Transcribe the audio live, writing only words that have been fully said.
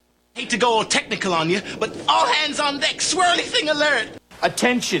hate to go all technical on you, but all hands on deck, swirly thing alert.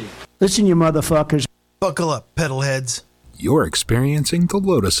 Attention. Listen, you motherfuckers. Buckle up, pedalheads. You're experiencing the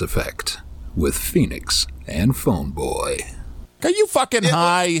Lotus Effect with Phoenix and Phone Boy. Are you fucking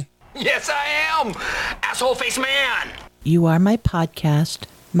high? Yes, I am. Asshole face man. You are my podcast,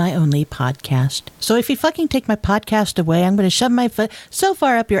 my only podcast. So if you fucking take my podcast away, I'm going to shove my foot so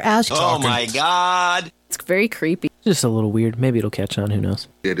far up your ass. Oh my God. It's very creepy. Just a little weird. Maybe it'll catch on. Who knows?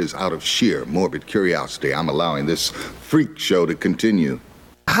 It is out of sheer morbid curiosity I'm allowing this freak show to continue.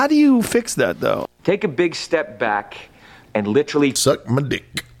 How do you fix that, though? Take a big step back and literally suck my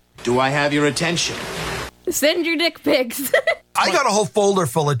dick. Do I have your attention? Send your dick pics. I got a whole folder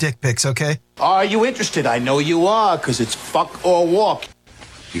full of dick pics, okay? Are you interested? I know you are, because it's fuck or walk.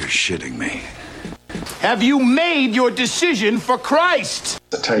 You're shitting me. Have you made your decision for Christ?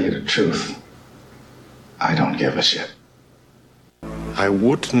 To tell you the truth, I don't give a shit. I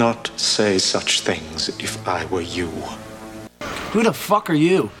would not say such things if I were you. Who the fuck are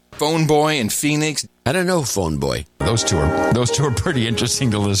you? Phone Boy and Phoenix. I don't know, Phone Boy. Those two are pretty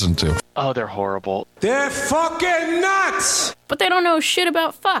interesting to listen to. Oh, they're horrible. They're fucking nuts! But they don't know shit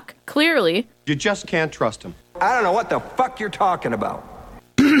about fuck, clearly. You just can't trust them. I don't know what the fuck you're talking about.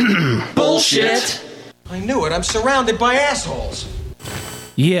 Bullshit! I knew it. I'm surrounded by assholes.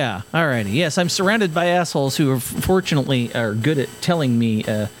 Yeah, alrighty. Yes, I'm surrounded by assholes who fortunately are good at telling me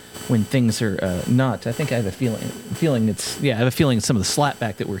when things are not. I think I have a feeling it's. Yeah, I have a feeling it's some of the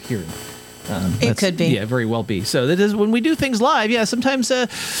slapback that we're hearing. It could be. Yeah, very well be. So that is when we do things live. Yeah, sometimes hot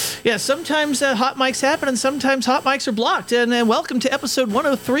mics happen, and sometimes hot mics are blocked. And welcome to episode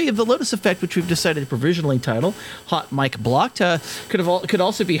 103 of the Lotus Effect, which we've decided to provisionally title "Hot Mic Blocked." Could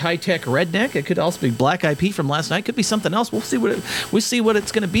also be High Tech Redneck. It could also be Black IP from last night. Could be something else. We'll see what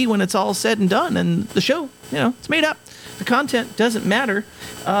it's going to be when it's all said and done. And the show, it's made up. The content doesn't matter.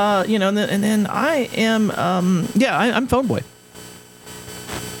 And then I am. I'm Phone Boy.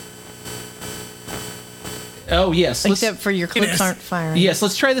 Oh, yes. Except for your clips aren't firing. Yes,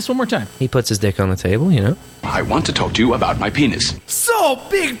 let's try this one more time. He puts his dick on the table, I want to talk to you about my penis. So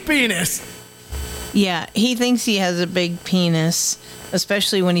big penis! Yeah, he thinks he has a big penis,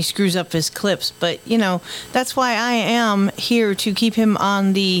 especially when he screws up his clips. But, that's why I am here to keep him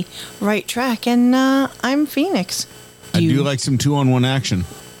on the right track. And I'm Phoenix. I do like some 2-on-1 action.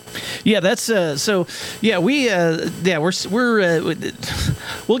 Yeah, that's so. Yeah, we'll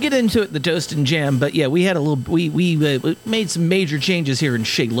get into it, the toast and jam. But yeah, we had we made some major changes here in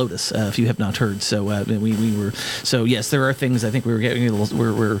Shea Lotus. If you have not heard, so we were. So yes, there are things. I think we were getting a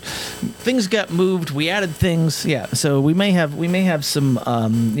little. Things got moved. We added things. Yeah, so we may have some.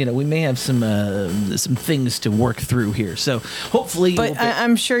 Some things to work through here. So hopefully, but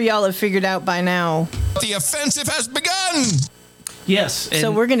I'm sure y'all have figured out by now. The offensive has begun. Yes.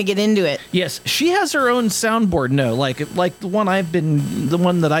 So we're going to get into it. Yes. She has her own soundboard. No, like the one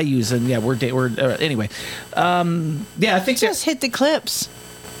that I use. And yeah, we're anyway. I think just hit the clips.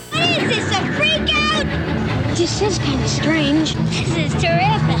 What is this, a freak out? This is kind of strange. This is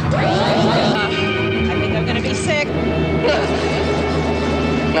terrific. I think I'm going to be sick.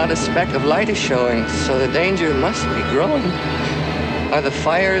 Not a speck of light is showing, so the danger must be growing. Are the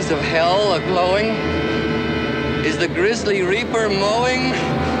fires of hell a-glowing? Is the grisly reaper mowing?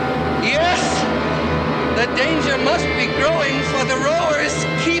 Yes! The danger must be growing, for the rowers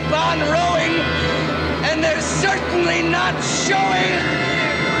keep on rowing, and they're certainly not showing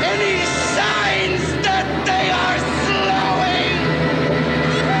any signs that they are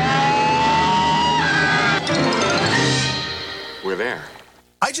slowing! We're there.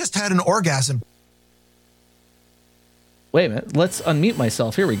 I just had an orgasm. Wait a minute. Let's unmute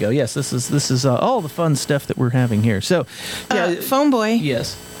myself. Here we go. Yes, this is all the fun stuff that we're having here. So, yeah, Phone Boy.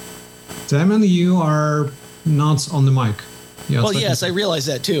 Yes. Damon, you are not on the mic. Yes, well, yes, I realize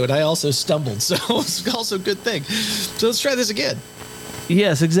that too, and I also stumbled, so it's also a good thing. So let's try this again.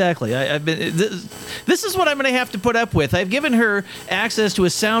 Yes, exactly. I've been. This is what I'm going to have to put up with. I've given her access to a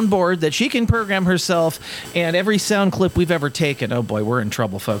soundboard that she can program herself, and every sound clip we've ever taken. Oh boy, we're in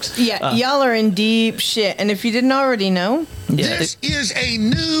trouble, folks. Yeah, y'all are in deep shit. And if you didn't already know, this is a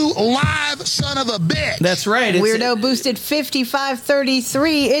new live son of a bitch. That's right. Weirdo Boosted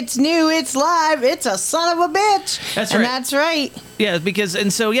 5533. It's new. It's live. It's a son of a bitch. That's right. And that's right. Yeah,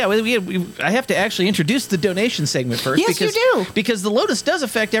 I have to actually introduce the donation segment first. Yes, you do. Because the Lotus does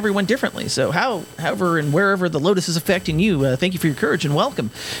affect everyone differently. So however and wherever the Lotus is affecting you, thank you for your courage and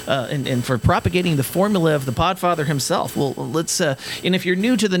welcome, and for propagating the formula of the Podfather himself. Well, let's and if you're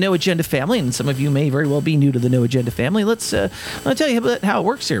new to the No Agenda family, and some of you may very well be new to the No Agenda family, let's I'll tell you about how it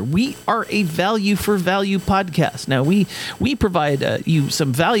works here. We are a value for value podcast. Now, we provide you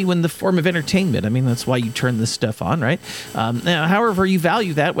some value in the form of entertainment. I mean, that's why you turn this stuff on, right? Now, however you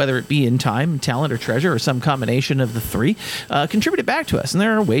value that, whether it be in time, talent, or treasure, or some combination of the three, contribute it back to us. And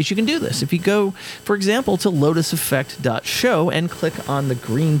there are ways you can do this. If you go, for example, to lotuseffect.show and click on the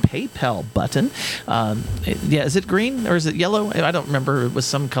green PayPal button. Is it green or is it yellow? I don't remember. It was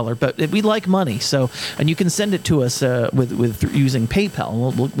some color, but we like money. So, and you can send it to us with using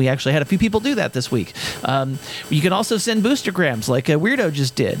PayPal. We actually had a few people do that this week. You can also send boostergrams like Weirdo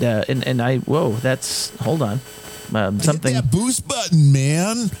just did. Hold on. Something. Hit that boost button,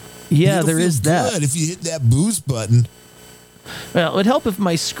 man. Yeah, It'll there feel is that. good if you hit that boost button. Well, it would help if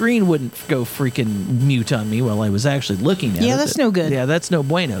my screen wouldn't go freaking mute on me while I was actually looking at it. Yeah, that's no good. Yeah, that's no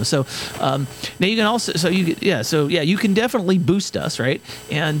bueno. So now you can also you can definitely boost us, right?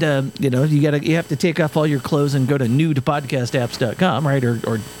 And you have to take off all your clothes and go to newpodcastapps.com, right?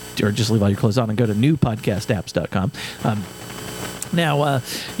 Or just leave all your clothes on and go to newpodcastapps.com. Now,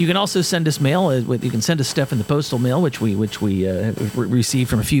 you can also send us mail. You can send us stuff in the postal mail, which we received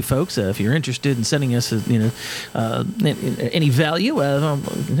from a few folks. If you're interested in sending us, any value,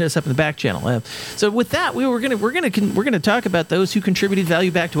 hit us up in the back channel. So with that, we're gonna talk about those who contributed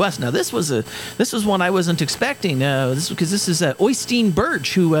value back to us. Now, this was one I wasn't expecting. This is Oystein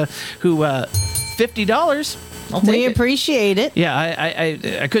Burge who $50. We appreciate it. Yeah,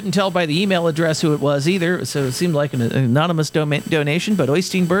 I couldn't tell by the email address who it was either, so it seemed like an anonymous donation. But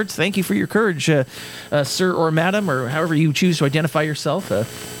Oystein Birds, thank you for your courage, sir or madam, or however you choose to identify yourself.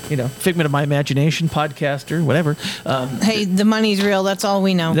 Figment of my imagination, podcaster, whatever. Hey, the money's real. That's all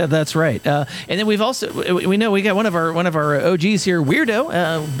we know. That's right. And then we got one of our OGs here, Weirdo,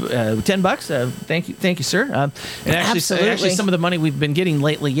 $10. Thank you, sir. And actually, some of the money we've been getting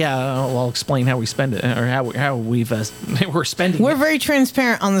lately. Yeah, I'll explain how we spend it or how we're spending. We're very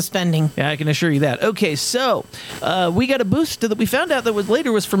transparent on the spending. Yeah, I can assure you that. Okay, so we got a boost that we found out that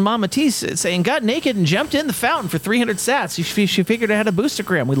was from Mama T saying got naked and jumped in the fountain for 300 sats. She figured out how to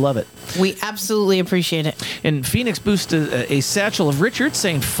boostagram. We love it. We absolutely appreciate it. And Phoenix boosted a satchel of Richard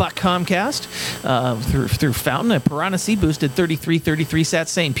saying fuck Comcast through Fountain. Piranha C boosted 33 sats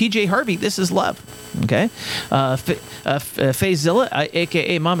saying PJ Harvey, this is love. Okay. Faye-Zilla,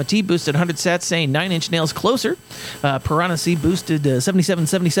 aka Mama T, boosted 100 sats saying 9 Inch Nails Closer. Piranha C boosted 77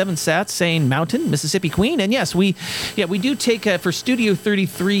 sats saying Mountain, Mississippi Queen. And yes, we do take for Studio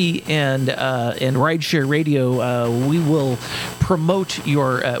 33 and Rideshare Radio, we will promote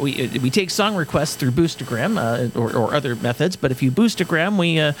your we take song requests through Boostagram or other methods, but if you Boostagram,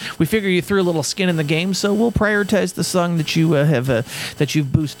 we figure you threw a little skin in the game, so we'll prioritize the song that you have that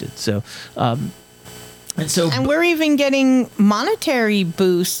you've boosted. So And we're even getting monetary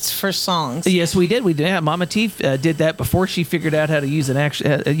boosts for songs. Yes, we did. Yeah, Mama T did that before she figured out how to use a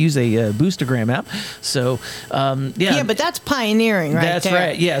Boostagram app. So yeah, but that's pioneering, right? That's there.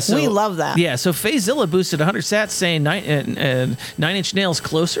 right. Yeah, so we love that. Yeah, so Faye-Zilla boosted 100 sats, saying 9 Inch Nails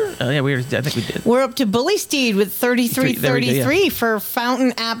Closer. I think we did. We're up to Bully Steed with 33 for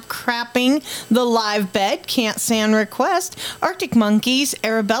Fountain app crapping the live bed can't stand request. Arctic Monkeys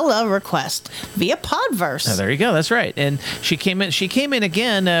Arabella request via Podverse. There you go. That's right. And she came in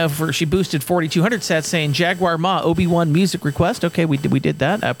again she boosted 4,200 sats saying Jaguar Ma Obi-Wan music request. Okay, we did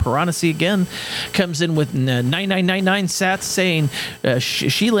that. Piranha C again comes in with 9999 sats saying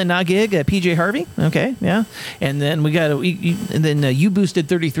Sheila Nagig PJ Harvey. Okay, yeah. And then we got you boosted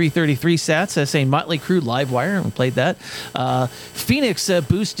 33 sats saying Motley Crue Livewire. We played that. Phoenix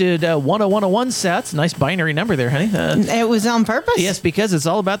boosted 101 sats. Nice binary number there, honey. It was on purpose. Yes, because it's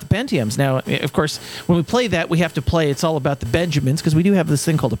all about the Pentiums. Now, of course, when we play that, we have to play It's All About the Benjamins, because we do have this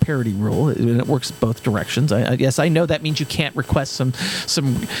thing called a parody rule, and it works both directions. I know that means you can't request some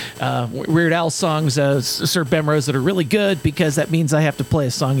Weird Al songs, Sir Bemrose, that are really good, because that means I have to play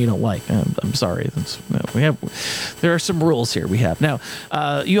a song you don't like. I'm sorry. There are some rules here we have. Now,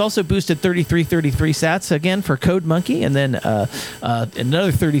 you also boosted 33 sats again for Code Monkey, and then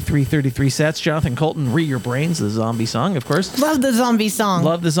another 33 sats, Jonathan Colton, Re Your Brains, the zombie song, of course. Love the zombie song.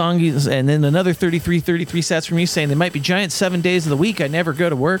 Love the song. And then another 33 sats from you saying they might be giant 7 days of the week. I never go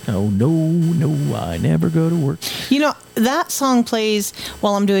to work. Oh, no, I never go to work. You know, that song plays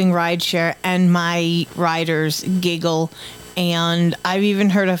while I'm doing rideshare, and my riders giggle and I've even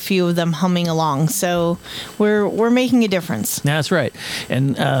heard a few of them humming along. So we're making a difference. That's right.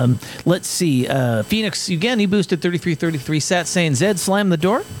 And let's see. Phoenix, again, you boosted 3333 sats saying, Zed, slam the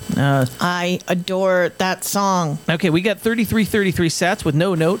door. I adore that song. Okay, we got 3333 sats with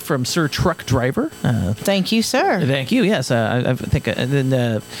no note from Sir Truck Driver. Thank you, sir. Thank you. Yes, I think. And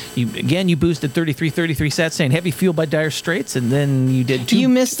then you boosted 3333 sats saying Heavy Fuel by Dire Straits, and then you did two. You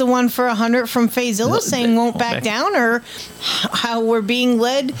missed the one for 100 from Fayezzilla saying won't back down, or how we're being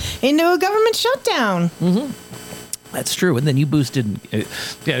led into a government shutdown. Mm-hmm. That's true. And then you boosted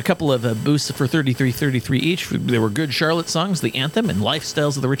a couple of boosts for 3333 each. They were Good Charlotte songs, The Anthem, and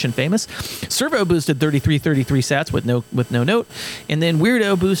Lifestyles of the Rich and Famous. Servo boosted 3333 sats with no note. And then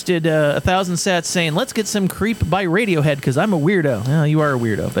Weirdo boosted 1,000 sats saying, let's get some Creep by Radiohead because I'm a weirdo. Well, you are a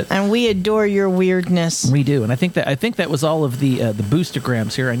weirdo. And we adore your weirdness. We do. And I think that was all of the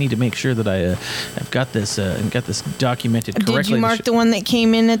boostograms here. I need to make sure that I've got this documented correctly. Did you mark the one that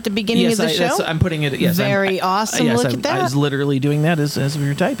came in at the beginning of the show? I'm putting it. Yes, Very awesome. Look at that. I was literally doing that as we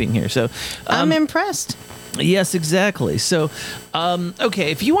were typing here. So I'm impressed. Yes, exactly. So,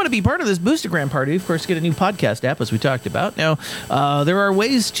 okay, if you want to be part of this Boostergram party, of course, get a new podcast app, as we talked about. Now, there are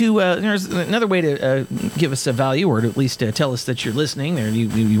ways to. There's another way to give us a value, or to at least tell us that you're listening. There,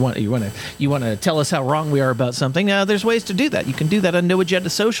 you want to tell us how wrong we are about something. There's ways to do that. You can do that on No Agenda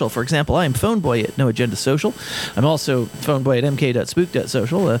Social. For example, I am Phoneboy at No Agenda Social. I'm also Phoneboy at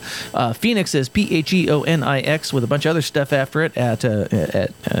mk.spook.social. Phoenix is PHEONIX with a bunch of other stuff after it at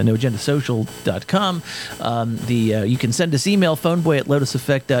noagendasocial.com. You can send us email, phoneboy at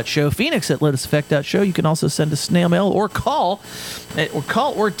lotuseffect.show, Phoenix at lotuseffect.show. You can also send us snail mail or call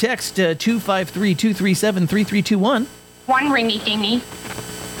or text 253-237-3321. One ringy dingy,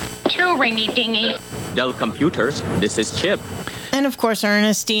 two ringy dingy. Dell Computers, this is Chip. And of course,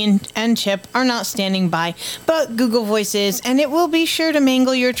 Ernestine and Chip are not standing by, but Google Voice is, and it will be sure to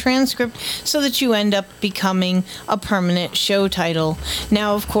mangle your transcript so that you end up becoming a permanent show title.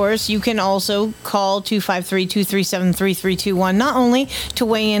 Now, of course, you can also call 253-237-3321, not only to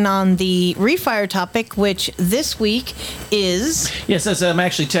weigh in on the refire topic, which this week is... Yes, I'm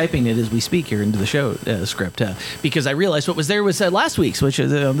actually typing it as we speak here into the show script, because I realized what was there was last week's, which is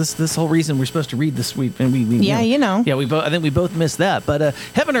this whole reason we're supposed to read this week. And Yeah, I think we both missed that, but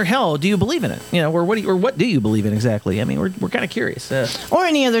heaven or hell, do you believe in it? Or what do you believe in exactly? I mean, we're kind of curious. Or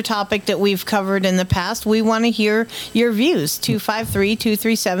any other topic that we've covered in the past, we want to hear your views.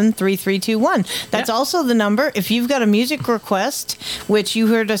 253-237-3321. That's also the number if you've got a music request, which you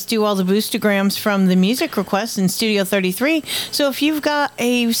heard us do all the boostograms from the music request in Studio 33. So if you've got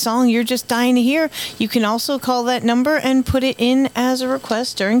a song you're just dying to hear, you can also call that number and put it in as a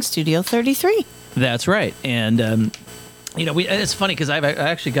request during Studio 33. That's right, and. It's funny because I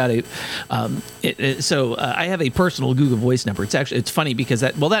actually got I have a personal Google Voice number. It's funny because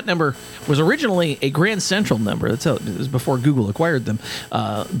that number was originally a Grand Central number. It was before Google acquired them.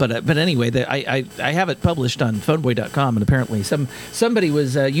 But anyway, I have it published on phoneboy.com, and apparently somebody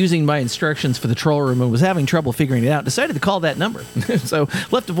was using my instructions for the troll room and was having trouble figuring it out. Decided to call that number, so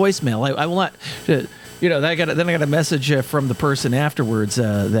left a voicemail. I will not. Then I got a message from the person afterwards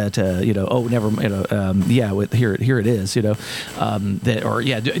that here it is,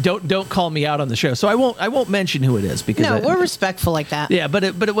 don't call me out on the show. So I won't mention who it is because we're respectful like that. Yeah,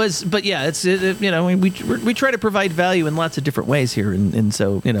 but we try to provide value in lots of different ways here, and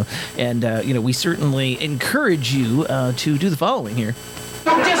so we certainly encourage you to do the following here.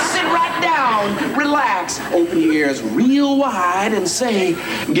 Just sit right down, relax, open your ears real wide and say,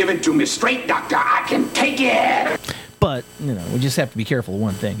 give it to me straight, doctor, I can take it. But, we just have to be careful of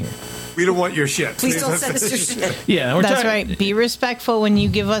one thing here. We don't want your shit. Please don't send us your shit. Yeah, that's right. Be respectful when you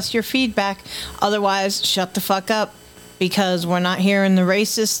give us your feedback. Otherwise, shut the fuck up. Because we're not hearing the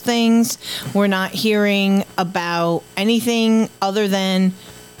racist things. We're not hearing about anything other than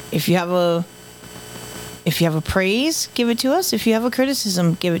if you have a praise, give it to us. If you have a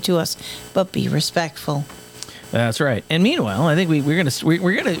criticism, give it to us. But be respectful. That's right. And meanwhile, I think we're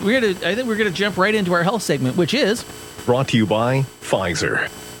gonna jump right into our health segment, which is brought to you by Pfizer.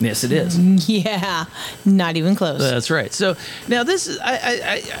 Yes, it is. Yeah, not even close. That's right. So now this is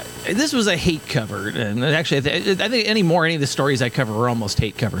this was a hate cover, and actually I think any of the stories I cover are almost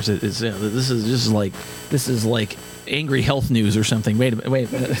hate covers. This is like angry health news or something. Wait a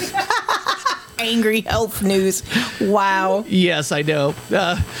minute. angry health news. Wow. Yes, I know.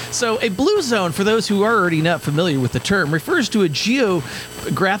 So a blue zone, for those who are already not familiar with the term, refers to a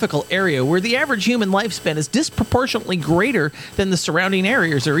geographical area where the average human lifespan is disproportionately greater than the surrounding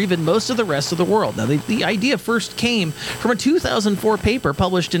areas or even most of the rest of the world. Now, the idea first came from a 2004 paper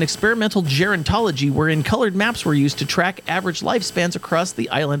published in Experimental Gerontology, wherein colored maps were used to track average lifespans across the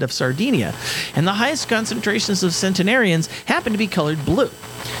island of Sardinia. And the highest concentrations of centenarians happen to be colored blue.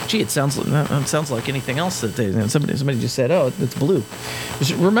 Gee, it sounds like anything else that somebody just said, oh, it's blue.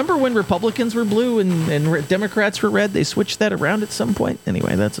 Remember when Republicans were blue and Democrats were red? They switched that around at some point.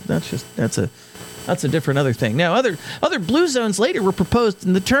 Anyway, that's a different other thing. Now, other blue zones later were proposed,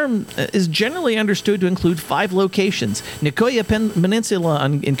 and the term is generally understood to include 5 locations: Nicoya Peninsula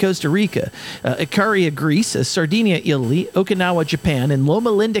in Costa Rica, Icaria, Greece, Sardinia, Italy, Okinawa, Japan, and Loma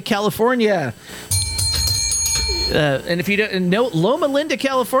Linda, California. And if you don't know, Loma Linda,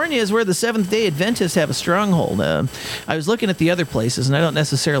 California is where the Seventh-day Adventists have a stronghold. I was looking at the other places, and I don't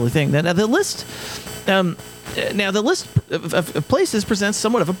necessarily think that. Now, the list of places presents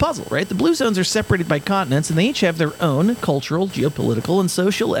somewhat of a puzzle, right? The blue zones are separated by continents, and they each have their own cultural, geopolitical, and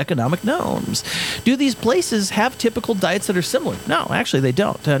social economic norms. Do these places have typical diets that are similar? No, actually, they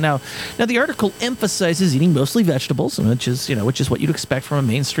don't. Now, the article emphasizes eating mostly vegetables, which is what you'd expect from a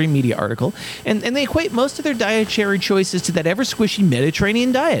mainstream media article, and they equate most of their dietary choices to that ever squishy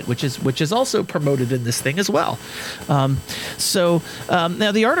Mediterranean diet, which is also promoted in this thing as well. Now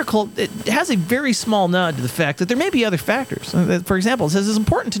the article, it has a very small nod to the fact that there may be other factors. For example, it says it's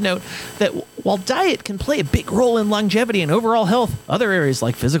important to note that while diet can play a big role in longevity and overall health, other areas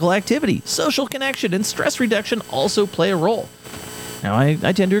like physical activity, social connection, and stress reduction also play a role. Now, I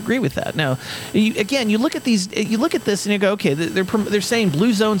tend to agree with that. Now, you look at this and you go, okay, they're saying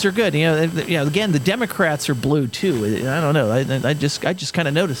blue zones are good. Again, the Democrats are blue too. I don't know. I just kind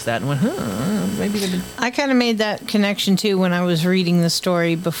of noticed that and went, maybe they've been. I kind of made that connection too when I was reading the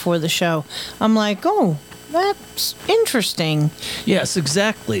story before the show. I'm like, oh, that's interesting. Yes,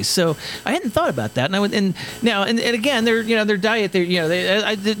 exactly. So I hadn't thought about that, and again, their diet.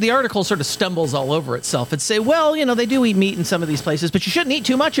 The article sort of stumbles all over itself and say, well, they do eat meat in some of these places, but you shouldn't eat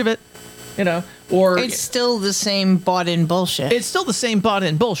too much of it. Or it's still the same bought-in bullshit. It's still the same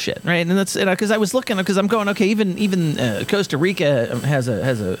bought-in bullshit, right? And that's because I was looking, because I'm going, okay, even Costa Rica has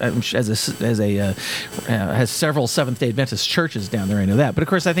several Seventh-day Adventist churches down there. I know that, but of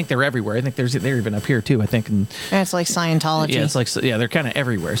course I think they're everywhere. I think they're even up here too. I think, and it's like Scientology. Yeah, it's like they're kind of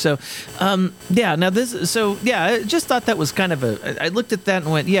everywhere. So, I just thought that was kind of I looked at that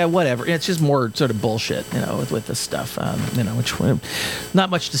and went, yeah, whatever. It's just more sort of bullshit, with this stuff, which not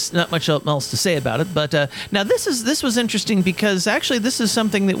much else to say about it. But now this was interesting because actually this is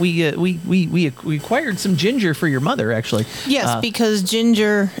something that we acquired some ginger for your mother, actually. Yes, because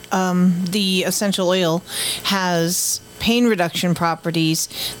ginger, the essential oil, has pain reduction properties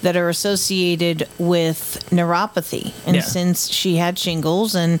that are associated with neuropathy. And since she had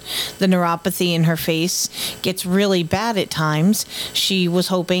shingles and the neuropathy in her face gets really bad at times, she was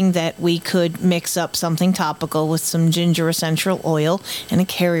hoping that we could mix up something topical with some ginger essential oil and a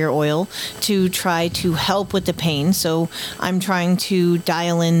carrier oil to try to help with the pain. So I'm trying to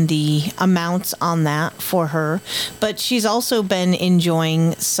dial in the amounts on that for her. But she's also been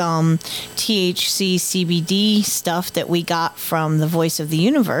enjoying some THC CBD stuff that we got from the Voice of the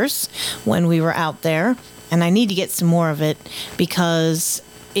Universe when we were out there, and I need to get some more of it because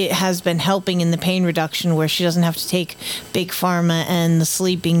it has been helping in the pain reduction where she doesn't have to take big pharma and the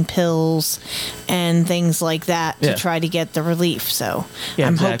sleeping pills and things like that to try to get the relief. So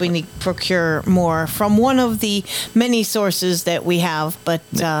I'm hoping to procure more from one of the many sources that we have, but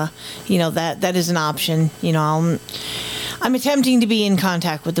that is an option. I'm attempting to be in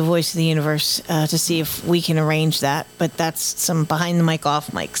contact with the Voice of the Universe to see if we can arrange that, but that's some behind the mic,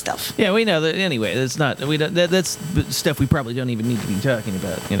 off mic stuff. Yeah, we know that anyway. That's not that's stuff we probably don't even need to be talking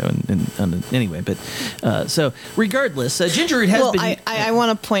about, anyway. But so regardless, Ginger has been. I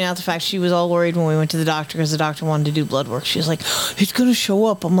want to point out the fact she was all worried when we went to the doctor because the doctor wanted to do blood work. She was like, "It's going to show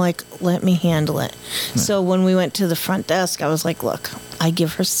up." I'm like, "Let me handle it." Right. So when we went to the front desk, I was like, "Look, I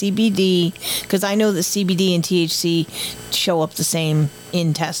give her CBD because I know that CBD and THC show up the same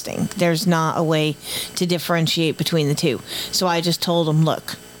in testing. There's not a way to differentiate between the two." So I just told him,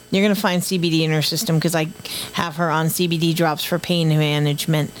 look, you're going to find CBD in her system because I have her on CBD drops for pain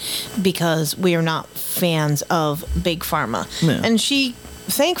management because we are not fans of big pharma. Yeah. And she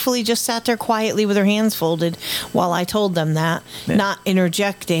thankfully just sat there quietly with her hands folded while I told them that, not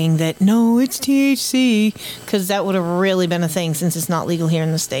interjecting that, no, it's THC, because that would have really been a thing since it's not legal here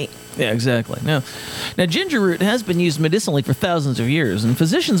in the state. Yeah, exactly. Now, ginger root has been used medicinally for thousands of years, and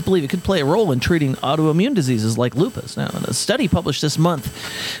physicians believe it could play a role in treating autoimmune diseases like lupus. Now, in a study published this month,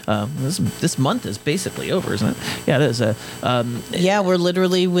 this month is basically over, isn't it? Yeah, it is. Yeah, we're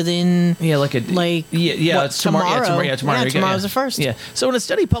literally within. Yeah, it's tomorrow. Yeah, tomorrow. Tomorrow's the first. Yeah. So, in a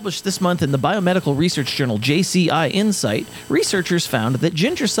study published this month in the biomedical research journal JCI Insight, researchers found that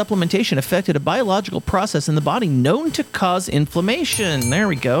ginger supplementation affected a biological process in the body known to cause inflammation. There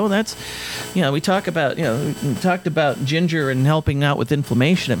we go. That's, we talked about ginger and helping out with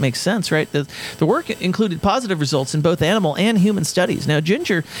inflammation. It makes sense, right? The work included positive results in both animal and human studies. Now,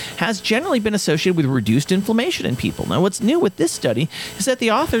 ginger has generally been associated with reduced inflammation in people. Now, what's new with this study is that the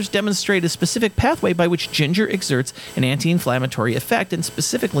authors demonstrate a specific pathway by which ginger exerts an anti-inflammatory effect, and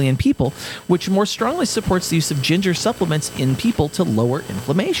specifically in people, which more strongly supports the use of ginger supplements in people to lower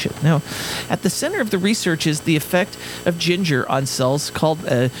inflammation. Now, at the center of the research is the effect of ginger on cells called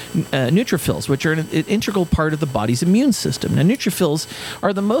neutrophils, which are an integral part of the body's immune system. Now, neutrophils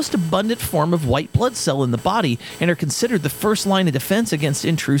are the most abundant form of white blood cell in the body and are considered the first line of defense against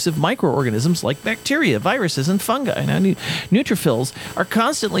intrusive microorganisms like bacteria, viruses, and fungi. Now, neutrophils are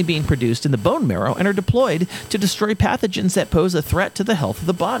constantly being produced in the bone marrow and are deployed to destroy pathogens that pose a threat to the health of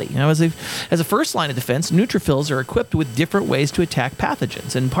the body. Now, as a first line of defense, neutrophils are equipped with different ways to attack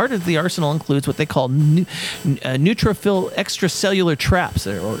pathogens, and part of the arsenal includes what they call neutrophil extracellular traps,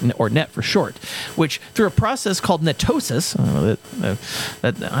 or NET for short, which through a process called netosis,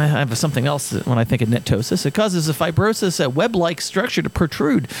 I have something else when I think of netosis, it causes a fibrosis, a web-like structure to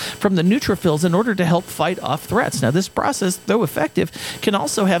protrude from the neutrophils in order to help fight off threats. Now, this process, though effective, can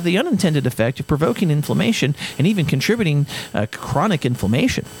also have the unintended effect of provoking inflammation and even contributing chronic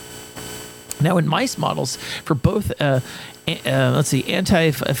inflammation. Now, in mice models for both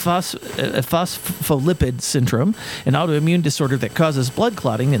antiphospholipid syndrome, an autoimmune disorder that causes blood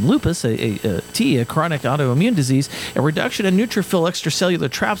clotting, and lupus, a chronic autoimmune disease, a reduction in neutrophil extracellular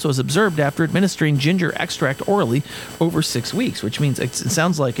traps was observed after administering ginger extract orally over 6 weeks, which means it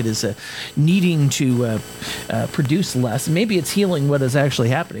sounds like it is needing to produce less. Maybe it's healing what is actually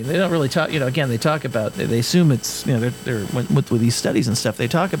happening. They don't really talk, again, they talk about, they assume it's, they're with these studies and stuff, they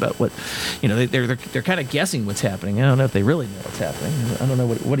talk about what, they're kind of guessing what's happening. I don't know if they really know what's happening. I don't know.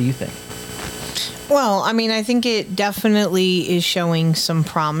 What do you think? Well, I mean, I think it definitely is showing some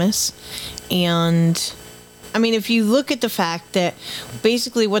promise. And I mean, if you look at the fact that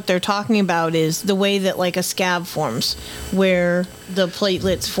basically what they're talking about is the way that like a scab forms, where the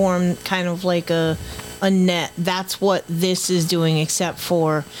platelets form kind of like a net, that's what this is doing, except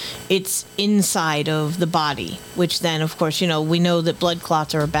for it's inside of the body, which then, of course, we know that blood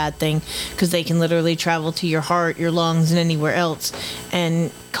clots are a bad thing because they can literally travel to your heart, your lungs, and anywhere else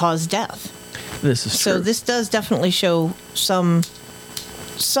and cause death. This is so true. This does definitely show some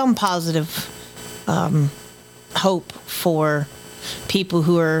positive hope for people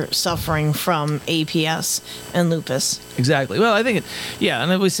who are suffering from APS and lupus. Exactly. Well, I think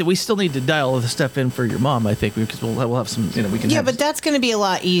and we still need to dial all the stuff in for your mom, I think, because we'll have some, we can. Yeah, but that's going to be a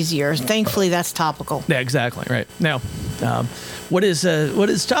lot easier. Thankfully, that's topical. Yeah, exactly. Right. Now, what is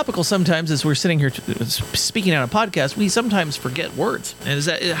topical sometimes is we're sitting here speaking on a podcast, we sometimes forget words. And is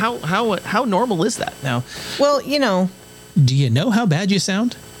that how normal is that now? Well, Do you know how bad you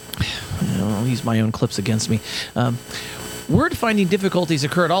sound? I'll use my own clips against me. Word-finding difficulties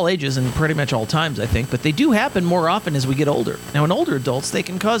occur at all ages and pretty much all times, I think, but they do happen more often as we get older. Now, in older adults, they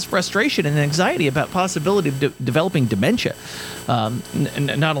can cause frustration and anxiety about possibility of developing dementia.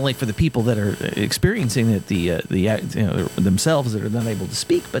 Not only for the people that are experiencing it, themselves that are not able to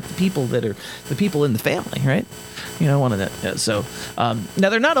speak, but the people in the family, right? One of that. So now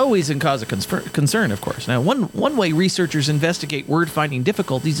they're not always in cause of concern, of course. Now, one way researchers investigate word-finding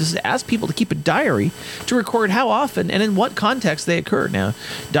difficulties is to ask people to keep a diary to record how often and in what context they occur. Now,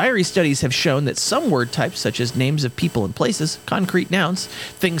 diary studies have shown that some word types, such as names of people and places, concrete nouns,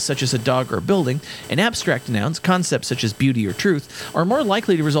 things such as a dog or a building, and abstract nouns, concepts such as beauty or truth, are more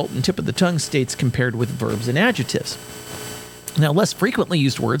likely to result in tip-of-the-tongue states compared with verbs and adjectives. Now, less frequently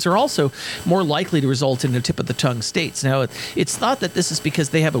used words are also more likely to result in tip-of-the-tongue states. Now, it's thought that this is because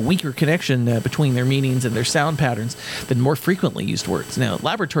they have a weaker connection between their meanings and their sound patterns than more frequently used words. Now,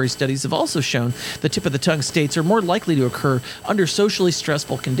 laboratory studies have also shown the tip-of-the-tongue states are more likely to occur under socially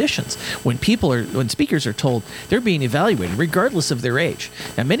stressful conditions, when speakers are told they're being evaluated regardless of their age.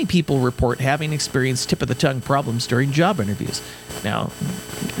 Now, many people report having experienced tip-of-the-tongue problems during job interviews. Now,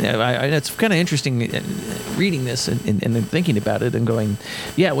 it's kind of interesting reading this and thinking about it and going,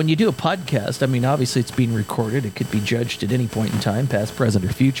 yeah, when you do a podcast, I mean, obviously it's being recorded. It could be judged at any point in time, past, present,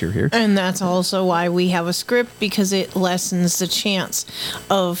 or future here. And that's also why we have a script, because it lessens the chance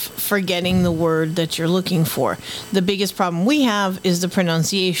of forgetting the word that you're looking for. The biggest problem we have is the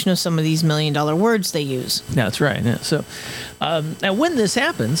pronunciation of some of these $1 million words they use. That's right. Yeah. So, now when this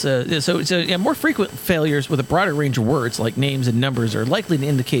happens, more frequent failures with a broader range of words like names and numbers are likely to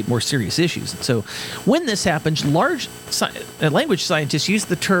indicate more serious issues. And so, when this happens, language scientists use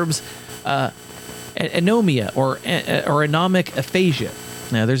the terms anomia or anomic aphasia.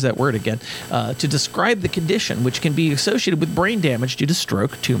 Now, there's that word again, to describe the condition, which can be associated with brain damage due to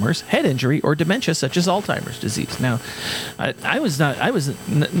stroke, tumors, head injury, or dementia, such as Alzheimer's disease. Now, I was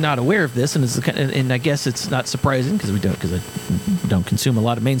not aware of this, and I guess it's not surprising because I don't consume a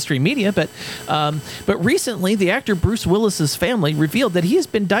lot of mainstream media. But recently, the actor Bruce Willis's family revealed that he has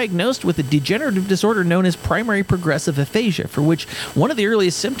been diagnosed with a degenerative disorder known as primary progressive aphasia, for which one of the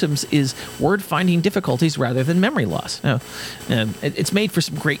earliest symptoms is word-finding difficulties rather than memory loss. Now, it's made for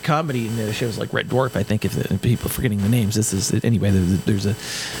some great comedy in shows like Red Dwarf. I think if people are forgetting the names, this is anyway. There's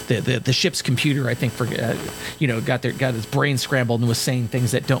the ship's computer. I think got his brain scrambled and was saying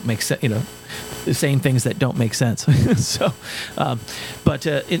things that don't make sense. Saying things that don't make sense. So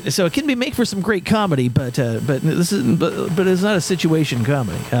it can be made for some great comedy, but it's not a situation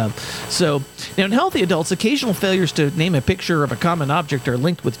comedy. So now in healthy adults, occasional failures to name a picture of a common object are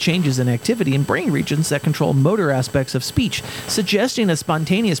linked with changes in activity in brain regions that control motor aspects of speech, suggesting a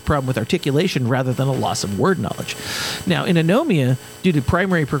spontaneous problem with articulation rather than a loss of word knowledge. Now, in anomia, due to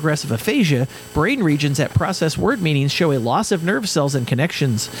primary progressive aphasia, brain regions that process word meanings show a loss of nerve cells and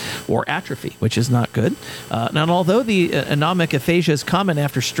connections or atrophy, which is not good. Now, although the anomic aphasia is common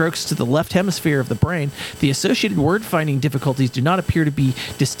after strokes to the left hemisphere of the brain, the associated word-finding difficulties do not appear to be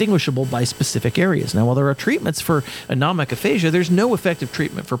distinguishable by specific areas. Now, while there are treatments for anomic aphasia, there's no effective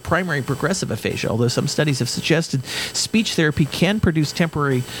treatment for primary progressive aphasia, although some studies have suggested speech therapy can produce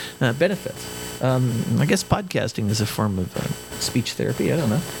temporary benefits. I guess podcasting is a form of speech therapy. I don't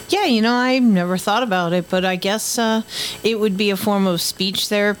know. Yeah, I've never thought about it, but I guess it would be a form of speech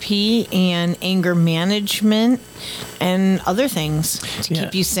therapy and anger management and other things to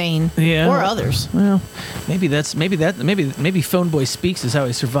keep you sane, or others. Well, maybe Phone Boy Speaks is how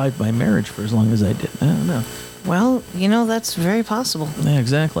I survived my marriage for as long as I did. I don't know. Well, that's very possible. Yeah,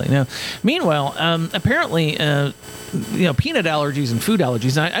 exactly. Now, meanwhile, apparently, peanut allergies and food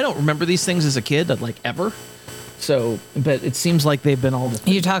allergies. I don't remember these things as a kid, ever. So, but it seems like they've been all the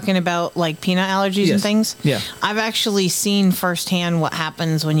things. You're talking about peanut allergies and things? Yeah. I've actually seen firsthand what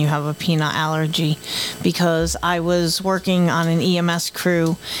happens when you have a peanut allergy, because I was working on an EMS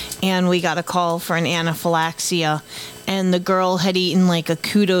crew and we got a call for an anaphylaxia, and the girl had eaten a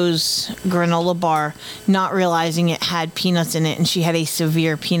Kudos granola bar, not realizing it had peanuts in it, and she had a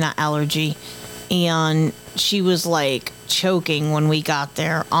severe peanut allergy. And she was choking when we got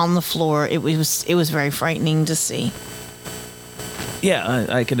there on the floor. It was very frightening to see. Yeah,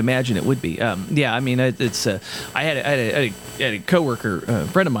 I can imagine it would be. It's. I had a coworker, a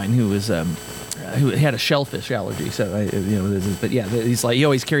friend of mine, who was who had a shellfish allergy. So but yeah, he's he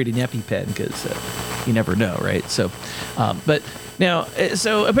always carried an EpiPen because you never know, right? So, but. Now,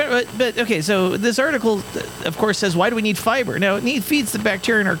 so this article, of course, says, why do we need fiber? Now, it feeds the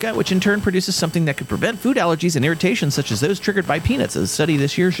bacteria in our gut, which in turn produces something that could prevent food allergies and irritations, such as those triggered by peanuts, as a study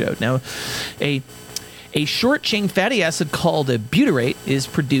this year showed. Now, a short-chain fatty acid called a butyrate is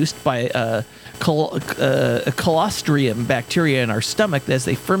produced by Clostridium bacteria in our stomach as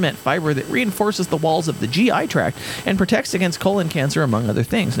they ferment fiber that reinforces the walls of the GI tract and protects against colon cancer, among other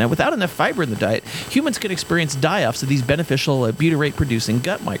things. Now, without enough fiber in the diet, humans can experience die-offs of these beneficial butyrate-producing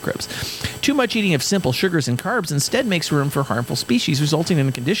gut microbes. Too much eating of simple sugars and carbs instead makes room for harmful species, resulting in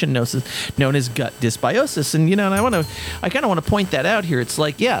a condition known as gut dysbiosis. And I kind of want to point that out here. It's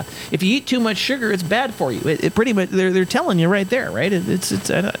if you eat too much sugar, it's bad for you. It pretty much they're telling you right there, right?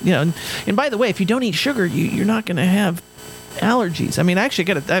 And by the way, if you don't eat sugar, you're not going to have allergies. I mean, I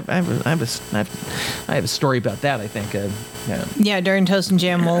actually I have a story about that, I think. During Toast and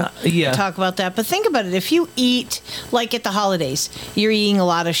Jam we'll talk about that. But think about it. If you eat, at the holidays, you're eating a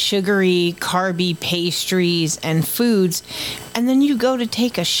lot of sugary, carby pastries and foods, and then you go to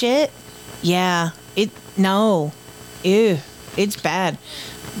take a shit, it's bad.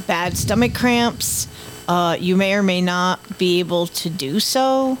 Bad stomach cramps. You may or may not be able to do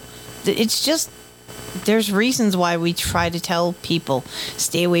so. It's just, there's reasons why we try to tell people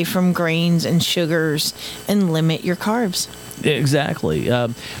stay away from grains and sugars and limit your carbs. Exactly,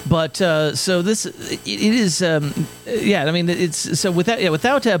 so this it is I mean it's so without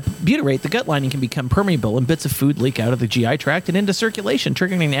butyrate, the gut lining can become permeable and bits of food leak out of the GI tract and into circulation,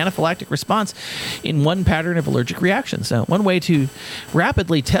 triggering an anaphylactic response in one pattern of allergic reactions. Now, one way to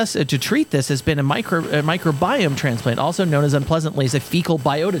rapidly to treat this has been a microbiome transplant, also known as unpleasantly as a fecal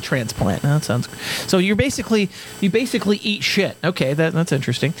biota transplant. Now, that sounds so. You basically eat shit. Okay, that's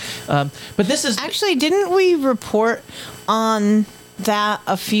interesting. But this is actually, didn't we report on that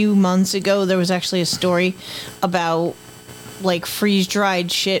a few months ago? There was actually a story about like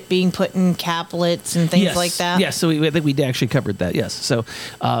freeze-dried shit being put in caplets and things like that. Yes, so I think we actually covered that. Yes, so,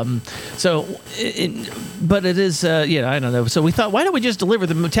 but it is, I don't know. So we thought, why don't we just deliver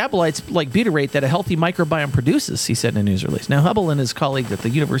the metabolites like butyrate that a healthy microbiome produces? He said in a news release. Now, Hubble and his colleague at the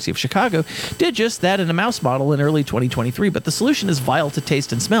University of Chicago did just that in a mouse model in early 2023. But the solution is vile to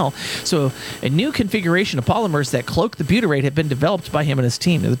taste and smell. So a new configuration of polymers that cloak the butyrate had been developed by him and his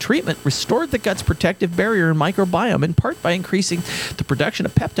team. Now, the treatment restored the gut's protective barrier and microbiome in part by increasing the production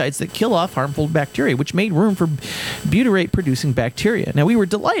of peptides that kill off harmful bacteria, which made room for butyrate-producing bacteria. Now, we were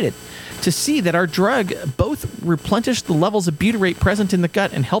delighted to see that our drug both replenished the levels of butyrate present in the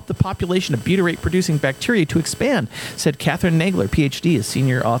gut and helped the population of butyrate-producing bacteria to expand, said Catherine Nagler, PhD, a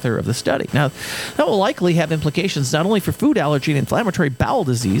senior author of the study. Now, that will likely have implications not only for food allergy and inflammatory bowel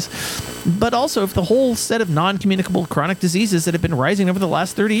disease, but also for the whole set of non-communicable chronic diseases that have been rising over the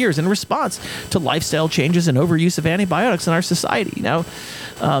last 30 years in response to lifestyle changes and overuse of antibiotics in our society. Now,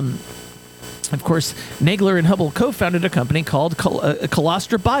 of course, Nagler and Hubble co-founded a company called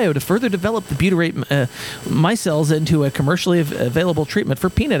Colostra Bio to further develop the butyrate micelles into a commercially available treatment for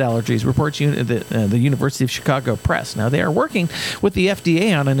peanut allergies, reports the University of Chicago Press. Now, they are working with the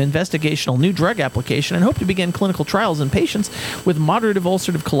FDA on an investigational new drug application and hope to begin clinical trials in patients with moderate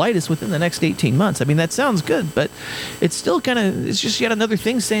ulcerative colitis within the next 18 months. I mean, that sounds good, but it's still it's just yet another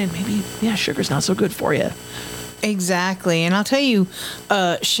thing saying maybe, sugar's not so good for you. Exactly. And I'll tell you,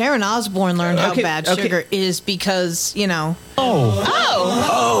 Sharon Osbourne learned how bad sugar is because,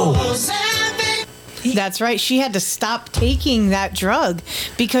 That's right. She had to stop taking that drug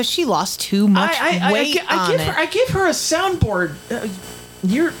because she lost too much weight on it. I gave her a soundboard.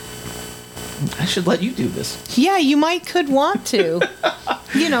 I should let you do this. Yeah, you could want to.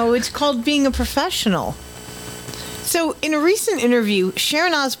 It's called being a professional. So, in a recent interview,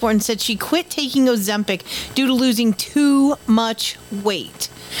 Sharon Osbourne said she quit taking Ozempic due to losing too much weight.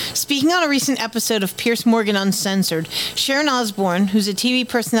 Speaking on a recent episode of Piers Morgan Uncensored, Sharon Osbourne, who's a TV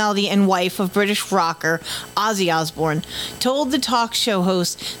personality and wife of British rocker Ozzy Osbourne, told the talk show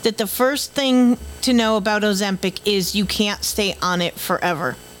host that the first thing to know about Ozempic is you can't stay on it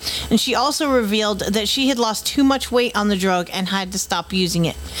forever. And she also revealed that she had lost too much weight on the drug and had to stop using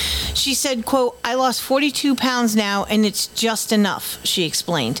it. She said, quote, "I lost 42 pounds now and it's just enough," she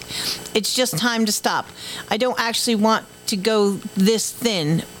explained. "It's just time to stop. I don't actually want to go this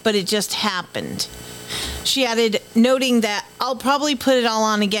thin, but it just happened." She added, noting that "I'll probably put it all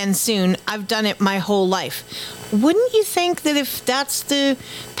on again soon. I've done it my whole life." Wouldn't you think that if that's the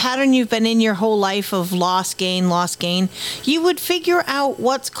pattern you've been in your whole life of loss, gain, you would figure out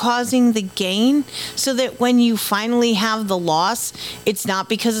what's causing the gain so that when you finally have the loss, it's not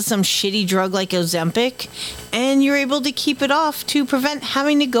because of some shitty drug like Ozempic, and you're able to keep it off to prevent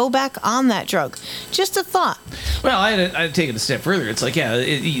having to go back on that drug? Just a thought. Well, I'd take it a step further. It's like,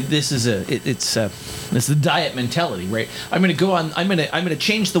 this is it's the diet mentality, right? I'm going to go on. I'm going to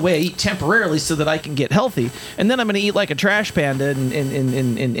change the way I eat temporarily so that I can get healthy, and then I'm going to eat like a trash panda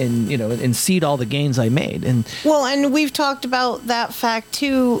and cede all the gains I made. And we've talked about that fact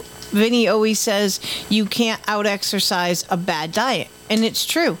too. Vinny always says you can't out-exercise a bad diet. And it's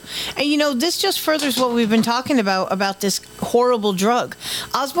true. And, this just furthers what we've been talking about this horrible drug.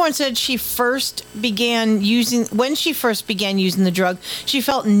 Osbourne said when she first began using the drug, she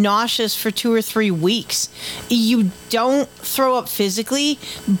felt nauseous for 2 or 3 weeks. You don't throw up physically,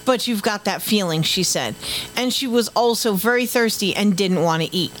 but you've got that feeling, she said. And she was also very thirsty and didn't want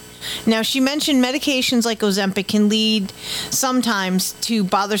to eat. Now, she mentioned medications like Ozempic can lead sometimes to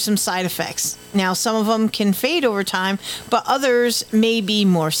bothersome side effects. Now, some of them can fade over time, but others may be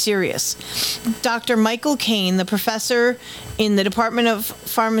more serious. Dr. Michael Kane, the professor in the Department of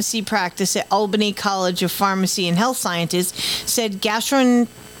Pharmacy Practice at Albany College of Pharmacy and Health Sciences, said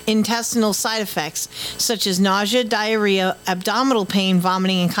gastrointestinal side effects such as nausea, diarrhea, abdominal pain,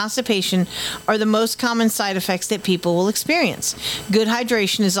 vomiting, and constipation are the most common side effects that people will experience. Good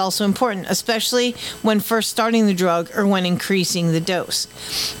hydration is also important, especially when first starting the drug or when increasing the dose.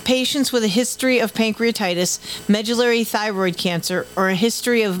 Patients with a history of pancreatitis, medullary thyroid cancer, or a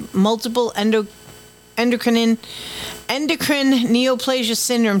history of multiple endocrine neoplasia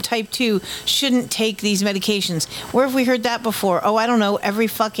syndrome type 2 shouldn't take these medications. Where have we heard that before? Oh, I don't know. Every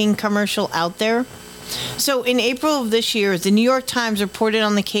fucking commercial out there. So in April of this year, the New York Times reported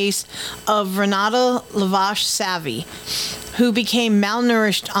on the case of Renata Lavash-Savvy, who became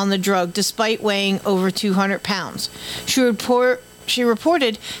malnourished on the drug despite weighing over 200 pounds. She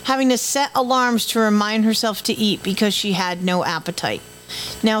reported having to set alarms to remind herself to eat because she had no appetite.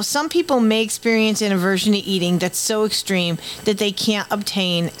 Now, some people may experience an aversion to eating that's so extreme that they can't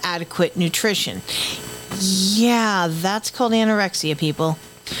obtain adequate nutrition. Yeah, that's called anorexia, people.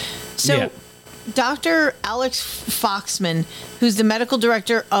 So, yeah. Dr. Alex Foxman, who's the medical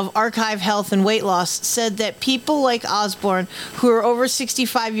director of Archive Health and Weight Loss, said that people like Osborne who are over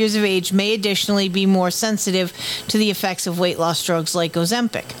 65 years of age may additionally be more sensitive to the effects of weight loss drugs like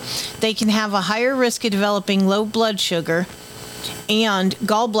Ozempic. They can have a higher risk of developing low blood sugar and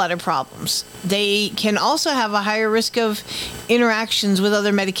gallbladder problems. They can also have a higher risk of interactions with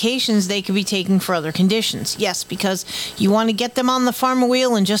other medications they could be taking for other conditions. Yes, because you want to get them on the pharma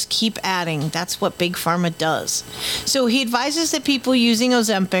wheel and just keep adding. That's what Big Pharma does. So he advises that people using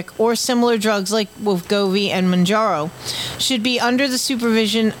Ozempic or similar drugs like Wegovy and Mounjaro should be under the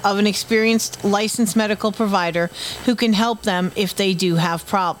supervision of an experienced licensed medical provider who can help them if they do have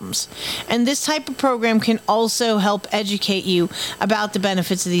problems. And this type of program can also help educate you about the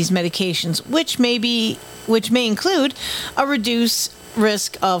benefits of these medications, which may include a reduced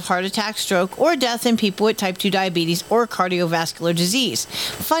risk of heart attack, stroke, or death in people with type 2 diabetes or cardiovascular disease.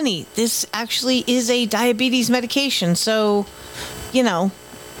 Funny, this actually is a diabetes medication, so,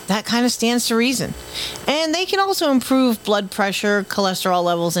 that kind of stands to reason. And they can also improve blood pressure, cholesterol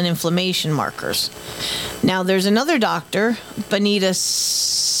levels, and inflammation markers. Now, there's another doctor, Bonita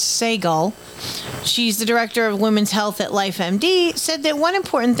Segal. She's the director of women's health at LifeMD, said that one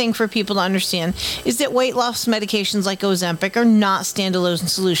important thing for people to understand is that weight loss medications like Ozempic are not standalone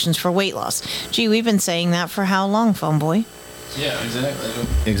solutions for weight loss. Gee, we've been saying that for how long, phone boy? Yeah,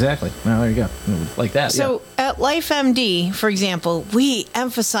 exactly. Well, there you go. Like that. So at LifeMD, for example, we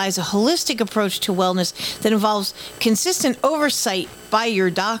emphasize a holistic approach to wellness that involves consistent oversight by your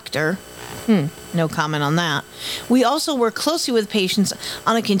doctor. No comment on that. We also work closely with patients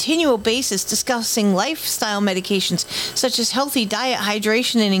on a continual basis discussing lifestyle medications such as healthy diet,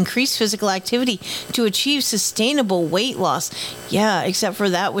 hydration, and increased physical activity to achieve sustainable weight loss. Yeah, except for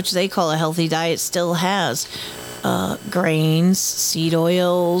that which they call a healthy diet still has grains, seed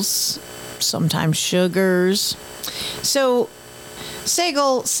oils, sometimes sugars. So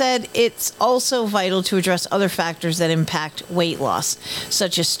Segal said it's also vital to address other factors that impact weight loss,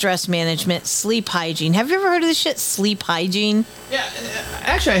 such as stress management, sleep hygiene. Have you ever heard of this shit, sleep hygiene? Yeah,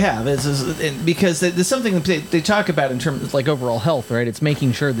 actually I have. It's because there's something that they talk about in terms of like overall health, right? It's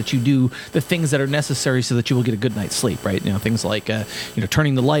making sure that you do the things that are necessary so that you will get a good night's sleep, right? Things like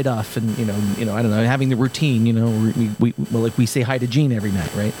turning the light off and I don't know, having the routine. We say hi to Gene every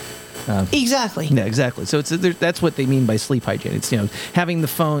night, right? Exactly. Yeah, exactly. So that's what they mean by sleep hygiene. It's having the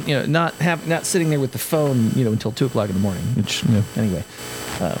phone, not sitting there with the phone, until 2:00 in the morning. Which anyway,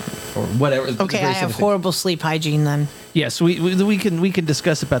 or whatever. Okay, I have horrible sleep hygiene then. Yes, we can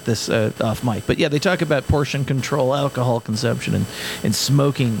discuss about this off mic, but yeah, they talk about portion control, alcohol consumption, and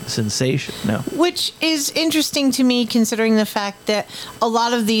smoking cessation. No, which is interesting to me, considering the fact that a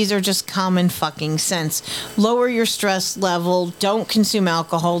lot of these are just common fucking sense. Lower your stress level. Don't consume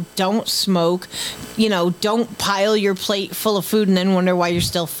alcohol. Don't smoke. Don't pile your plate full of food and then wonder why you're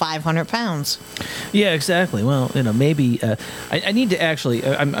still 500 pounds. Yeah, exactly. Well, maybe I need to actually.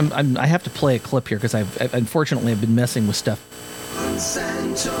 I have to play a clip here because I've unfortunately been messing with stuff.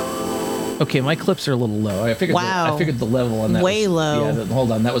 Okay, my clips are a little low. I figured the level on that way low. Yeah,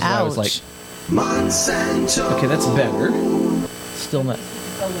 hold on. That was why I was like, Monsanto. Okay, that's better. Still not.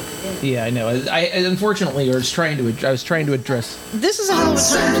 Yeah, I know. I unfortunately was trying to address. This is a hell of a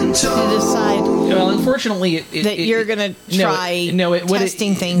time to decide. Well, unfortunately, you're going to try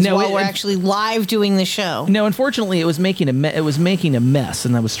testing things while we're actually live doing the show. No, unfortunately, it was making a mess,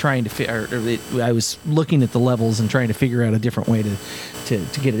 and I was trying to I was looking at the levels and trying to figure out a different way to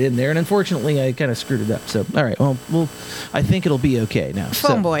get it in there, and unfortunately, I kind of screwed it up. So, all right, well, I think it'll be okay now.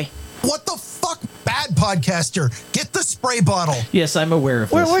 Phone boy. What the fuck, bad podcaster? Get the spray bottle. Yes, I'm aware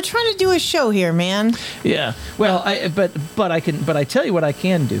of this. We're trying to do a show here, man. Yeah. Well, but I tell you what I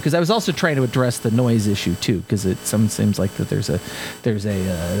can do, because I was also trying to address the noise issue too, because it seems like that there's a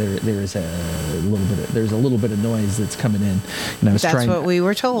little bit of noise that's coming in, and I was That's what we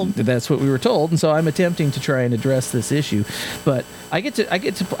were told. That's what we were told, and so I'm attempting to try and address this issue, but I think I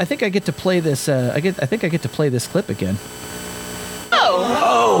get to play this. I think I get to play this clip again.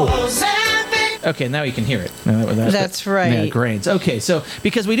 Oh. Ozempic. Okay, now you can hear it. That's right. Yeah, great. Okay, so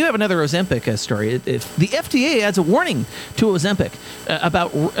because we do have another Ozempic story, if the FDA adds a warning to Ozempic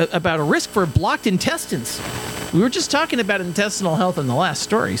about a risk for blocked intestines. We were just talking about intestinal health in the last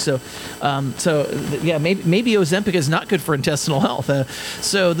story, so maybe Ozempic is not good for intestinal health.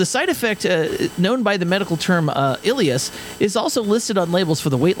 So the side effect known by the medical term ileus is also listed on labels for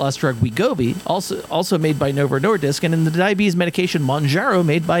the weight loss drug Wegovy, also made by Novo Nordisk, and in the diabetes medication Mounjaro,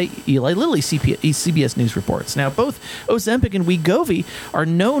 made by Eli Lilly. CBS News reports. Now, both Ozempic and Wegovy are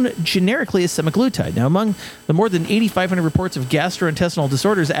known generically as semaglutide. Now, among the more than 8,500 reports of gastrointestinal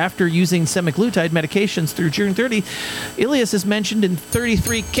disorders after using semaglutide medications through June 30, ileus is mentioned in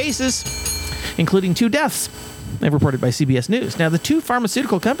 33 cases, including 2 deaths, reported by CBS News. Now, the 2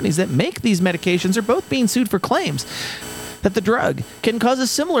 pharmaceutical companies that make these medications are both being sued for claims that the drug can cause a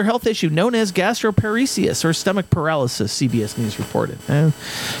similar health issue known as gastroparesis or stomach paralysis, CBS News reported.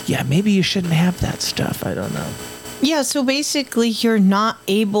 Maybe you shouldn't have that stuff. I don't know. Yeah, so basically you're not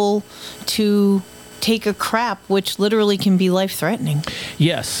able to take a crap, which literally can be life-threatening.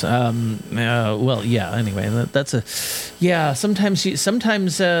 Yes. Anyway, that's a... Yeah, sometimes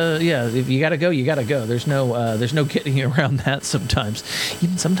if you gotta go, you gotta go. There's no getting around that sometimes.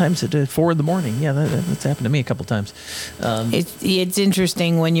 Even sometimes at 4 a.m. Yeah, that's happened to me a couple times. It's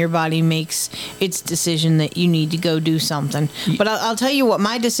interesting when your body makes its decision that you need to go do something. But I'll tell you what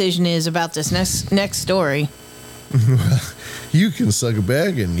my decision is about this next story. You can suck a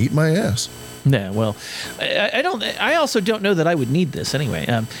bag and eat my ass. Yeah, well, I also don't know that I would need this anyway.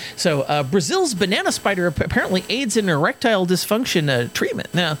 Brazil's banana spider apparently aids in erectile dysfunction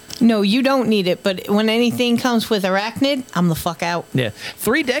treatment. Now, no, you don't need it, but when anything comes with arachnid, I'm the fuck out. Yeah.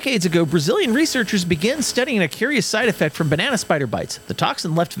 3 decades ago, Brazilian researchers began studying a curious side effect from banana spider bites. The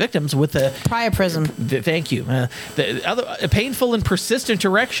toxin left victims with a priapism. Thank you. A painful and persistent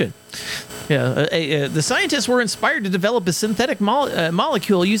erection. Yeah, the scientists were inspired to develop a synthetic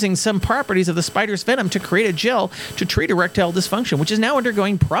molecule using some properties of the spider's venom to create a gel to treat erectile dysfunction, which is now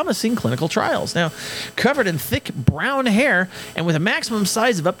undergoing promising clinical trials. Now, covered in thick brown hair and with a maximum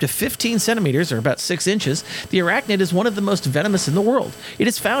size of up to 15 centimeters, or about 6 inches, the arachnid is one of the most venomous in the world. It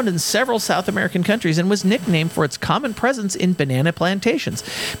is found in several South American countries and was nicknamed for its common presence in banana plantations.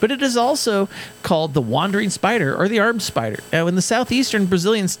 But it is also called the wandering spider or the armed spider. Now, in the southeastern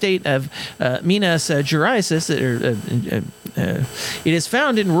Brazilian state of Minas Gerais, it is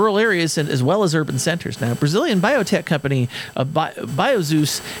found in rural areas as well as urban centers. Now, Brazilian biotech company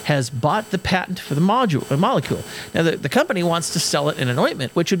Biozeus has bought the patent for the molecule. Now, the company wants to sell it in an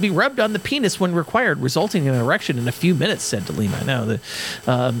ointment, which would be rubbed on the penis when required, resulting in an erection in a few minutes, said DeLima. Now,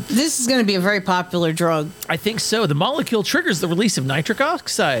 this is going to be a very popular drug. I think so. The molecule triggers the release of nitric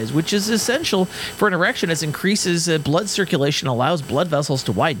oxide, which is essential for an erection as it increases blood circulation, allows blood vessels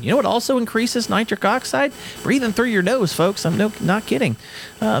to widen. You know what also increases nitric oxide? Breathing through your nose, folks. I'm not kidding.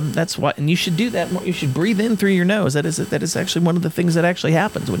 That's why, and you should do that more. You should breathe in through your nose. That is actually one of the things that actually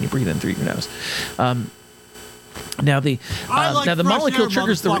happens when you breathe in through your nose. Now the molecule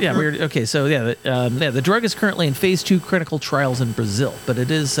triggers the the drug is currently in phase 2 clinical trials in Brazil, but it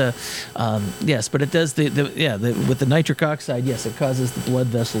is but it does with the nitric oxide, yes, it causes the blood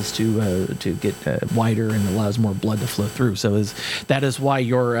vessels to get wider and allows more blood to flow through. So that is why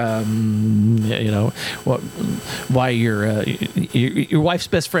your wife's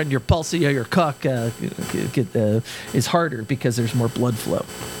best friend, your pulse, your cock is harder because there's more blood flow.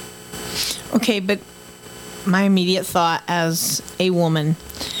 Okay, but my immediate thought as a woman.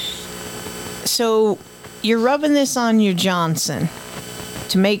 So you're rubbing this on your Johnson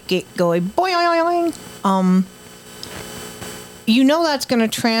to make it go boing. That's going to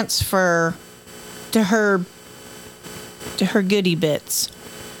transfer to her goodie bits.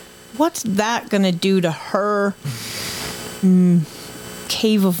 What's that going to do to her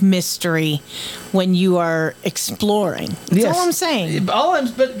cave of mystery when you are exploring? That's all I'm saying.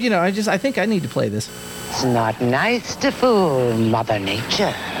 I think I need to play this. It's not nice to fool Mother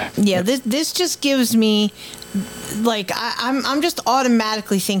Nature. Yeah, this just gives me, I'm just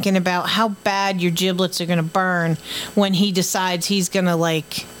automatically thinking about how bad your giblets are going to burn when he decides he's going to,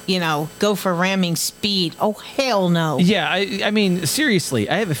 go for ramming speed. Oh, hell no. Yeah, I mean, seriously,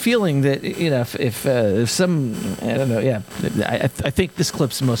 I have a feeling that, if some, I don't know, yeah, I think this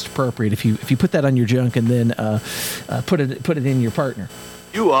clip's most appropriate if you put that on your junk and then put it in your partner.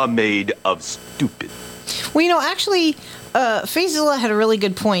 You are made of stupid. Well, actually, Fazila had a really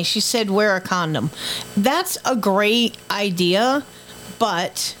good point. She said, wear a condom. That's a great idea,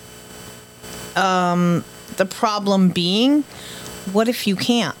 but the problem being, what if you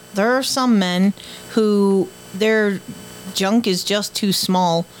can't? There are some men who their junk is just too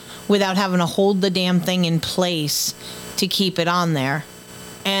small without having to hold the damn thing in place to keep it on there.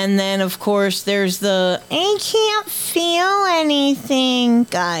 And then, of course, there's the I can't feel anything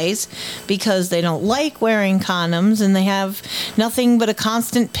guys, because they don't like wearing condoms and they have nothing but a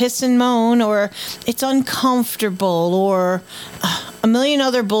constant piss and moan, or it's uncomfortable, or a million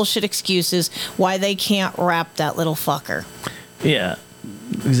other bullshit excuses why they can't wrap that little fucker. Yeah,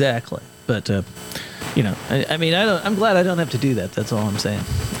 exactly. But, I'm glad I don't have to do that. That's all I'm saying.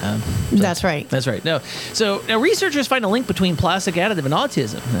 That's right. That's right. No. So now researchers find a link between plastic additive and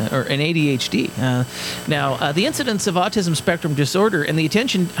autism, or an ADHD. The incidence of autism spectrum disorder and the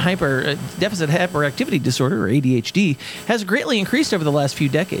attention deficit hyperactivity disorder, or ADHD, has greatly increased over the last few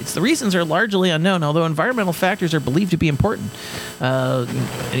decades. The reasons are largely unknown, although environmental factors are believed to be important.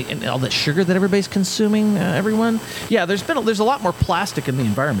 And all that sugar that everybody's consuming, everyone. Yeah, there's a lot more plastic in the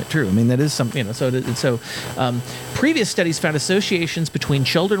environment, true. I mean, that is something, previous studies found associations between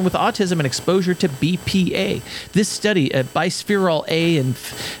children with autism and exposure to BPA. This study, bisphenol A and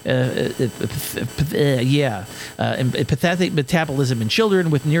pathetic metabolism in children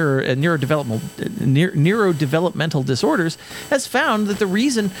with neurodevelopmental disorders, has found that the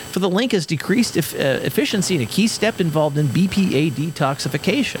reason for the link is decreased efficiency in a key step involved in BPA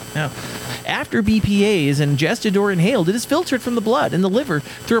detoxification. Now, after BPA is ingested or inhaled, it is filtered from the blood and the liver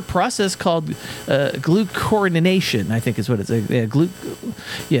through a process called glucuronation, I think is what it's.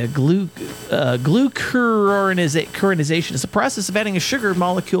 Glucuronization is the process of adding a sugar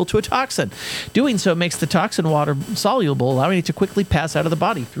molecule to a toxin. Doing so makes the toxin water soluble, allowing it to quickly pass out of the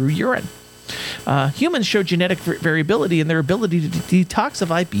body through urine. Humans show genetic variability in their ability to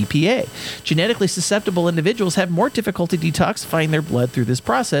detoxify BPA. Genetically susceptible individuals have more difficulty detoxifying their blood through this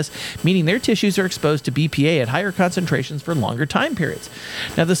process, meaning their tissues are exposed to BPA at higher concentrations for longer time periods.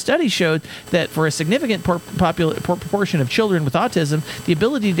 Now, the study showed that for a significant proportion of children with autism, the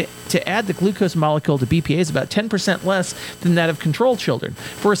ability to add the glucose molecule to BPA is about 10% less than that of control children.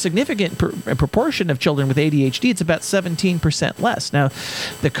 For a significant proportion of children with ADHD, it's about 17% less. Now,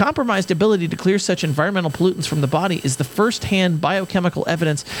 the compromised ability to clear such environmental pollutants from the body is the first-hand biochemical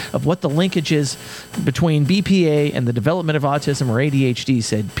evidence of what the linkage is between BPA and the development of autism or ADHD,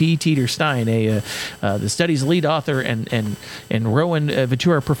 said P. Teeter Stein, the study's lead author and Rowan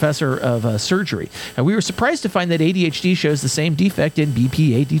Ventura professor of surgery. We were surprised to find that ADHD shows the same defect in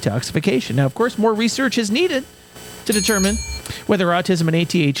BPA detoxification. Now, of course, more research is needed to determine whether autism and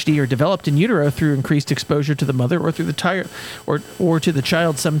ADHD are developed in utero through increased exposure to the mother or through the or to the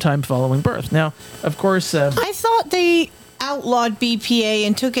child sometime following birth. Now, of course, I thought they outlawed BPA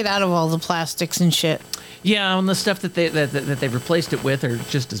and took it out of all the plastics and shit. Yeah, and the stuff that they replaced it with are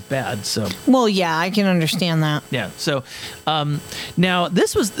just as bad. So, well, yeah, I can understand that. Yeah. So, now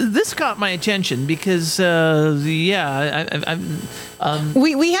this caught my attention because, we have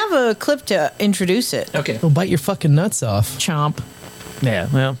a clip to introduce it. Okay. Well, bite your fucking nuts off, chomp. Yeah,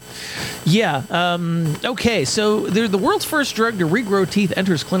 well, yeah. Okay, so the world's first drug to regrow teeth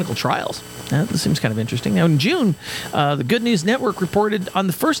enters clinical trials. This seems kind of interesting. Now, in June, the Good News Network reported on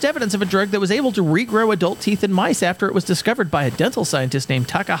the first evidence of a drug that was able to regrow adult teeth in mice after it was discovered by a dental scientist named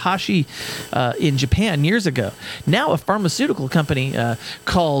Takahashi in Japan years ago. Now, a pharmaceutical company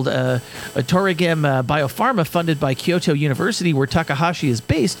called Torigem Biopharma, funded by Kyoto University, where Takahashi is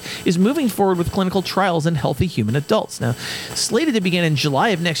based, is moving forward with clinical trials in healthy human adults. Now, slated to begin in July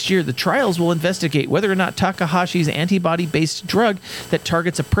of next year, the trials will investigate whether or not Takahashi's antibody-based drug that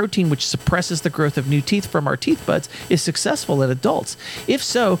targets a protein which suppresses the growth of new teeth from our teeth buds is successful in adults. If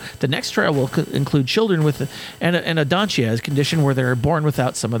so, the next trial will include children with endodontia, a condition where they're born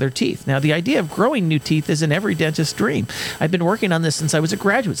without some of their teeth. Now, the idea of growing new teeth is in every dentist's dream. I've been working on this since I was a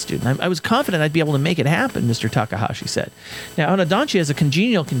graduate student. I was confident I'd be able to make it happen, Mr. Takahashi said. Now, endodontia is a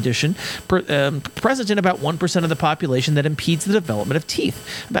congenial condition present in about 1% of the population that impedes the development of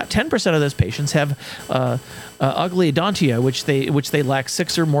teeth. About 10% of those patients have ugly odontia, which they lack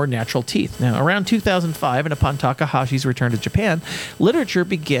 6 or more natural teeth. Now, around 2005, and upon Takahashi's return to Japan, literature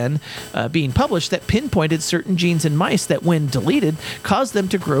began being published that pinpointed certain genes in mice that, when deleted, caused them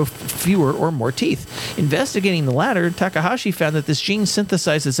to grow fewer or more teeth. Investigating the latter, Takahashi found that this gene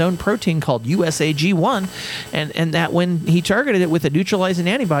synthesized its own protein called USAG1, and that when he targeted it with a neutralizing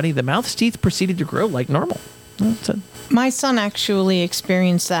antibody, the mouth's teeth proceeded to grow like normal. My son actually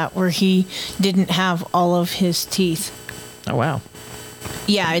experienced that, where he didn't have all of his teeth. Oh, wow.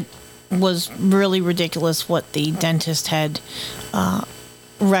 Yeah, it was really ridiculous what the dentist had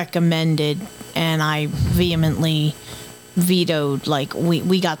recommended, and I vehemently vetoed, like,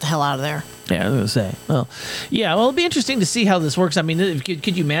 we got the hell out of there. Yeah, I was going to say. Well, yeah. Well, it'll be interesting to see how this works. I mean,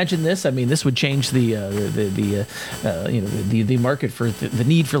 could you imagine this? I mean, this would change the market for the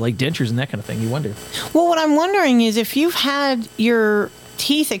need for like dentures and that kind of thing. You wonder. Well, what I'm wondering is if you've had your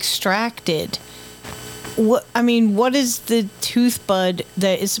teeth extracted, what is the tooth bud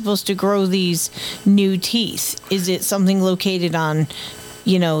that is supposed to grow these new teeth? Is it something located on,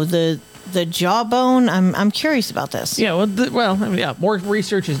 the jawbone? I'm curious about this. Yeah, more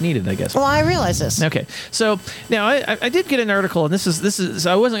research is needed, I guess. Well, I realize this. Okay, so now I did get an article, and this is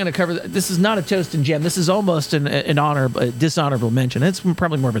I wasn't going to cover. This is not a toast and gem. This is almost a dishonorable mention. It's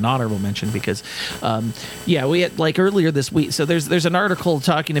probably more of an honorable mention because, we had like earlier this week. So there's an article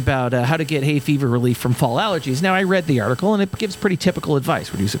talking about how to get hay fever relief from fall allergies. Now I read the article, and it gives pretty typical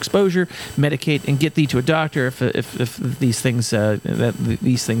advice: reduce exposure, medicate, and get thee to a doctor if these things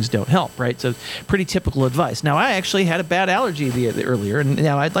these things don't help. Right, so pretty typical advice. Now, I actually had a bad allergy the earlier, and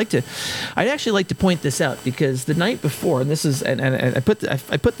now I'd actually like to point this out because the night before, and this is, and I put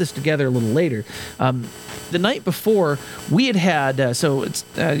this together a little later. The night before, we had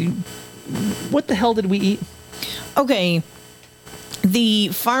what the hell did we eat? Okay. The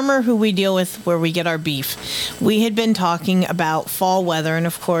farmer who we deal with where we get our beef, we had been talking about fall weather. And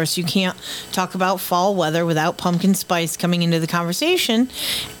of course, you can't talk about fall weather without pumpkin spice coming into the conversation.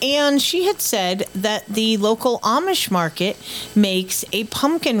 And she had said that the local Amish market makes a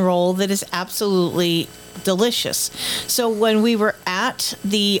pumpkin roll that is absolutely delicious. So when we were at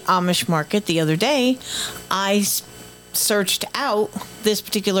the Amish market the other day, I searched out this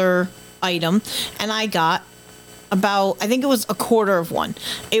particular item and I got I think it was a quarter of one.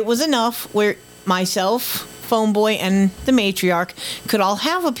 It was enough where myself, Phone Boy, and the matriarch could all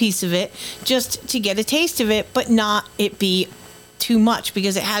have a piece of it just to get a taste of it, but not it be too much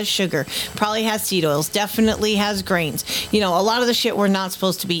because it has sugar, probably has seed oils, definitely has grains. A lot of the shit we're not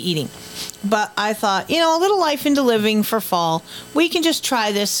supposed to be eating. But I thought, a little life into living for fall. We can just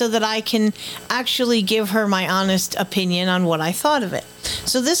try this so that I can actually give her my honest opinion on what I thought of it.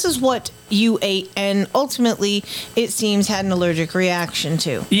 So this is what you ate, and ultimately, it seems had an allergic reaction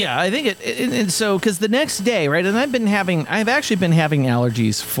to. Yeah, I think so because the next day, right, and I've actually been having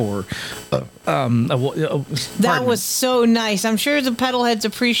allergies for. That was so nice. I'm sure the pedal heads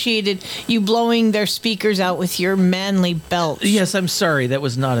appreciated you blowing their speakers out with your manly belt. Yes, I'm sorry, that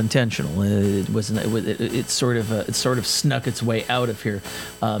was not intentional. It wasn't. It sort of snuck its way out of here.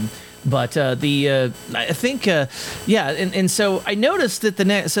 But I think, and so I noticed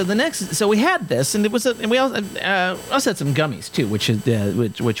that so we had this, and it was, and we also had some gummies too,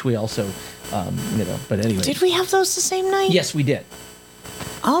 which we also, but anyway. Did we have those the same night? Yes, we did.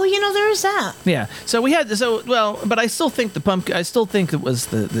 Oh, there is that. Yeah. So we had but I still think it was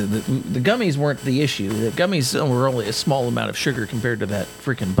the gummies weren't the issue. The gummies were only a small amount of sugar compared to that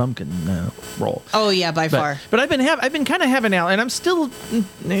freaking pumpkin roll. Oh yeah, by far. But I've been kind of having and I'm still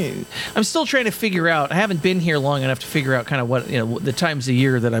trying to figure out. I haven't been here long enough to figure out kind of what the times of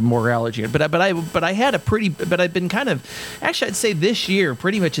year that I'm more allergy. But I've been kind of actually I'd say this year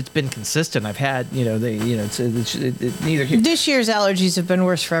pretty much it's been consistent. I've had neither here. This year's allergies have been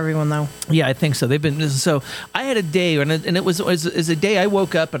worse for everyone, though. Yeah, I think so. They've been so. I had a day, and it was a day I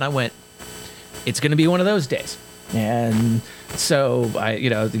woke up and I went, "It's going to be one of those days." And so I,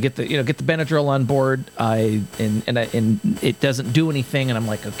 to get the Benadryl on board, and it doesn't do anything, and I'm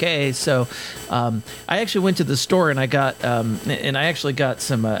like, okay. So I actually went to the store and I got some.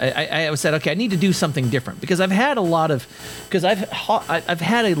 I said, okay, I need to do something different because I've had a lot of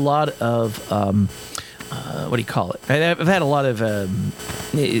what do you call it? I've had a lot of I've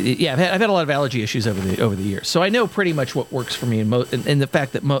had a lot of allergy issues over the years, so I know pretty much what works for me, and the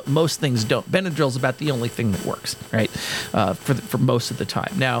fact that most things don't. Benadryl's about the only thing that works, right? For most of the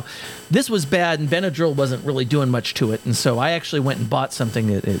time. Now, this was bad, and Benadryl wasn't really doing much to it, and so I actually went and bought something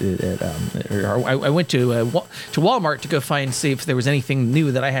I went to Walmart to go see if there was anything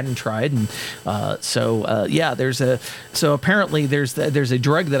new that I hadn't tried, and apparently there's a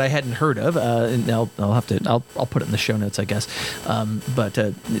drug that I hadn't heard of, and I'll put it in the show notes, I guess.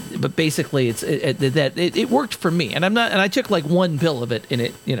 But basically it worked for me, and I took like one pill of it,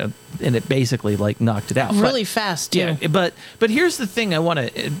 and it basically like knocked it out really fast too. Yeah, but here's the thing I want to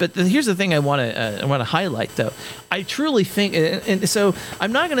highlight though. I truly think, and so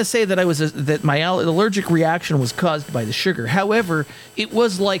I'm not going to say that that my allergic reaction was caused by the sugar. However, it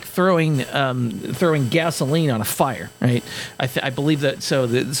was like throwing gasoline on a fire, right? I believe that.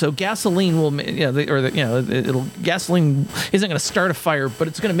 So gasoline will, gasoline isn't going to start a fire but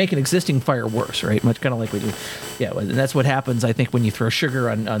it's going to make an existing fire worse, right? Much kind of like we do. Yeah, and that's what happens, I think, when you throw sugar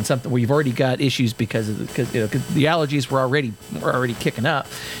on something where you've already got issues because the allergies were already kicking up,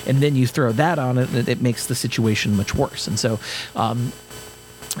 and then you throw that on it, it makes the situation much worse. And so.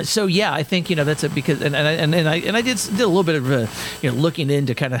 So yeah, I think that's because I did a little bit of looking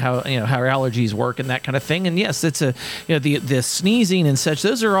into kind of how how allergies work and that kind of thing, and yes, it's the sneezing and such.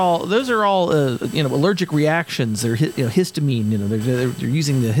 Those are all allergic reactions. They're histamine. They're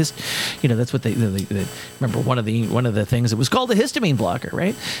using the that's what they remember one of the things. It was called a histamine blocker,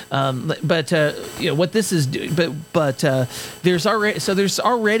 right? What this is, there's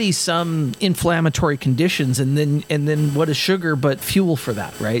already some inflammatory conditions, and then what is sugar but fuel for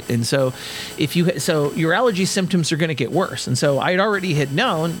that? Right, and so your allergy symptoms are going to get worse, and so I already had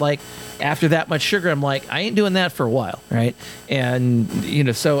known, like, after that much sugar, I'm like, I ain't doing that for a while, right? And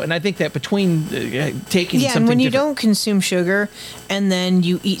and I think that between taking something and when you different, don't consume sugar, and then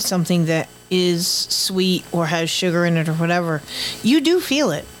you eat something that is sweet or has sugar in it or whatever, you do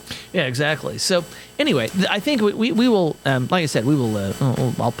feel it. Yeah, exactly. So anyway, I think we will, like I said, we will.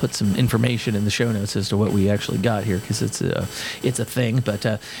 I'll put some information in the show notes as to what we actually got here, because it's a thing.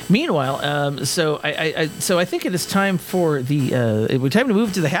 But meanwhile, so I think it is time for it's time to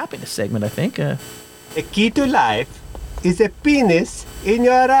move to the happiness segment. I think the key to life is a penis in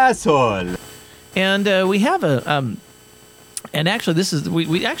your asshole. And we have and actually,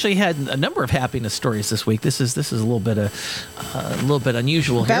 we actually had a number of happiness stories this week. This is a little bit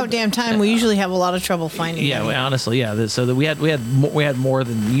unusual. About here. damn time. We usually have a lot of trouble finding. Yeah, them. well, honestly, yeah. So that we had more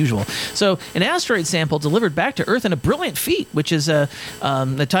than usual. So an asteroid sample delivered back to Earth in a brilliant feat, which is the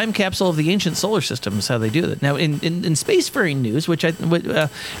time capsule of the ancient solar system. Is how they do that. Now, in spacefaring news,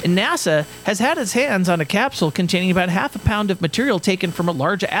 NASA has had its hands on a capsule containing about half a pound of material taken from a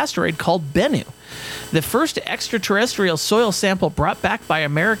large asteroid called Bennu. The first extraterrestrial soil sample brought back by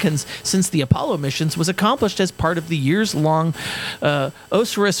Americans since the Apollo missions was accomplished as part of the years-long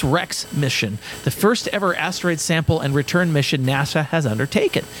OSIRIS-REx mission, the first ever asteroid sample and return mission NASA has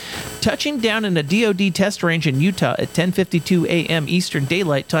undertaken. Touching down in a DoD test range in Utah at 10:52 a.m. Eastern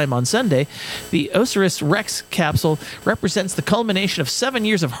Daylight Time on Sunday, the OSIRIS-REx capsule represents the culmination of 7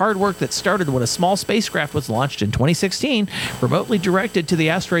 years of hard work that started when a small spacecraft was launched in 2016, remotely directed to the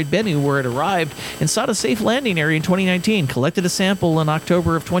asteroid Bennu, where it arrived and sought a safe landing area in 2019, collected a sample in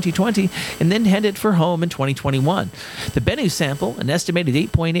October of 2020, and then headed for home in 2021. The Bennu sample, an estimated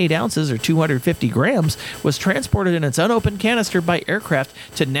 8.8 ounces or 250 grams, was transported in its unopened canister by aircraft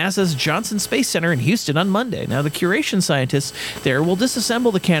to NASA's Johnson Space Center in Houston on Monday. Now, the curation scientists there will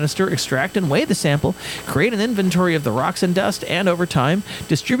disassemble the canister, extract and weigh the sample, create an inventory of the rocks and dust, and over time,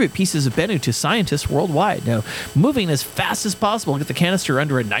 distribute pieces of Bennu to scientists worldwide. Now, moving as fast as possible to get the canister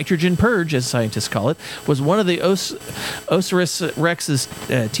under a nitrogen purge, as scientists call it, was one of the OSIRIS-REx's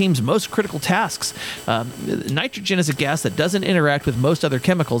team's most critical tasks. Nitrogen is a gas that doesn't interact with most other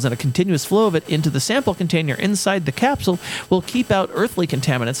chemicals, and a continuous flow of it into the sample container inside the capsule will keep out earthly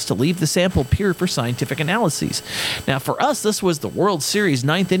contaminants to leave the sample pure for scientific analyses. Now, for us, this was the World Series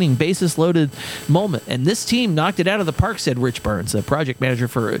ninth inning bases-loaded moment, and this team knocked it out of the park, said Rich Burns, the project manager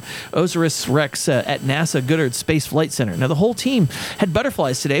for OSIRIS-REx at NASA Goddard Space Flight Center. Now, the whole team had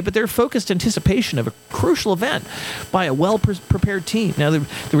butterflies today, but they're focused anticipation of a crucial event by a well-prepared team. Now, the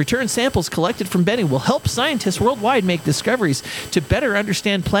return samples collected from Bennu will help scientists worldwide make discoveries to better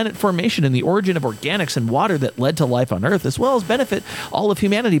understand planet formation and the origin of organics and water that led to life on Earth, as well as benefit all of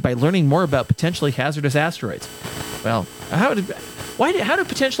humanity by learning more about potentially hazardous asteroids. Well, how does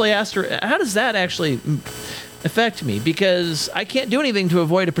that actually affect me? Because I can't do anything to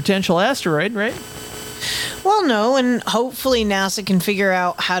avoid a potential asteroid, right? Well, no, and hopefully NASA can figure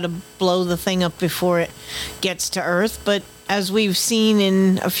out how to blow the thing up before it gets to Earth. But as we've seen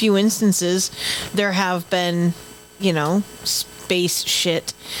in a few instances, there have been, space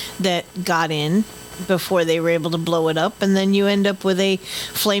shit that got in before they were able to blow it up, and then you end up with a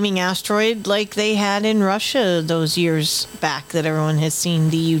flaming asteroid like they had in Russia those years back that everyone has seen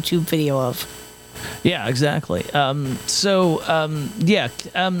the YouTube video of. Yeah, exactly. Can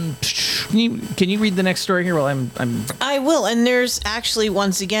you read the next story here while I'm I will, and there's actually,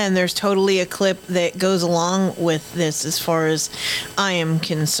 once again, there's totally a clip that goes along with this as far as I am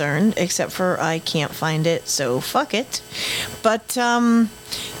concerned, except for I can't find it, so fuck it. But,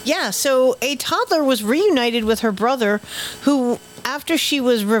 so a toddler was reunited with her brother after she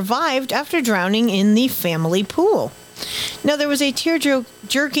was revived after drowning in the family pool. Now, there was a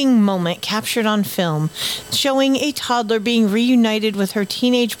tear-jerking moment captured on film showing a toddler being reunited with her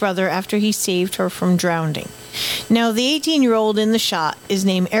teenage brother after he saved her from drowning. Now, the 18-year-old in the shot is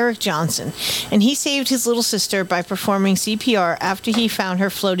named Eric Johnson, and he saved his little sister by performing CPR after he found her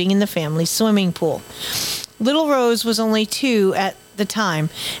floating in the family swimming pool. Little Rose was only 2 at the time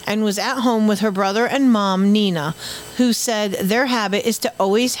and was at home with her brother and mom, Nina, who said their habit is to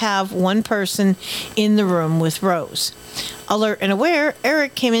always have one person in the room with Rose. Alert and aware,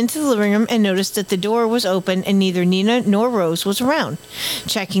 Eric came into the living room and noticed that the door was open and neither Nina nor Rose was around.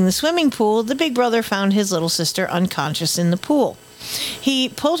 Checking the swimming pool, the big brother found his little sister unconscious in the pool. He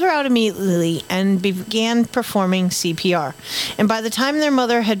pulled her out immediately and began performing CPR. And by the time their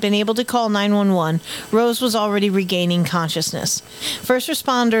mother had been able to call 911, Rose was already regaining consciousness. First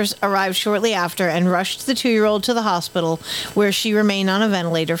responders arrived shortly after and rushed the 2-year-old to the hospital, where she remained on a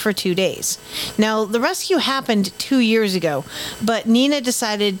ventilator for 2 days. Now, the rescue happened 2 years ago, but Nina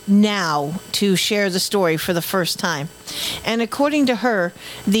decided now to share the story for the first time. And according to her,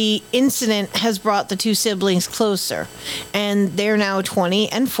 the incident has brought the 2 siblings closer, and they're now 20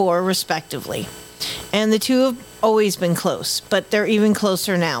 and 4 respectively. And the 2 have always been close, but they're even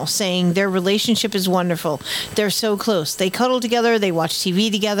closer now, saying their relationship is wonderful. They're so close. They cuddle together, they watch TV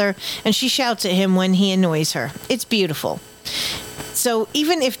together, and she shouts at him when he annoys her. It's beautiful. So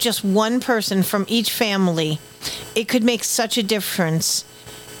even if just one person from each family, it could make such a difference.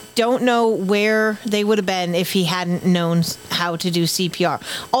 Don't know where they would have been if he hadn't known how to do CPR,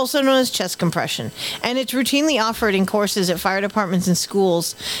 also known as chest compression. And it's routinely offered in courses at fire departments and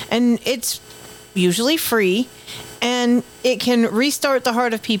schools, and it's usually free, and it can restart the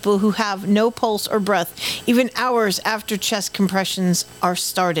heart of people who have no pulse or breath, even hours after chest compressions are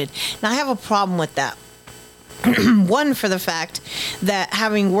started. Now, I have a problem with that. One, for the fact that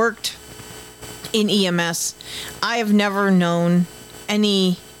having worked in EMS, I have never known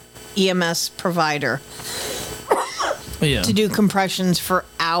any EMS provider to do compressions for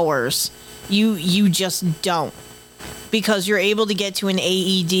hours. You just don't, because you're able to get to an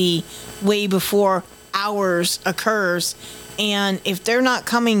AED way before hours occurs, and if they're not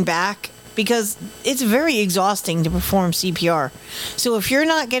coming back, because it's very exhausting to perform CPR, so if you're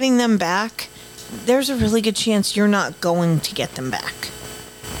not getting them back, there's a really good chance you're not going to get them back.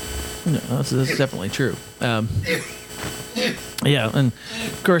 No, that's definitely true. Yeah, and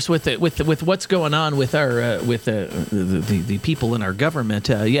of course, with what's going on with our with the people in our government,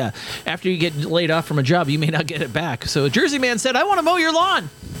 after you get laid off from a job, you may not get it back. So a Jersey man said, "I want to mow your lawn,"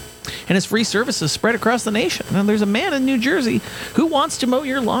 and his free services spread across the nation. Now, there's a man in New Jersey who wants to mow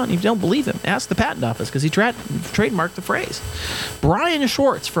your lawn. You don't believe him? Ask the patent office, because he trademarked the phrase. Brian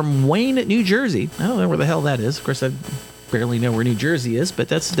Schwartz from Wayne, New Jersey. I don't know where the hell that is. Of course, I barely know where New Jersey is, but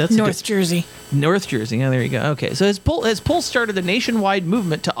that's North Jersey. North Jersey. Yeah, there you go. Okay, so his poll started a nationwide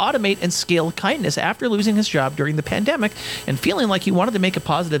movement to automate and scale kindness after losing his job during the pandemic and feeling like he wanted to make a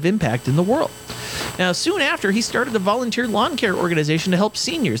positive impact in the world. Now, soon after, he started a volunteer lawn care organization to help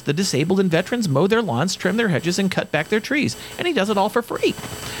seniors, the disabled, and veterans mow their lawns, trim their hedges, and cut back their trees, and he does it all for free.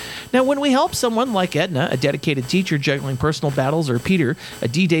 Now, when we help someone like Edna, a dedicated teacher juggling personal battles, or Peter, a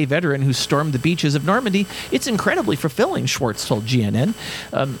D-Day veteran who stormed the beaches of Normandy, it's incredibly fulfilling, Schwartz told GNN.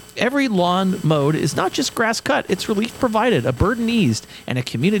 Every lawn mowed is not just grass cut, it's relief provided, a burden eased, and a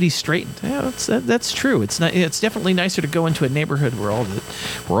community straightened. Yeah, that's true. It's definitely nicer to go into a neighborhood where all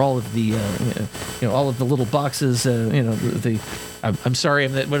of the little boxes, I'm sorry,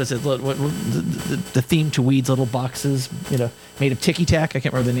 what is it? The theme to weeds, little boxes, made of ticky tack. I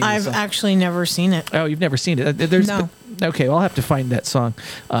can't remember the name. I've actually never seen it. Oh, you've never seen it? No. Okay, well, I'll have to find that song.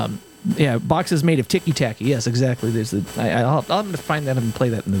 Boxes made of ticky tacky. Yes, exactly. There's I'll have to find that and play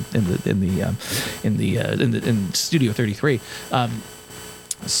that in Studio 33.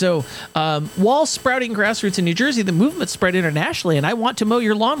 So, while sprouting grassroots in New Jersey, the movement spread internationally, and I Want to Mow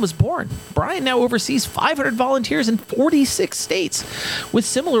Your Lawn was born. Brian now oversees 500 volunteers in 46 states, with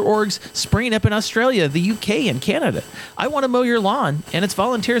similar orgs springing up in Australia, the UK, and Canada. I Want to Mow Your Lawn and its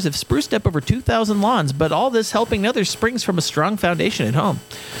volunteers have spruced up over 2,000 lawns, but all this helping others springs from a strong foundation at home.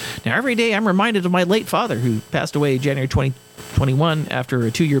 Now, every day I'm reminded of my late father, who passed away January 2021 after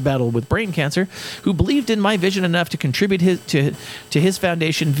a 2-year battle with brain cancer, who believed in my vision enough to contribute to his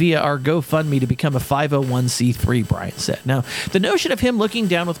foundation via our GoFundMe to become a 501c3, Brian said. Now, the notion of him looking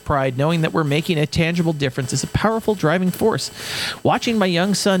down with pride, knowing that we're making a tangible difference, is a powerful driving force. Watching my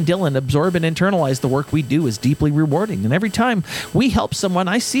young son Dylan absorb and internalize the work we do is deeply rewarding, and every time we help someone,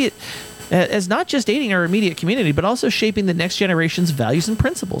 I see it as not just aiding our immediate community, but also shaping the next generation's values and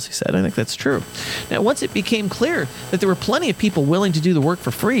principles, he said. I think that's true. Now, once it became clear that there were plenty of people willing to do the work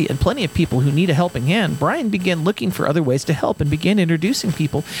for free and plenty of people who need a helping hand, Brian began looking for other ways to help and began introducing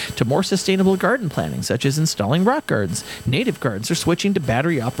people to more sustainable garden planning, such as installing rock gardens, native gardens, or switching to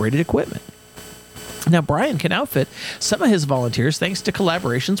battery-operated equipment. Now, Brian can outfit some of his volunteers thanks to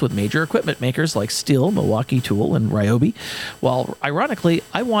collaborations with major equipment makers like Stihl, Milwaukee Tool, and Ryobi. While, ironically,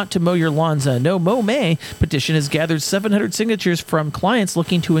 I Want to Mow Your Lawn's No Mow May petition has gathered 700 signatures from clients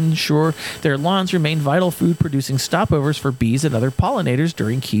looking to ensure their lawns remain vital food-producing stopovers for bees and other pollinators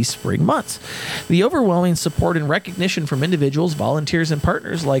during key spring months. The overwhelming support and recognition from individuals, volunteers, and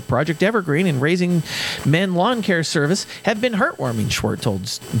partners like Project Evergreen and Raising Men Lawn Care Service have been heartwarming, Schwartz told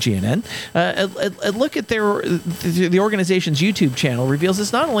GNN. A look at the organization's YouTube channel reveals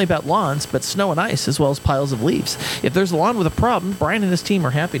it's not only about lawns, but snow and ice, as well as piles of leaves. If there's a lawn with a problem, Brian and his team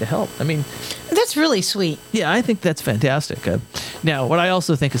are happy to help. I mean, that's really sweet. Yeah, I think that's fantastic. Now, what I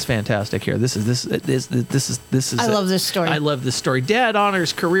also think is fantastic here. This is. I love this story. I love this story. Dad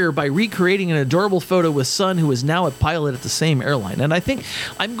honors career by recreating an adorable photo with son who is now a pilot at the same airline. And I think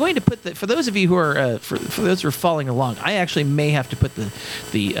I'm going to put for those of you who are for those who are following along, I actually may have to put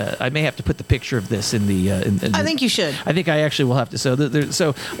the picture of this in the. I think you should. I think I actually will have to. So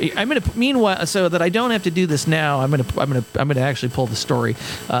I'm going to. Meanwhile, so that I don't have to do this now, I'm going to actually pull the story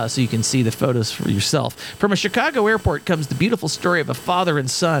so you can see the photos for yourself. From a Chicago airport comes the beautiful story of a father and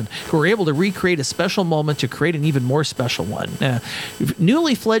son who were able to recreate a special moment to create an even more special one.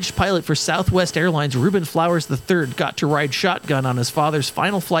 Newly fledged pilot for Southwest Airlines, Reuben Flowers III got to ride shotgun on his father's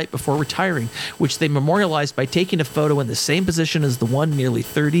final flight before retiring, which they memorialized by taking a photo in the same position as the one nearly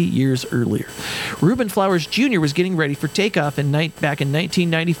 30 years earlier. Reuben Flowers Jr. was getting ready for takeoff back in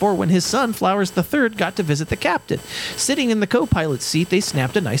 1994 when his son, Flowers III, got to visit the captain. Sitting in the co-pilot's seat, they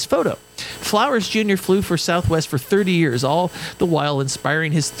snapped a nice photo. Flowers Jr. flew for Southwest for 30 years, all the while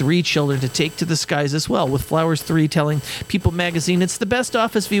inspiring his 3 children to take to the skies as well, with Flowers 3 telling People magazine it's the best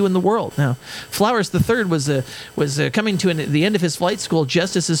office view in the world. Now, Flowers III was coming to the end of his flight school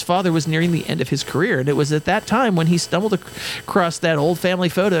just as his father was nearing the end of his career, and it was at that time when he stumbled across that old family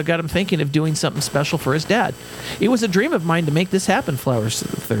photo that got him thinking of doing something special for his dad. It was a dream of mine to make this happen, Flowers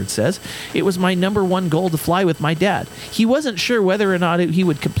III says. It was my number one goal to fly with my dad. He wasn't sure whether or not he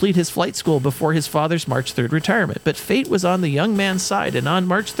would complete his flight school before his father's March 3rd retirement, but fate was on the young man's side, and on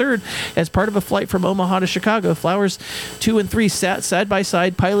March 3rd, as part of a flight from Omaha to Chicago, Flowers 2 and 3 sat side by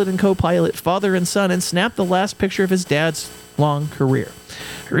side, pilot and co-pilot, father and son, and snapped the last picture of his dad's long career.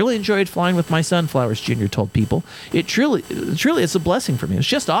 I really enjoyed flying with my son, Flowers Jr. told People. It truly is a blessing for me. It's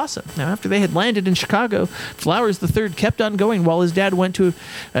just awesome. Now, after they had landed in Chicago, Flowers III kept on going while his dad went to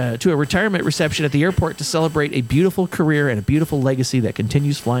a retirement reception at the airport to celebrate a beautiful career and a beautiful legacy that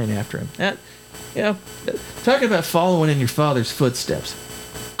continues flying after him. Talking about following in your father's footsteps.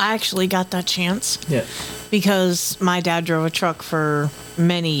 I actually got that chance. Yeah. Because my dad drove a truck for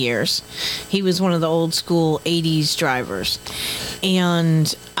many years. He was one of the old school 80s drivers.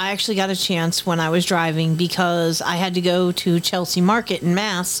 And I actually got a chance when I was driving because I had to go to Chelsea Market in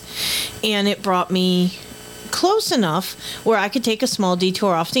Mass, and it brought me close enough where I could take a small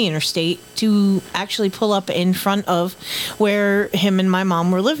detour off the interstate to actually pull up in front of where him and my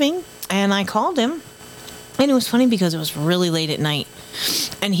mom were living. And I called him. And it was funny because it was really late at night,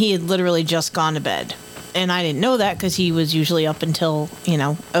 and he had literally just gone to bed. And I didn't know that because he was usually up until,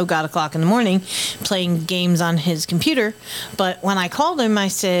 God o'clock in the morning playing games on his computer. But when I called him, I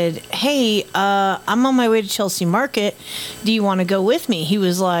said, hey, I'm on my way to Chelsea Market. Do you want to go with me? He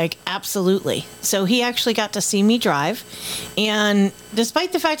was like, absolutely. So he actually got to see me drive. And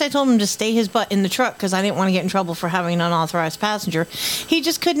despite the fact I told him to stay his butt in the truck because I didn't want to get in trouble for having an unauthorized passenger, he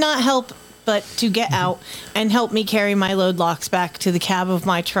just could not help but to get out and help me carry my load locks back to the cab of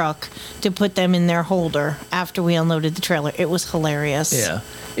my truck to put them in their holder after we unloaded the trailer. It was hilarious. Yeah.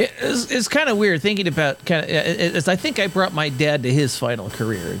 It's kind of weird thinking about I think I brought my dad to his final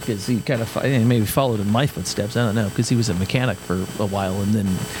career because he kind of maybe followed in my footsteps. I don't know, because he was a mechanic for a while, and then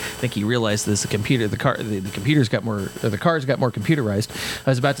I think he realized this: the cars got more computerized. I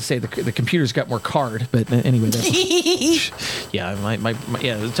was about to say the computers got more card, but anyway,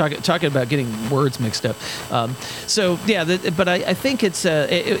 talking about getting words mixed up. But I think it's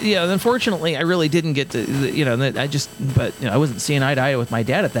unfortunately I really didn't get to I wasn't seeing eye to eye with my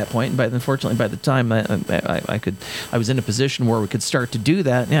dad at that point, but unfortunately by the time I was in a position where we could start to do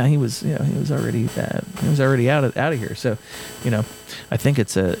that, he was already out of here. So I think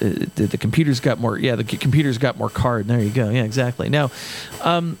it's the computers got more card. There you go. Yeah, exactly. Now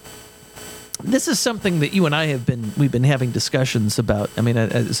this is something that you and I we've been having discussions about. I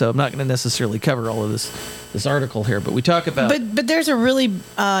mean, so I'm not going to necessarily cover all of this article here, but we talk about. But there's a really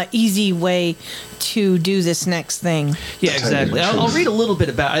easy way to do this next thing. Yeah, exactly. I'll read a little bit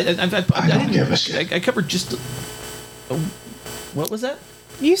about. I covered just. What was that?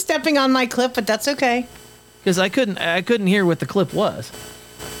 You stepping on my clip, but that's okay. Because I couldn't hear what the clip was.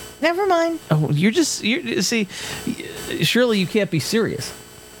 Never mind. Oh, see, surely you can't be serious.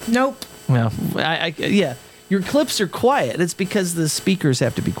 Nope. Well, yeah, your clips are quiet. It's because the speakers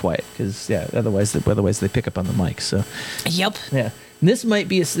have to be quiet. Because otherwise they pick up on the mic. So. Yep. Yeah. And this might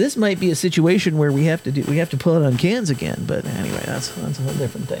be a situation where we have to pull it on cans again. But anyway, that's a whole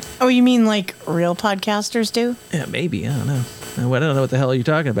different thing. Oh, you mean like real podcasters do? Yeah, maybe. I don't know. I don't know what the hell you're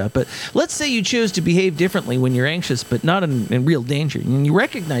talking about. But let's say you choose to behave differently when you're anxious, but not in real danger. And you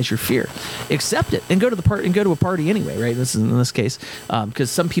recognize your fear, accept it, and go to the party and go to a party anyway. Right? This is in this case because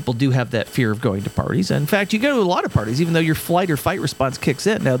some people do have that fear of going to parties. And in fact, you go to a lot of parties, even though your flight or fight response kicks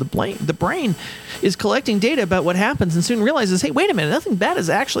in. Now the brain is collecting data about what happens, and soon realizes, hey, wait a minute. Nothing bad is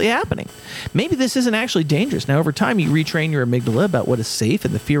actually happening. Maybe this isn't actually dangerous. Now, over time, you retrain your amygdala about what is safe,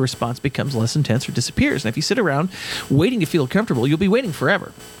 and the fear response becomes less intense or disappears. And if you sit around waiting to feel comfortable, you'll be waiting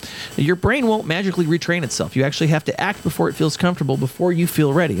forever. Your brain won't magically retrain itself. You actually have to act before it feels comfortable, before you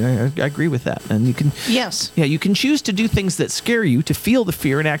feel ready. I agree with that. And you can, yes, yeah, you can choose to do things that scare you to feel the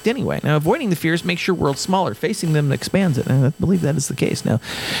fear and act anyway. Now, avoiding the fears makes your world smaller. Facing them expands it. And I believe that is the case. Now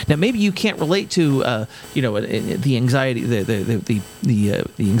maybe you can't relate to the anxiety, the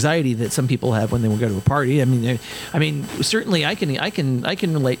anxiety that some people have when they will go to a party. I mean, certainly I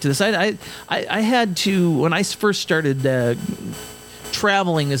can relate to this. I had to, when I first started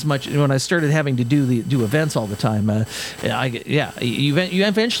traveling as much, when I started having to do events all the time. You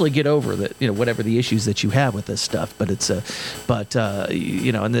eventually get over that, whatever the issues that you have with this stuff. But it's and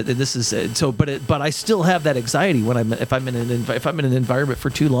this is so. But I still have that anxiety if I'm in an environment for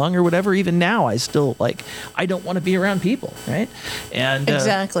too long or whatever. Even now, I still I don't want to be around people, right? And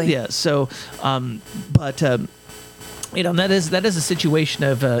exactly. Yeah. So, that is a situation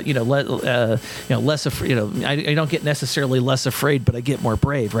of less afraid. I don't get necessarily less afraid, but I get more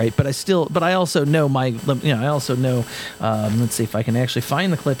brave, right? But I also know let's see if I can actually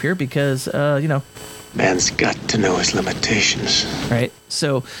find the clip here, because man's got to know his limitations, right?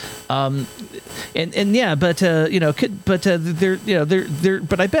 So, but I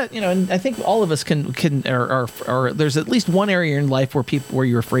bet, and I think all of us can or there's at least one area in life where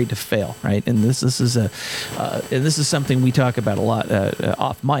you're afraid to fail, right? And this is something we talk about a lot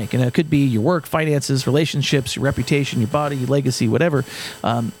off mic, and it could be your work, finances, relationships, your reputation, your body, your legacy, whatever.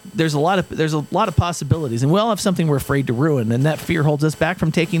 There's a lot of possibilities, and we all have something we're afraid to ruin, and that fear holds us back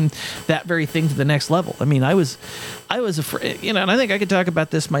from taking that very thing to the next level. I mean, I was afraid, and I think I could talk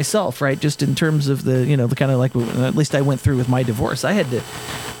about this myself, right? Just in terms of the kind of like, at least I went through with my divorce. I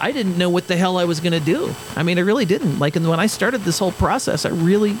didn't know what the hell I was going to do. I mean, I really didn't. And when I started this whole process, I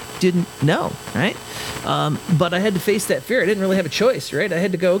really didn't know, right? But I had to face that fear. I didn't really have a choice, right? I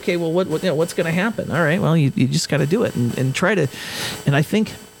had to go, okay, well, what's going to happen? All right, well, you just got to do it and try to. And I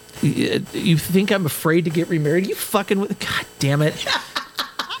think you think I'm afraid to get remarried? You fucking, God damn it!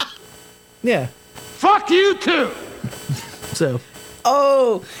 Yeah. Fuck you too. So.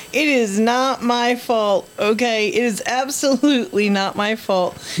 Oh, it is not my fault, okay? It is absolutely not my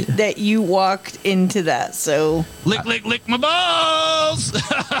fault that you walked into that, so... Lick my balls!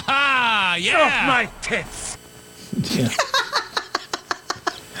 Yeah! Off my tits! Yeah.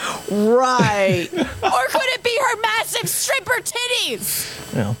 Right. Or could it be her massive stripper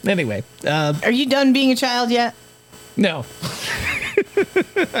titties? Well, anyway. Are you done being a child yet? No.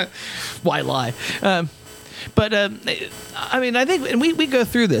 Why lie? But I mean, I think, and we go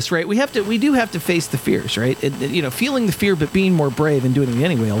through this, right? We do have to face the fears, right? And, feeling the fear, but being more brave and doing it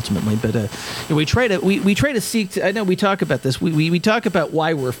anyway, ultimately. But we try to seek. I know we talk about this. We talk about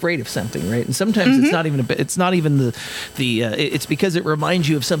why we're afraid of something, right? And sometimes it's not even the it's because it reminds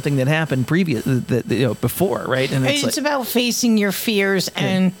you of something that happened before, right? And it's about facing your fears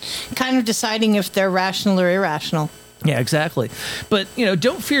and kind of deciding if they're rational or irrational. Yeah, exactly. But,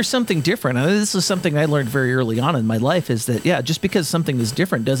 don't fear something different. This is something I learned very early on in my life, is that, just because something is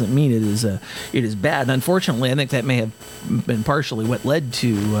different doesn't mean it is bad. And unfortunately, I think that may have been partially what led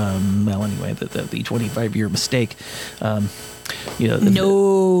to, the 25-year mistake. No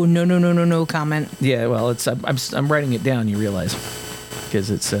comment. Yeah, well, I'm writing it down, you realize.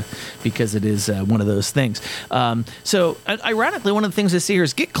 because it is one of those things. So ironically, one of the things I see here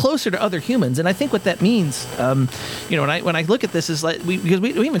is get closer to other humans, and I think what that means, when I look at this is like because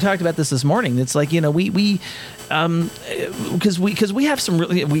we even talked about this morning. It's like because we have some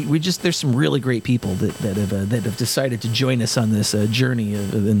really there's some really great people that have decided to join us on this journey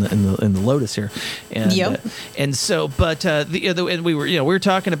in the Lotus here, and and we were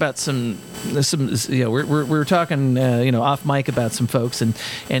talking about some we were talking off mic about some folks, and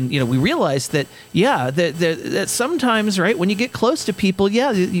we realized that that sometimes, right, when you get close to people,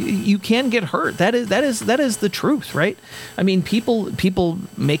 you can get hurt. That is the truth, right? I mean, people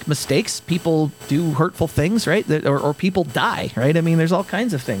make mistakes, people do hurtful things, right? Or people die, right? I mean, there's all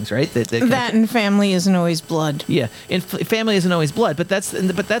kinds of things, right? That and family isn't always blood. Yeah, and family isn't always blood, but that's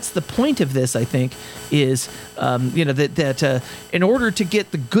the point of this, I think, is that in order to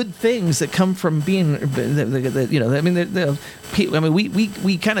get the good things that come from being,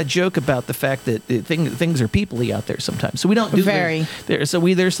 we kind of joke about the fact that things are people-y out there sometimes, so we don't do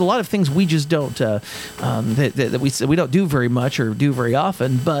there's a lot of things we just don't that we don't do very much or do very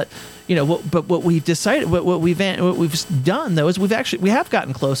often, but what we've decided, what we've done though is we have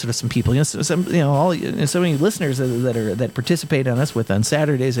gotten closer to some people. So many listeners that participate on us on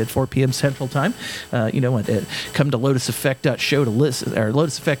Saturdays at 4 p.m. Central Time. Come to lotuseffect.show to listen, or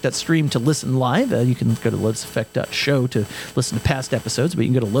lotuseffect.stream to listen live. You can go to lotuseffect.show to listen to past episodes, but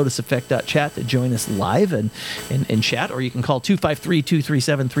you can go to lotuseffect.chat to join us live and chat, or you can call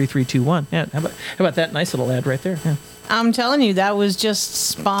 253-237-3321. Yeah, how about that nice little ad right there? Yeah. I'm telling you, that was just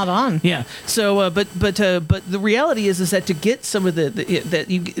spot on. Yeah. So, but the reality is that to get some of there's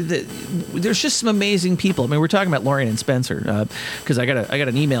just some amazing people. I mean, we're talking about Lorian and Spencer because I got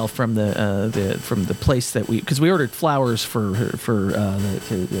an email from the place that because we ordered flowers for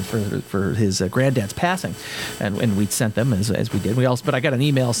his granddad's passing, and we sent them as we did. But I got an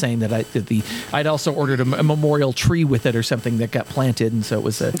email saying that I'd also ordered a memorial tree with it or something that got planted, and so it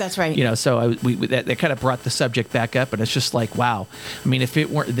was that's right. So that kind of brought the subject back up. And it's just like, wow. I mean, if it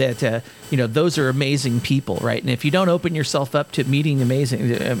weren't that, those are amazing people, right? And if you don't open yourself up to meeting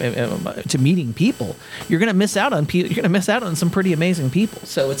people, you're going to miss out on people. You're going to miss out on some pretty amazing people.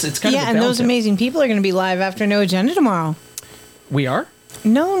 So it's kind of and those amazing people are going to be live after No Agenda tomorrow. We are?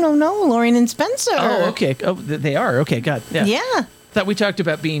 No, Lorian and Spencer. Oh, okay. Oh, they are. Okay, God. Yeah. Thought we talked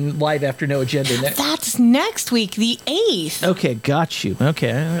about being live after No Agenda. That's next week, the 8th. Okay, got you.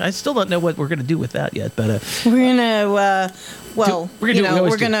 Okay, I still don't know what we're going to do with that yet, but we're gonna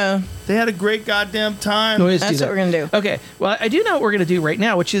They had a great goddamn time. That's what we're gonna do. Okay, well, I do know what we're gonna do right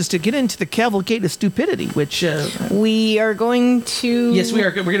now, which is to get into the cavalcade of stupidity, which we are going to. Yes, we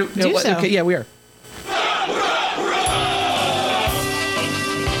are. We're gonna do so. Okay, yeah, we are.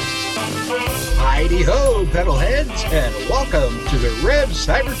 Heidi-ho, pedalheads, and welcome to the Rev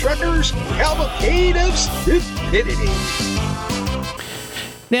Cybertruckers Cavalcade of Stupidity.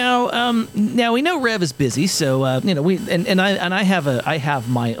 Now we know Rev is busy, so I have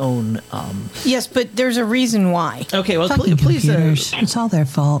my own. Yes, but there's a reason why. Okay, well, please. It's all their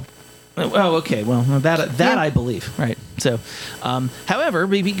fault. Oh, okay. Well, that I believe, right? So, however,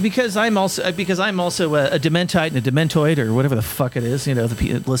 because I'm also a Dementite and a Dementoid, or whatever the fuck it is,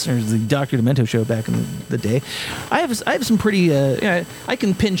 the listeners of the Dr. Demento show back in the day, I have some pretty. I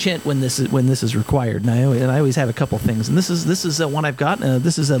can pinch hit when this is required, and I always have a couple things, and this is one I've got.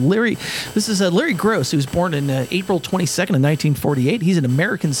 This is Larry Gross, who was born in April 22nd of 1948. He's an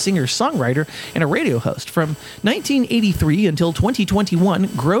American singer, songwriter, and a radio host. From 1983 until 2021,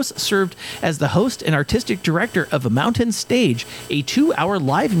 Gross served as the host and artistic director of A Mountain Stage, a 2-hour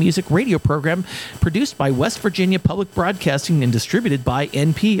live music radio program produced by West Virginia Public Broadcasting and distributed by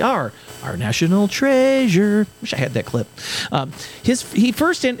NPR, our national treasure. Wish I had that clip. He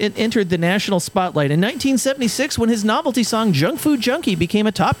first entered the national spotlight in 1976 when his novelty song Junk Food Junkie became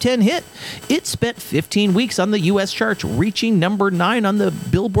a top 10 hit. It spent 15 weeks on the U.S. charts, reaching number 9 on the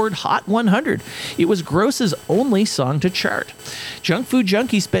Billboard Hot 100. It was Gross's only song to chart. Junk Food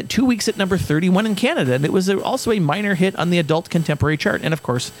Junkie spent 2 weeks at number 31 in Canada, and it was also a minor hit on the adult contemporary chart, and of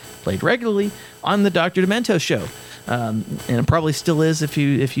course played regularly on the Dr. Demento show, and it probably still is if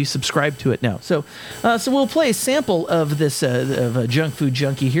you subscribe to it now. So we'll play a sample of this of Junk Food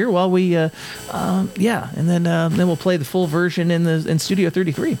Junkie here while we and then we'll play the full version in Studio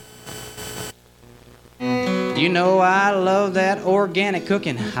 33. You know I love that organic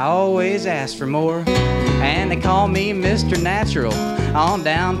cooking, I always ask for more. And they call me Mr. Natural, on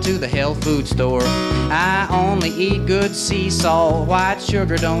down to the health food store. I only eat good sea salt, white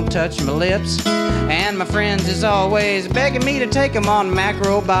sugar don't touch my lips. And my friends is always begging me to take them on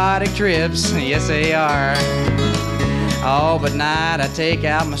macrobiotic trips. Yes, they are. Oh, but night I take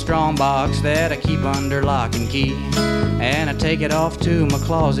out my strong box that I keep under lock and key, and I take it off to my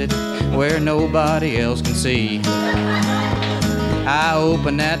closet where nobody else can see. I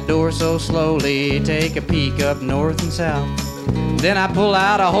open that door so slowly, take a peek up north and south. Then I pull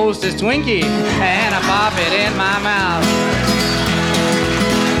out a Hostess Twinkie and I pop it in my mouth.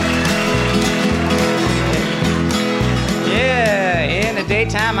 Yeah, in the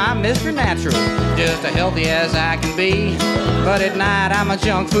daytime I'm Mr. Natural, just as healthy as I can be. But at night I'm a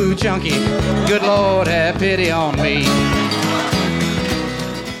junk food junkie. Good Lord, have pity on me.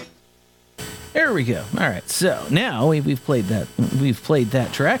 There we go. All right. So now we've played that. We've played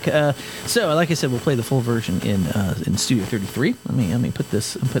that track. So like I said, we'll play the full version in Studio 33. Let me put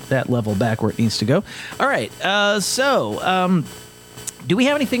that level back where it needs to go. All right. Do we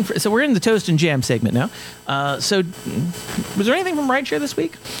have anything so we're in the Toast and Jam segment now. So was there anything from Rideshare this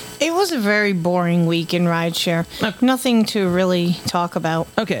week? It was a very boring week in Rideshare. Nothing to really talk about.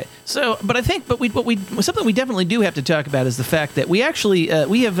 Okay. So, but something we definitely do have to talk about is the fact that we actually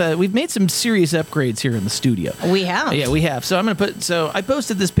we've made some serious upgrades here in the studio. We have. Yeah, we have. So I'm going to I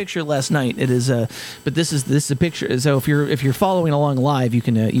posted this picture last night. It is but this is a picture. So if you're following along live, you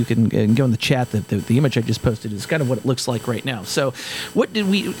can go in the chat. The image I just posted is kind of what it looks like right now. So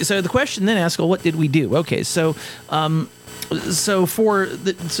so the question then asks, well, what did we do? Okay, so for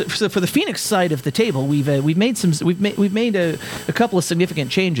the Phoenix side of the table, we've made a couple of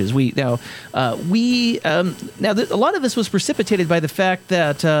significant changes. A lot of this was precipitated by the fact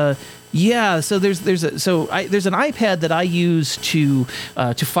that so there's an iPad that I use to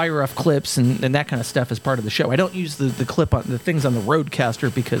fire off clips and that kind of stuff as part of the show. I don't use the things on the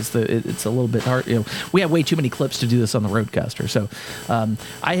Roadcaster because it's a little bit hard. We have way too many clips to do this on the Roadcaster. So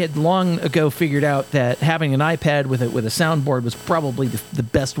I had long ago figured out that having an iPad with a soundboard was probably the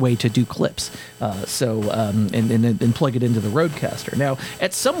best way to do clips. And plug it into the Roadcaster. Now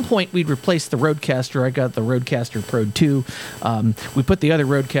at some point we'd replace the Roadcaster. I got the Roadcaster Pro 2. We put the other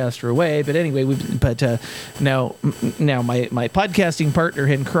Roadcaster away. But anyway, now my podcasting partner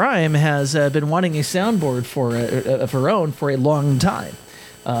in crime has been wanting a soundboard of her own for a long time.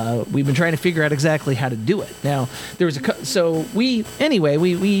 We've been trying to figure out exactly how to do it. Now there was we had a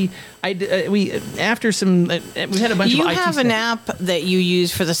bunch of. You have an app that you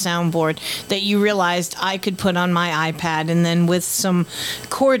use for the soundboard that you realized I could put on my iPad, and then with some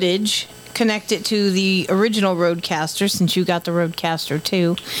cordage connect it to the original Roadcaster, since you got the Roadcaster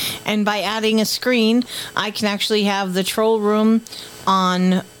too, and by adding a screen I can actually have the Troll Room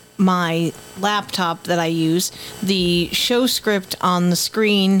on my laptop that I use, the show script on the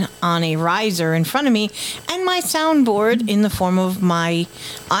screen on a riser in front of me, and my soundboard in the form of my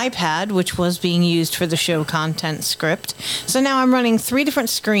iPad, which was being used for the show content script. So now I'm running 3 different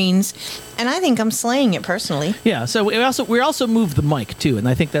screens, and I think I'm slaying it personally. Yeah, so we also moved the mic too, and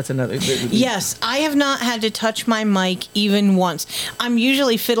I think that's another. Yes, I have not had to touch my mic even once. I'm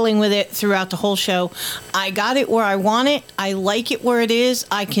usually fiddling with it throughout the whole show. I got it where I want it. I like it where it is.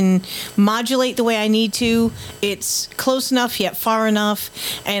 I can modulate the way I need to. It's close enough yet far enough,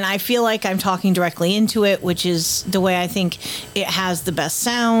 and I feel like I'm talking directly into it, which is the way I think it has the best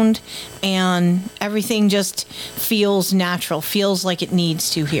sound, and everything just feels natural, feels like it needs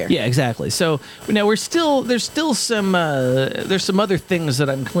to here. Yeah, exactly. So now there's still some other things that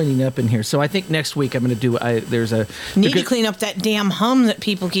I'm cleaning up in here. So I think next week I'm going to do. Need to clean up that damn hum that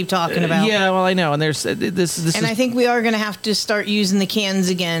people keep talking about. Yeah, well I know, and there's this. And I think we are going to have to start using the cans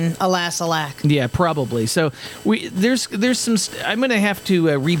again. Alas, alack. Yeah, probably. So there's some. I'm going to have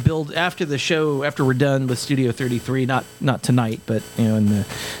to rebuild after the show, after we're done with Studio 33. Not tonight, but or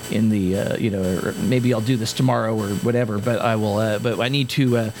maybe I'll do this tomorrow or whatever. But I will. But I need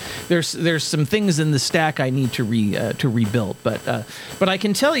to. There's some things in the stack I need to rebuild. But I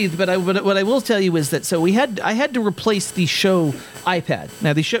can tell you. But what I will tell you is that I had to replace the show iPad.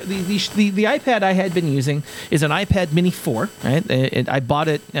 Now the iPad I had been using is an iPad Mini 4. Right, I bought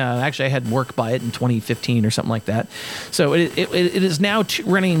it. Actually, I had work buy it in 2015 or something like that. So it is now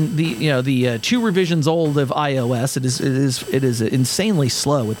running the 2 revisions old of iOS. It is insanely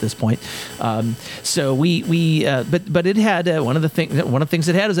slow at this point. So but it had one of the things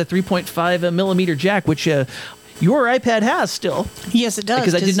it had is a 3.5 millimeter jack, which your iPad has still. Yes, it does.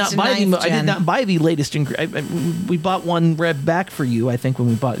 Because I did not buy the latest. We bought one rev back for you. I think when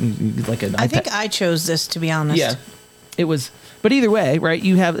we bought like an iPad. I think I chose this, to be honest. Yeah. it was. But either way, right?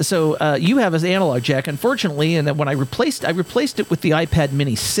 You have an analog jack, unfortunately, and then when I replaced it with the iPad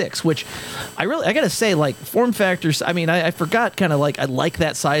Mini 6, which I gotta say, like, form factors. I mean, I forgot kind of like I like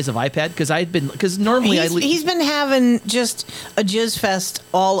that size of iPad because normally he's been having just a jizz fest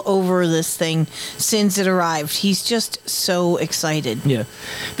all over this thing since it arrived. He's just so excited. Yeah,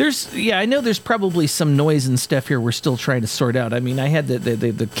 I know there's probably some noise and stuff here we're still trying to sort out. I mean, I had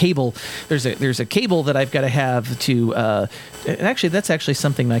the cable. There's a cable that I've got to have to. Actually, that's actually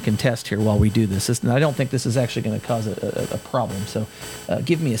something I can test here while we do this. I don't think this is actually going to cause a problem. So,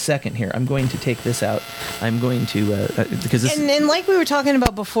 give me a second here. I'm going to take this out. I'm going to because this and like we were talking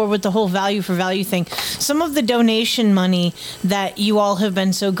about before with the whole value for value thing, some of the donation money that you all have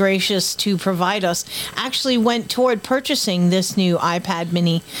been so gracious to provide us actually went toward purchasing this new iPad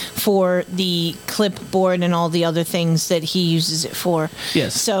Mini for the clipboard and all the other things that he uses it for.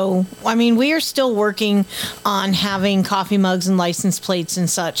 Yes. So, I mean, we are still working on having coffee mugs and license plates and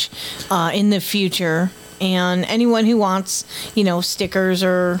such in the future. And anyone who wants, stickers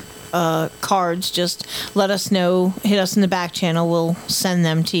or cards, just let us know. Hit us in the back channel. We'll send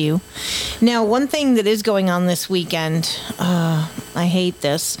them to you. Now, one thing that is going on this weekend, I hate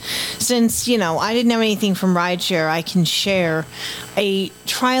this. Since, I didn't have anything from Rideshare, I can share a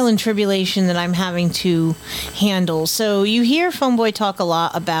trial and tribulation that I'm having to handle. So you hear Phoneboy talk a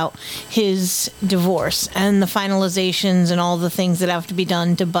lot about his divorce and the finalizations and all the things that have to be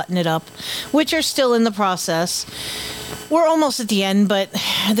done to button it up, which are still in the process. We're almost at the end, but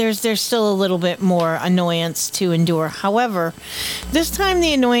there's still a little bit more annoyance to endure. However, this time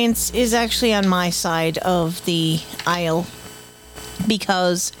the annoyance is actually on my side of the aisle,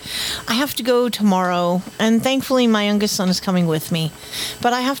 because I have to go tomorrow, and thankfully my youngest son is coming with me,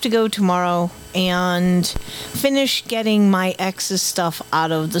 but I have to go tomorrow and finish getting my ex's stuff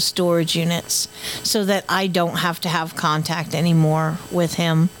out of the storage units so that I don't have to have contact anymore with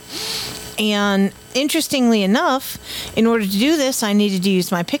him. And interestingly enough, in order to do this, I needed to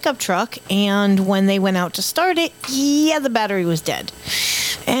use my pickup truck, and when they went out to start it, the battery was dead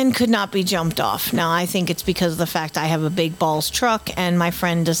and could not be jumped off. Now, I think it's because of the fact I have a big balls truck, and my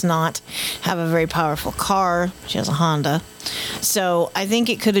friend does not have a very powerful car. She has a Honda. So I think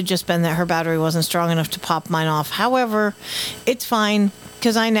it could have just been that her battery wasn't strong enough to pop mine off. However, it's fine,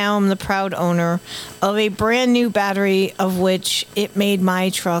 because I now am the proud owner of a brand new battery, of which it made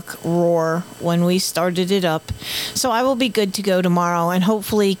my truck roar when we started it up. So I will be good to go tomorrow, and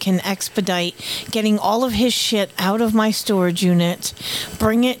hopefully can expedite getting all of his shit out of my storage unit,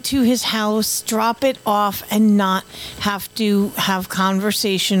 bring it to his house, drop it off, and not have to have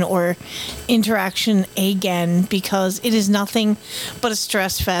conversation or interaction again, because it is nothing but a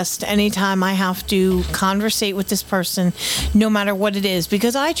stress fest anytime I have to conversate with this person, no matter what it is,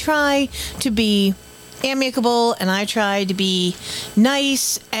 because I try to be amicable and I try to be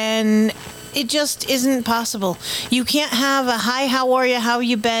nice, and it just isn't possible. You can't have a hi, how are you, how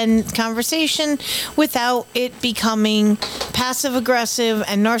you been conversation without it becoming passive aggressive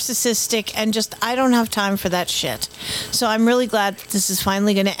and narcissistic, and just, I don't have time for that shit. So I'm really glad that this is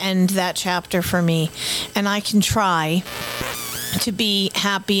finally going to end that chapter for me, and I can try to be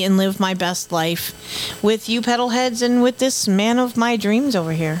happy and live my best life with you pedalheads and with this man of my dreams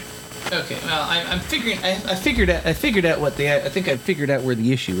over here. Okay, well, I figured out what I figured out where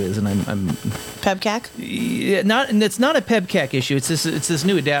the issue is, and I'm Pebcac? Yeah, it's not a Pebcac issue. It's this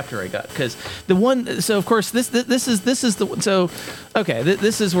new adapter I got, because the one. So of course this is the so okay.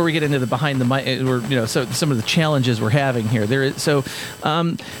 This is where we get into the behind the mic, or so some of the challenges we're having here. There is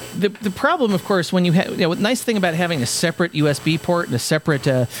the problem, of course, when you have the nice thing about having a separate USB port and a separate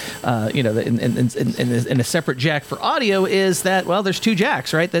and a separate jack for audio is that, well, there's two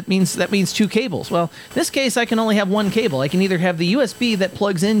jacks, right? That means two cables. Well, in this case, I can only have one cable. I can either have the USB that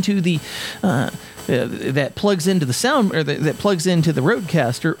plugs into the sound, or that plugs into the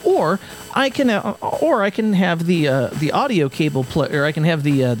Rodecaster, or I can have the audio cable or I can have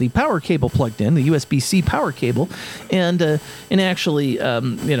the power cable plugged in, the USB-C power cable, and actually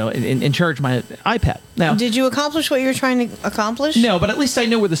and charge my iPad. Now, did you accomplish what you were trying to accomplish? No, but at least I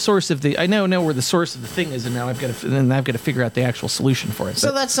know where the source of the thing is, and now I've got to figure out the actual solution for it.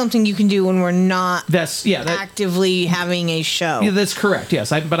 So that's something you can do when we're not actively having a show. Yeah, that's correct. Yes,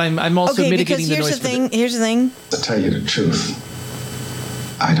 but I'm also mitigating the noise. Here's the thing. To tell you the truth,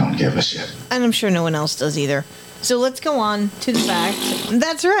 I don't give a shit. And I'm sure no one else does either. So let's go on to the fact.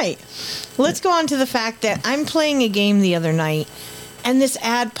 That's right. Let's go on to the fact that I'm playing a game the other night, and this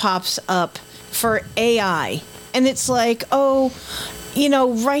ad pops up for AI. And it's like,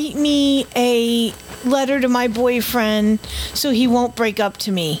 write me a letter to my boyfriend so he won't break up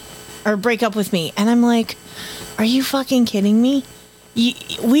to me. or break up with me. And I'm like, are you fucking kidding me?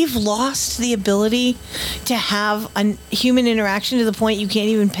 We've lost the ability to have a human interaction to the point you can't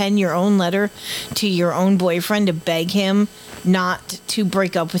even pen your own letter to your own boyfriend to beg him not to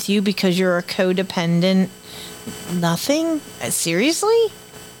break up with you because you're a codependent nothing? Seriously?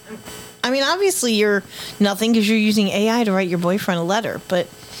 I mean, obviously you're nothing because you're using AI to write your boyfriend a letter, but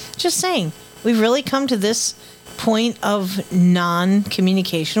just saying, we've really come to this point of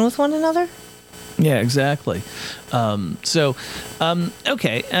non-communication with one another? Yeah, exactly.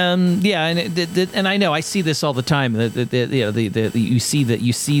 Okay, yeah, and I know I see this all the time. It's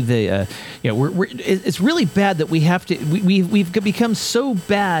really bad that we've become so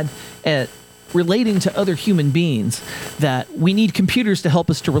bad at relating to other human beings that we need computers to help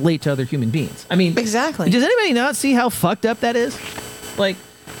us to relate to other human beings. I mean, exactly. Does anybody not see how fucked up that is? Like,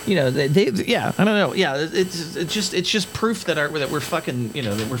 I don't know. Yeah, it's just proof that we're fucking,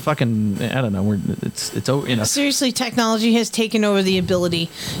 I don't know. Seriously, technology has taken over the ability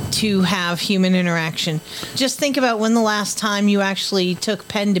to have human interaction. Just think about when the last time you actually took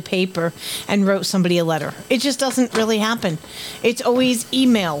pen to paper and wrote somebody a letter. It just doesn't really happen. It's always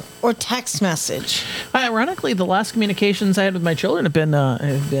email or text message. Ironically, the last communications I had with my children have been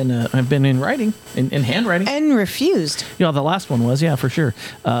in writing, in handwriting, and refused. The last one was, yeah, for sure.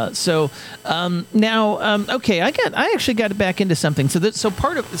 Okay, I actually got back into something.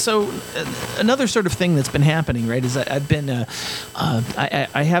 Another sort of thing that's been happening, right, is I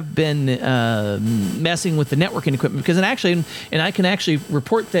have been messing with the networking equipment because I can actually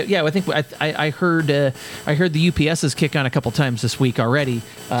report that. Yeah, I think I heard the UPSs kick on a couple times this week already.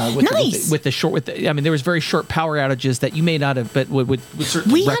 Nice. There was very short power outages that you may not have, but with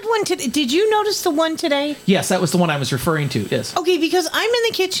certain. We had one today. Did you notice the one today? Yes, that was the one I was referring to. Yes. Okay, because I'm in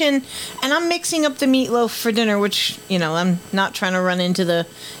the kitchen and I'm mixing up the meatloaf for dinner, which, I'm not trying to run into the,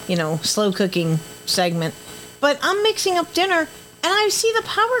 slow cooking segment. But I'm mixing up dinner and I see the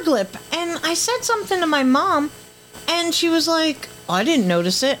power glip and I said something to my mom and she was like, oh, I didn't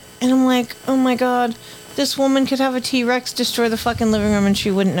notice it. And I'm like, oh my God, this woman could have a T-Rex destroy the fucking living room and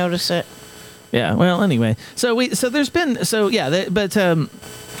she wouldn't notice it. Yeah, well, anyway.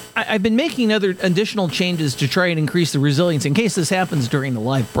 I've been making other additional changes to try and increase the resilience in case this happens during the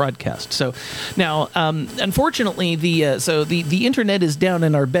live broadcast. So now, unfortunately, the internet is down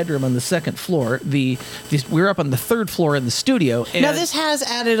in our bedroom on the second floor. We're up on the third floor in the studio. And now, this has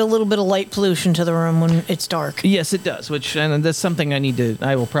added a little bit of light pollution to the room when it's dark. Yes, it does. And that's something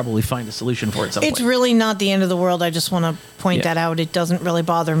I will probably find a solution for at some point. It's really not the end of the world. I just want to point that out. It doesn't really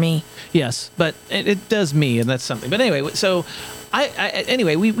bother me. Yes, but it does me, and that's something. But anyway, so.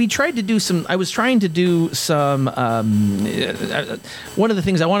 We tried to do some. I was trying to do some. One of the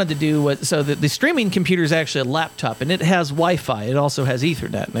things I wanted to do was the streaming computer is actually a laptop, and it has Wi-Fi. It also has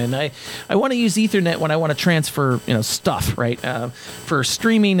Ethernet, and I want to use Ethernet when I want to transfer stuff, right? For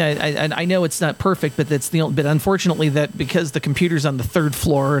streaming, I know it's not perfect, but that's but unfortunately that because the computer's on the third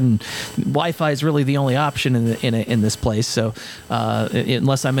floor and Wi-Fi is really the only option in this place. So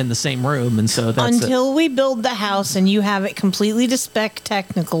unless I'm in the same room, and so that's until we build the house and you have it completely to spec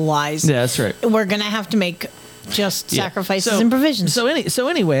technical wise. Yeah, that's right. We're gonna have to make just sacrifices and provisions. So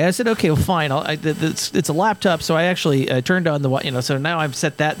anyway, I said, okay, well, fine. It's a laptop, so I actually turned on the so now I've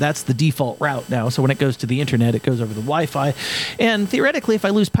set that's the default route now. So when it goes to the internet, it goes over the Wi-Fi, and theoretically, if I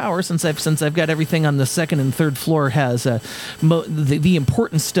lose power, since I've got everything on the second and third floor has the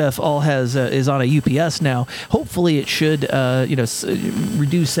important stuff all is on a UPS now. Hopefully, it should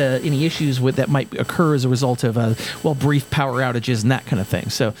reduce any issues that might occur as a result of brief power outages and that kind of thing.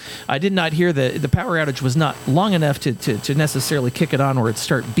 So I did not hear the power outage was not long enough to necessarily kick it on or it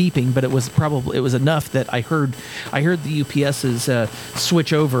start beeping, but it was enough that I heard the UPSs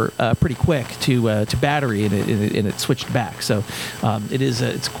switch over pretty quick to battery and it switched back. So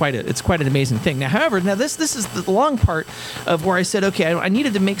it's quite an amazing thing. Now, however, this is the long part of where I said, okay, I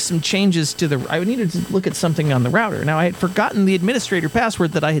needed to make some changes I needed to look at something on the router. Now I had forgotten the administrator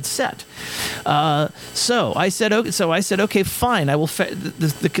password that I had set. So I said, okay, fine. I will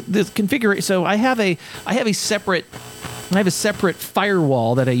the configuration. So I have a separate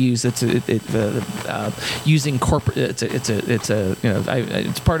firewall that I use. It's using corporate.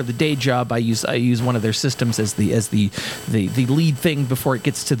 It's part of the day job. I use one of their systems as the lead thing before it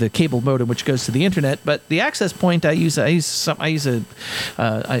gets to the cable modem, which goes to the internet. But the access point I use a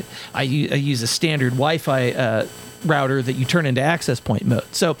standard Wi-Fi router that you turn into access point mode.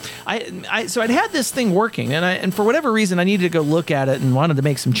 So so I'd had this thing working, and for whatever reason I needed to go look at it and wanted to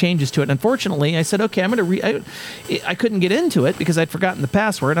make some changes to it. And unfortunately, I said, okay, I'm going to I couldn't get into it because I'd forgotten the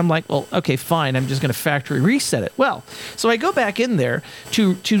password. I'm like, well, okay, fine. I'm just going to factory reset it. Well, so I go back in there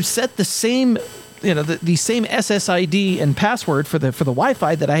to set the same, the same SSID and password for the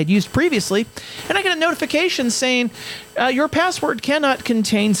Wi-Fi that I had used previously, and I get a notification saying your password cannot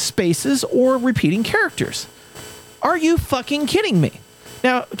contain spaces or repeating characters. Are you fucking kidding me?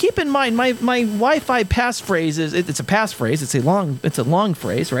 Now, keep in mind, my Wi-Fi passphrase it's a passphrase. It's a long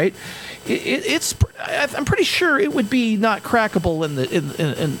phrase, right? I'm pretty sure it would be not crackable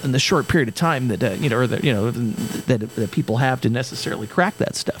in the short period of time that that people have to necessarily crack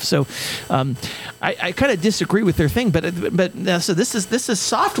that stuff. So, I kind of disagree with their thing, but so this is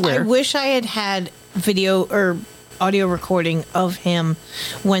software. I wish I had video or audio recording of him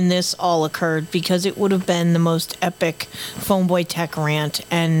when this all occurred, because it would have been the most epic Phone Boy Tech rant,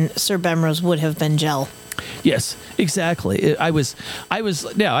 and Sir Bemrose would have been gel. Yes, exactly. I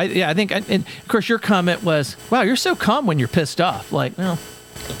think, and of course your comment was, wow, you're so calm when you're pissed off. Like, well,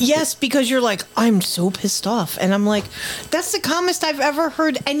 yes, because you're like, I'm so pissed off. And I'm like, that's the calmest I've ever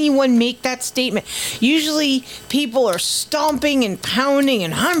heard anyone make that statement. Usually people are stomping and pounding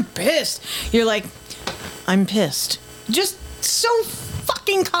and I'm pissed. You're like, I'm pissed. Just so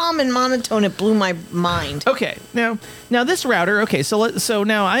fucking calm and monotone, it blew my mind. Okay, now this router. Okay, so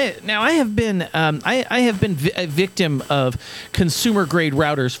now I have been a victim of consumer grade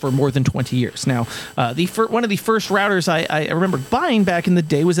routers for more than 20 years. Now, one of the first routers I remember buying back in the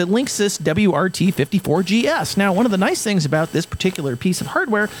day was a Linksys WRT54GS. Now, one of the nice things about this particular piece of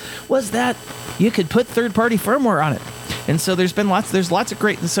hardware was that you could put third-party firmware on it. And so there's lots of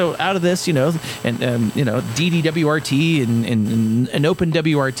great, and so out of this, DDWRT and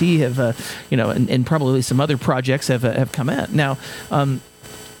OpenWRT have, and probably some other projects have come out. Now,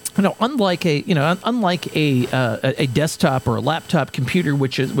 unlike a desktop or a laptop computer,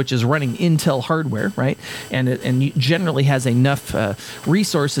 which is running Intel hardware, right, and generally has enough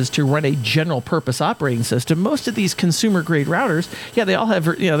resources to run a general purpose operating system, most of these consumer grade routers, they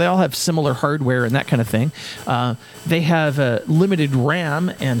all have similar hardware and that kind of thing. They have limited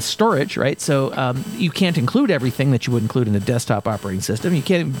RAM and storage, right? So you can't include everything that you would include in a desktop operating system. You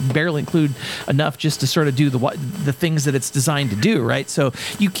can't barely include enough just to sort of do the things that it's designed to do, right? So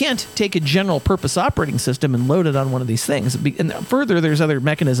you can't take a general purpose operating system and load it on one of these things. And further, there's other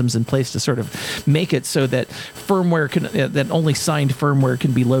mechanisms in place to sort of make it so that firmware that only signed firmware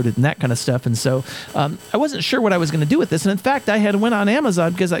can be loaded and that kind of stuff. And so I wasn't sure what I was going to do with this. And in fact, I went on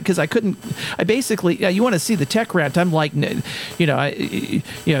Amazon because I couldn't. I basically, you want to see the tech rant? I'm like, said,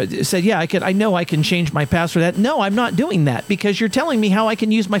 yeah, I know I can change my password. No, I'm not doing that because you're telling me how I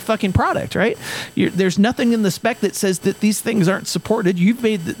can use my fucking product, right? There's nothing in the spec that says that these things aren't supported. You've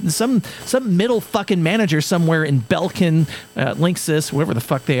made some middle fucking manager somewhere in Belkin, Linksys, whatever the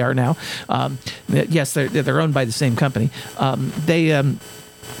fuck they are now. Yes, they're owned by the same company.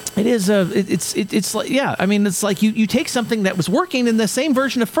 It's like, yeah, I mean, it's like you take something that was working in the same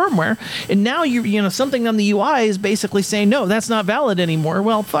version of firmware, and now something on the UI is basically saying, no, that's not valid anymore.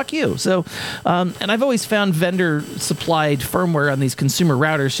 Well, fuck you. So, and I've always found vendor supplied firmware on these consumer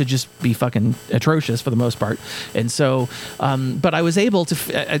routers to just be fucking atrocious for the most part. And so, but I was able to,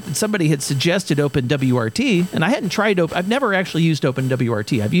 somebody had suggested OpenWRT, and I hadn't tried I've never actually used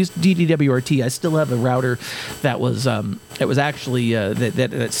OpenWRT. I've used DDWRT. I still have a router that was actually,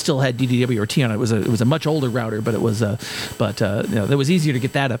 that still had DDWRT on it. It was a much older router, but it was it was easier to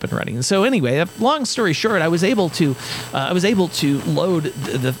get that up and running. And so anyway, long story short, I was able to load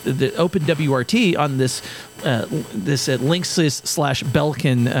the OpenWRT on this Linksys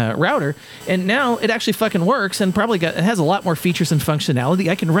 /Belkin router, and now it actually fucking works and it has a lot more features and functionality.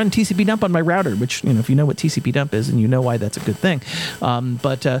 I can run TCP dump on my router, which if you know what TCP dump is, and you know why that's a good thing.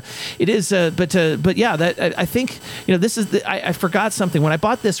 But yeah, that I think this is I forgot something when I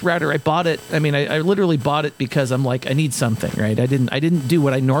bought this router. I bought it. I mean, I literally bought it because I'm like, I need something, right? I didn't do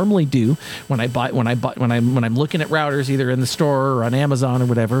what I normally do when I'm looking at routers either in the store or on Amazon or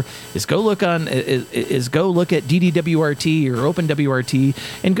whatever. Is go look at DDWRT or OpenWRT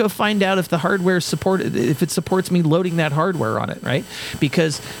and go find out if the hardware if it supports me loading that hardware on it, right?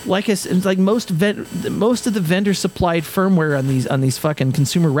 Because like I said, like most of the vendor supplied firmware on these fucking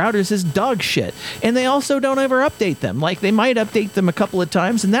consumer routers is dog shit, and they also don't ever update them. Like they might update them a couple of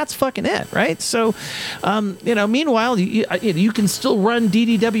times, moves, and that's fucking it, right? So, meanwhile, you can still run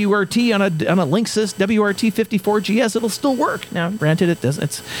DDWRT on a Linksys WRT54GS. It'll still work. Now, granted, it doesn't.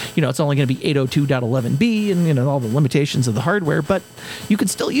 It's only going to be 802.11b and all the limitations of the hardware, but you can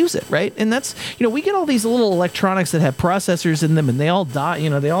still use it, right? And that's we get all these little electronics that have processors in them, and they all die.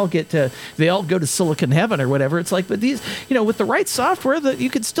 They all go to silicon heaven or whatever. It's like, but these, with the right software, that you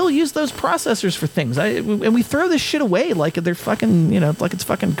could still use those processors for things. And we throw this shit away like they're fucking, like it's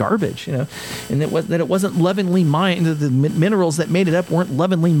fucking garbage, and that it wasn't lovingly mined. The minerals that made it up weren't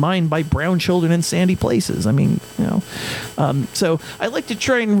lovingly mined by brown children in sandy places. I mean, so I like to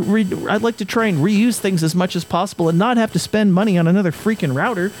try and reuse things as much as possible and not have to spend money on another freaking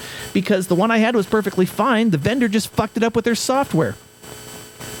router, because the one I had was perfectly fine. The vendor just fucked it up with their software.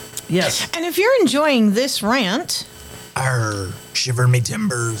 Yes. And if you're enjoying this rant, shiver me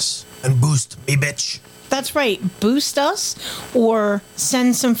timbers and boost me bitch. That's right. Boost us or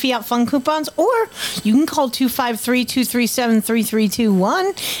send some Fiat Fun coupons, or you can call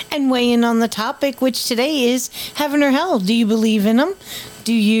 253-237-3321 and weigh in on the topic, which today is heaven or hell. Do you believe in them?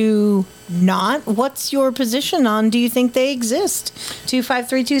 Do you not? What's your position on, do you think they exist?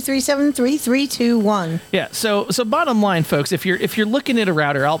 253-237-3321. Yeah. So bottom line, folks, if you're looking at a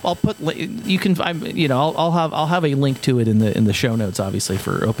router, I'll have a link to it in the show notes, obviously,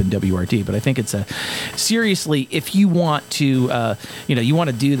 for OpenWRT. But I think it's seriously, if you want to you want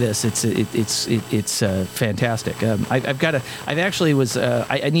to do this, it's fantastic. I'm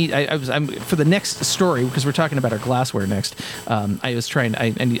for the next story, because we're talking about our glassware next. I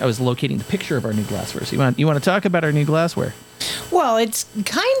was locating the picture of our new glassware. So you want to talk about our new glassware? Well, it's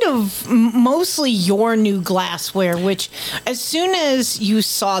kind of mostly your new glassware, which as soon as you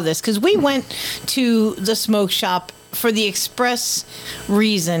saw this, because we went to the smoke shop for the express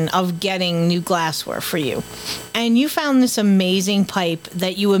reason of getting new glassware for you. And you found this amazing pipe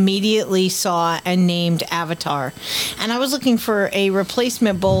that you immediately saw and named Avatar. And I was looking for a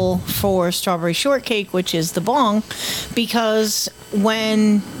replacement bowl for strawberry shortcake, which is the bong, because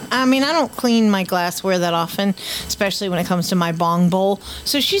I don't clean my glassware that often, especially when it comes to my bong bowl.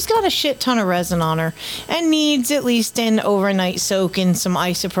 So she's got a shit ton of resin on her and needs at least an overnight soak in some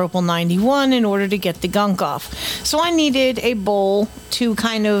isopropyl 91 in order to get the gunk off. So I needed a bowl to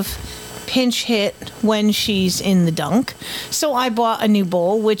kind of pinch hit when she's in the dunk. So I bought a new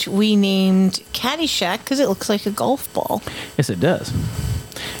bowl, which we named Caddyshack because it looks like a golf ball. Yes, it does.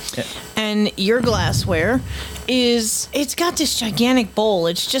 Yeah. And your glassware it's got this gigantic bowl.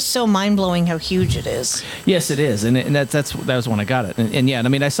 It's just so mind-blowing how huge it is. Yes, it is. And that was when I got it. And yeah, I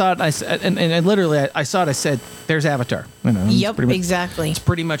mean, I saw it, I saw it, I said, there's Avatar. Yep, exactly. It's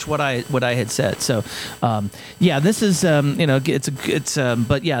pretty much what I had said. So, this is,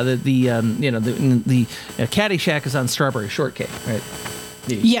 but yeah, the Caddyshack is on strawberry shortcake, right?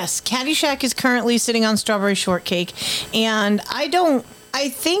 Yes, Caddyshack is currently sitting on strawberry shortcake, and I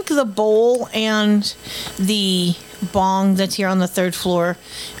think the bowl and the bong that's here on the third floor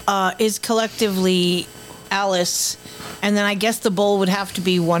is collectively Alice, and then I guess the bowl would have to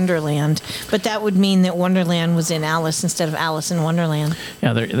be Wonderland, but that would mean that Wonderland was in Alice instead of Alice in Wonderland.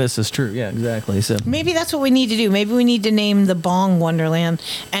 Yeah, this is true. Yeah, exactly. So maybe that's what we need to do. Maybe we need to name the bong Wonderland,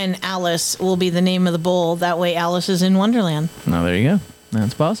 and Alice will be the name of the bowl. That way Alice is in Wonderland. Oh, there you go.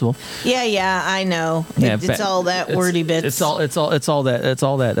 That's possible. Yeah, I know. It's all that wordy bits. It's all that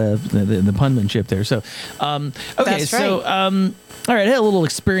the punmanship there. So, okay, that's right. So, all right, I had a little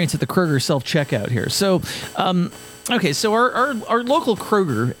experience at the Kroger self checkout here. So, okay, so our local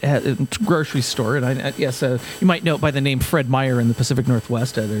Kroger grocery store, and you might know it by the name Fred Meyer in the Pacific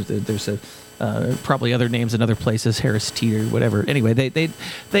Northwest. There's probably other names in other places, Harris Teeter, whatever. Anyway, they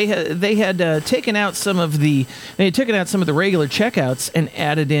had taken out some of the regular checkouts and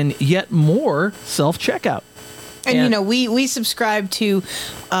added in yet more self checkout. And we subscribe to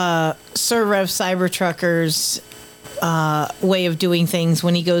Sir Rev Cybertrucker's way of doing things.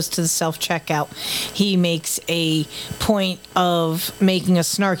 When he goes to the self-checkout, he makes a point of making a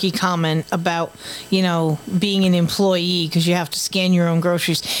snarky comment about, being an employee because you have to scan your own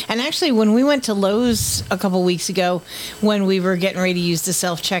groceries. And actually, when we went to Lowe's a couple weeks ago, when we were getting ready to use the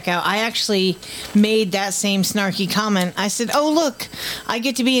self-checkout, I actually made that same snarky comment. I said, oh, look, I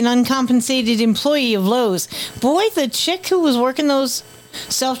get to be an uncompensated employee of Lowe's. Boy, the chick who was working those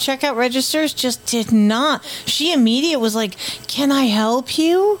self-checkout registers just did not. She immediately was like, can I help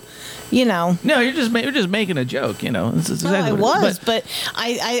you? No, you're just making a joke. It's exactly but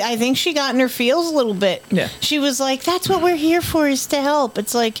I think she got in her feels a little bit. Yeah, she was like, that's what we're here for, is to help.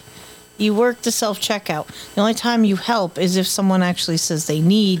 It's like, You work the self-checkout. The only time you help is if someone actually says they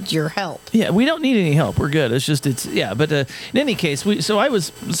need your help. Yeah, we don't need any help. We're good. But in any case,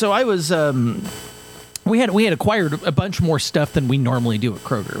 we had acquired a bunch more stuff than we normally do at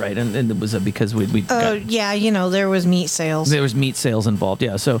Kroger, right? And it was because we there was meat sales. There was meat sales involved,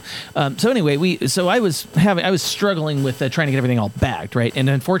 yeah. So anyway, I was struggling with trying to get everything all bagged, right? And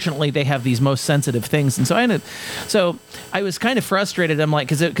unfortunately, they have these most sensitive things, and so I was kind of frustrated. I'm like,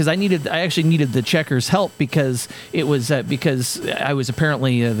 because I actually needed the checkers' help because it was because I was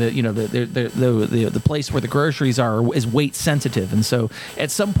apparently the place where the groceries are is weight sensitive, and so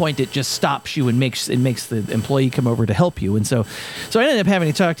at some point it just stops you and makes the employee come over to help you, and so I ended up having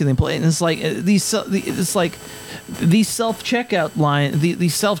to talk to the employee, and it's like these self-checkout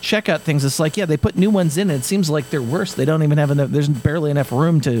things. It's like, yeah, they put new ones in, and it seems like they're worse. They don't even have enough. There's barely enough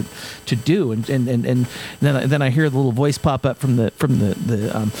room to do, and then I hear the little voice pop up from the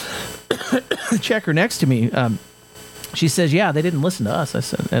checker next to me. She says, "Yeah, they didn't listen to us." I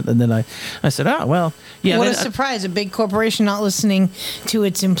said, and then I said, "Oh, well, yeah." What a surprise! A big corporation not listening to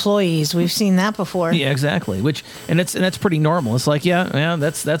its employees. We've seen that before. Yeah, exactly. And that's pretty normal. It's like, yeah,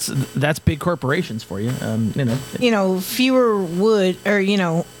 that's big corporations for you. Fewer wood, or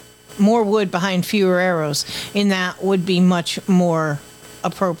more wood behind fewer arrows. In that would be much more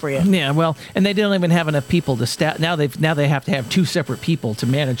appropriate. Yeah, well, and they don't even have enough people to staff. Now they have to have two separate people to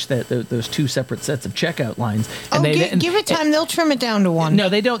manage those two separate sets of checkout lines. And give it time; they'll trim it down to one. No,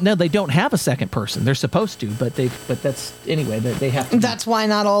 they don't. No, they don't have a second person. They're supposed to, but that's anyway. They have to. That's why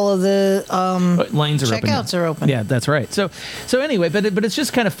not all of the lanes are checkouts are open. Yeah, that's right. So anyway, but it's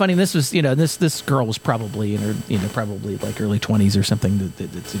just kind of funny. This was this girl was probably in her probably like early 20s or something.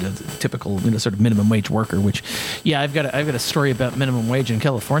 That's typical sort of minimum wage worker. Which, yeah, I've got a story about minimum wage in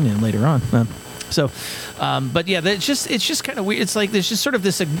California later on. But yeah, it's just kind of weird. It's like there's just sort of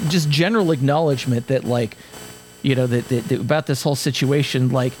this just general acknowledgement that that about this whole situation.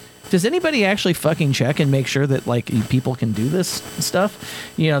 Like, does anybody actually fucking check and make sure that people can do this stuff?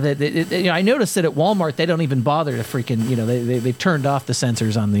 I noticed that at Walmart they don't even bother to freaking they've turned off the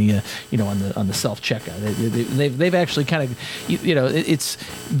sensors on the on the self checkout. They've actually kind of it's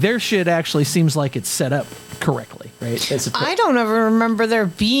their shit actually seems like it's set up correctly, right? I don't ever remember there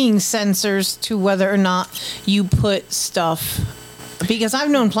being sensors to whether or not you put stuff. Because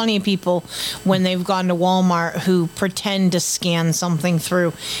I've known plenty of people when they've gone to Walmart who pretend to scan something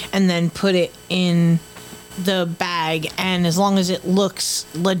through and then put it in the bag, and as long as it looks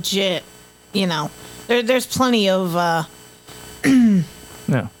legit, there's plenty of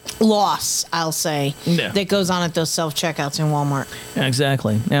loss, I'll say, that goes on at those self-checkouts in Walmart. Yeah,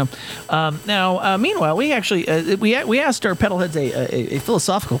 exactly. Now, meanwhile, we actually we asked our pedalheads a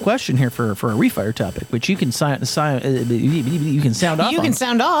philosophical question here for a refire topic, which you can you can sound off. You can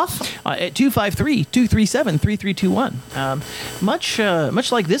sound off at 253-237-3321.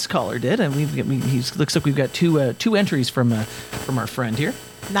 Much like this caller did, and looks like we've got two entries from our friend here.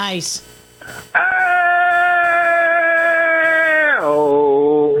 Nice.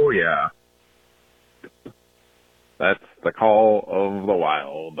 Oh, yeah. That's the call of the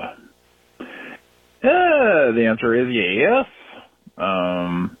wild. The answer is yes.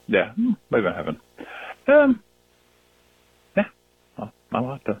 Yeah, believe in heaven. Yeah, well, not a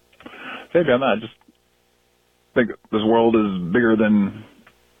lot to say about that. I just think this world is bigger than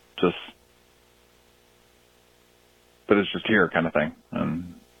just, but it's just here kind of thing,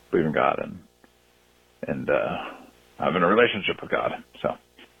 and believe in God and having a relationship with God. So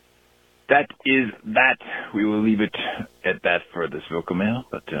that is that. We will leave it at that for this vocal mail.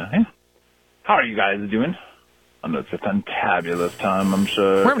 But yeah, how are you guys doing? I know it's a fantabulous time, I'm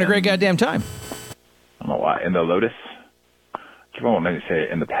sure. We're having a great goddamn time. I don't know why. In the Lotus? I won't maybe say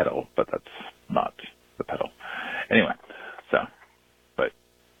in the pedal, but that's not the pedal. Anyway, but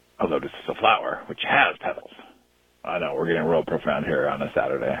a lotus is a flower, which has petals. I know, we're getting real profound here on a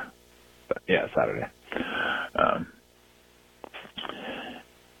Saturday. But yeah, Saturday.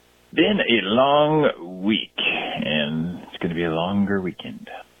 Been a long week, and it's going to be a longer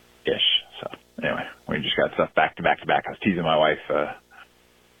weekend-ish. So anyway, we just got stuff back to back to back. I was teasing my wife,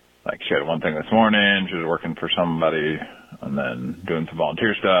 she had one thing this morning, she was working for somebody, and then doing some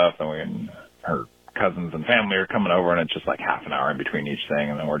volunteer stuff, and her cousins and family are coming over, and it's just like half an hour in between each thing,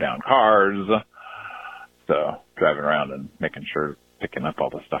 and then we're down cars. So driving around and making sure, picking up all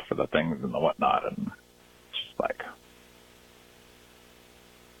the stuff for the things and the whatnot, and it's just like,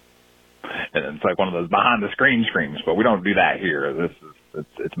 and it's like one of those behind the screen screams, but we don't do that here.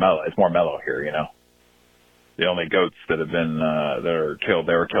 It's mellow. It's more mellow here, you know. The only goats that have been they were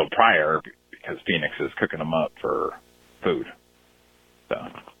killed prior because Phoenix is cooking them up for food. So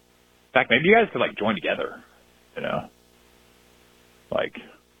In fact, maybe you guys could, like, join together, you know? Like,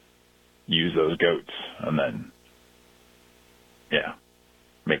 use those goats and then, yeah,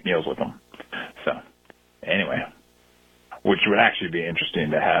 make meals with them. So, anyway, which would actually be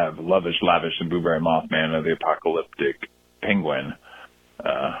interesting to have Lovish, Lavish, and Blueberry Mothman of the Apocalyptic Penguin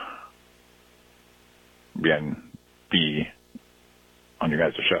be on your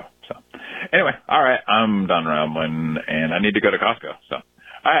guys' show. So, anyway, all right, I'm done rambling, and I need to go to Costco. So,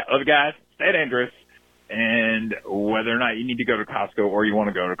 all right, love you guys. Stay dangerous. And whether or not you need to go to Costco, or you want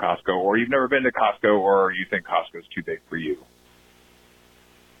to go to Costco, or you've never been to Costco, or you think Costco's too big for you,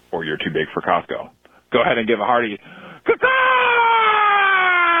 or you're too big for Costco, go ahead and give a hearty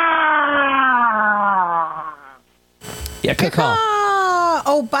yeah, caw.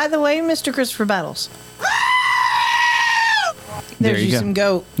 Oh, by the way, Mr. Christopher Battles. There There's you go. some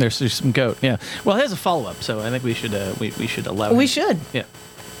goat. There's some goat. Yeah. Well, here's a follow up, so I think we should we should allow. We him. should. Yeah.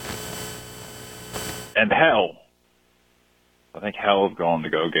 And hell, I think hell is going to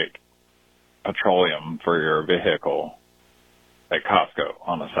go get petroleum for your vehicle at Costco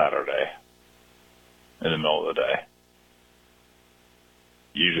on a Saturday in the middle of the day.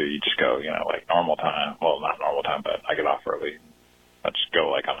 Usually you just go, you know, like normal time. Well, not normal time, but I get off early. I just go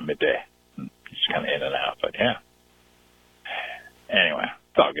like on a midday. Just kind of in and out, but yeah. Anyway,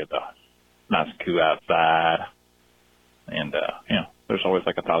 it's all good though. Nice and cool outside. And, you know, there's always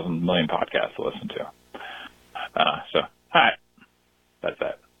like 1,000 million podcasts to listen to. So, all right. That's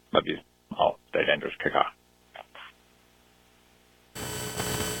that. Love you all. Stay dangerous. Kick off.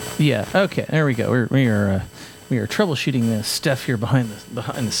 Yeah. Okay. There we go. We are troubleshooting this stuff here behind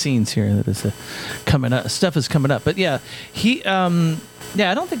the scenes here that is coming up. Stuff is coming up. But yeah, he. Yeah,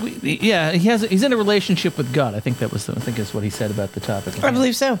 I don't think we. Yeah, he's in a relationship with God. I think is what he said about the topic. I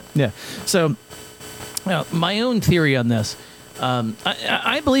believe so. Yeah. So, my own theory on this.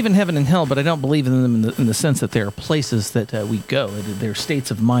 I believe in heaven and hell, but I don't believe in them in the sense that they are places that we go. They're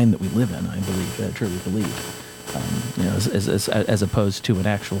states of mind that we live in. I truly believe. You know, as opposed to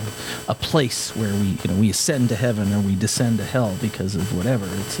a place where we ascend to heaven or we descend to hell because of whatever.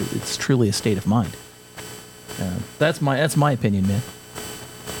 It's truly a state of mind. That's my opinion, man.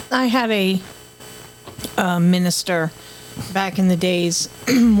 I had a minister back in the days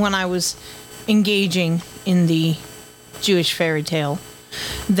when I was engaging in the Jewish fairy tale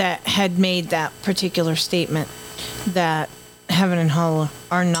that had made that particular statement that heaven and hell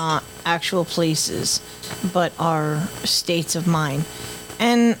are not actual places but are states of mind.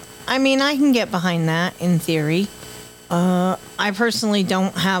 And I mean, I can get behind that in theory. I personally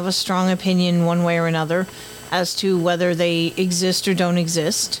don't have a strong opinion one way or another as to whether they exist or don't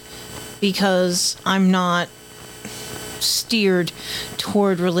exist, because I'm not steered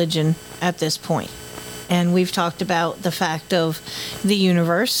toward religion at this point. And we've talked about the fact of the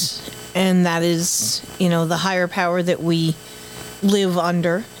universe, and that is, the higher power that we live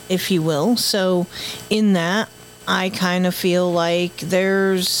under, if you will. So in that, I kind of feel like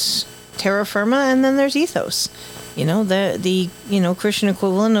there's terra firma and then there's ethos. The Christian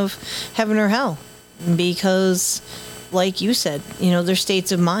equivalent of heaven or hell. Because, like you said, there's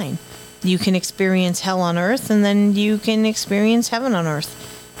states of mind. You can experience hell on earth, and then you can experience heaven on earth.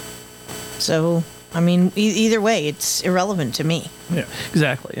 So, I mean, either way, it's irrelevant to me. Yeah,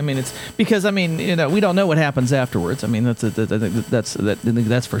 exactly. I mean, it's because we don't know what happens afterwards. I mean, that's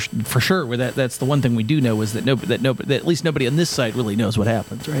for sure. That's the one thing we do know is that at least nobody on this side really knows what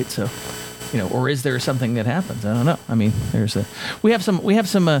happens, right? So, or is there something that happens? I don't know. I mean, we have some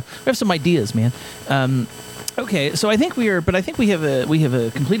ideas, man. Okay, so I think we have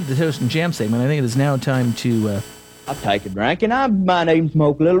completed the toast and jam segment. I think it is now time to. I take a drink, and I might even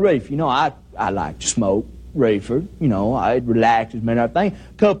smoke a little reefer. I like to smoke reefer. It relaxes me and everything.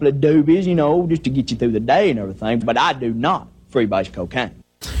 A couple of doobies, just to get you through the day and everything. But I do not freebase cocaine.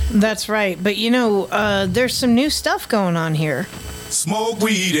 That's right. But, there's some new stuff going on here. Smoke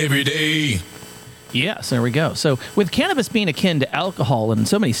weed every day. Yes, there we go. So with cannabis being akin to alcohol in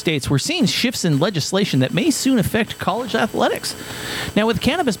so many states, we're seeing shifts in legislation that may soon affect college athletics. Now, with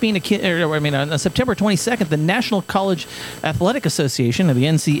cannabis being on September 22nd, the National College Athletic Association, of the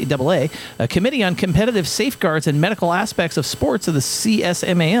NCAA, a Committee on Competitive Safeguards and Medical Aspects of Sports of the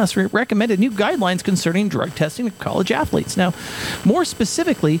CSMAS, recommended new guidelines concerning drug testing of college athletes. Now, more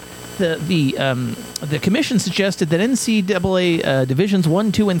specifically, the commission suggested that NCAA Divisions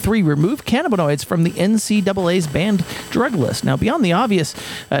 1, 2, and 3 remove cannabinoids from from the NCAA's banned drug list. Now, beyond the obvious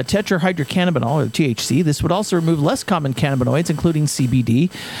tetrahydrocannabinol, or THC, this would also remove less common cannabinoids, including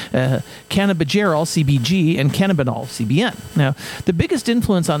CBD, cannabigerol, CBG, and cannabinol, CBN. Now, the biggest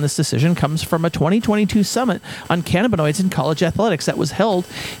influence on this decision comes from a 2022 summit on cannabinoids in college athletics that was held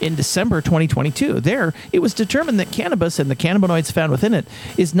in December 2022. There, it was determined that cannabis and the cannabinoids found within it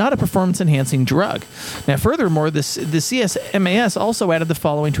is not a performance-enhancing drug. Now, furthermore, the CSMAS also added the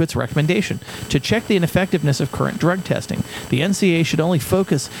following to its recommendation: to check the ineffectiveness of current drug testing, the NCAA should only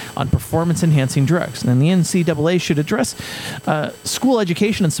focus on performance-enhancing drugs, and the NCAA should address school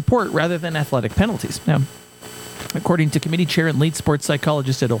education and support rather than athletic penalties. Now, according to committee chair and lead sports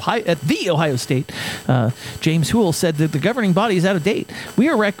psychologist at the Ohio State, James Houle said that the governing body is out of date. We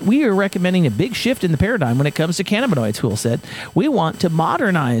are recommending a big shift in the paradigm when it comes to cannabinoids, Houle said. We want to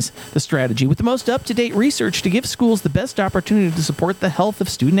modernize the strategy with the most up-to-date research to give schools the best opportunity to support the health of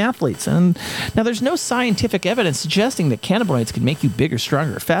student athletes. And now there's no scientific evidence suggesting that cannabinoids can make you bigger,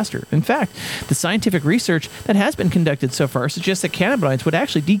 stronger, or faster. In fact, the scientific research that has been conducted so far suggests that cannabinoids would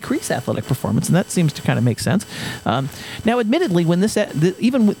actually decrease athletic performance, and that seems to kind of make sense. Now, admittedly, when this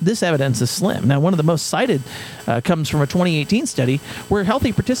evidence is slim. Now, one of the most cited comes from a 2018 study where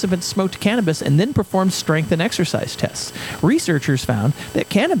healthy participants smoked cannabis and then performed strength and exercise tests. Researchers found that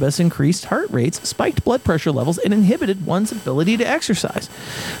cannabis increased heart rates, spiked blood pressure levels, and inhibited one's ability to exercise.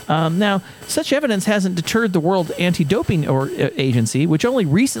 Now, such evidence hasn't deterred the World Anti-Doping Agency, which only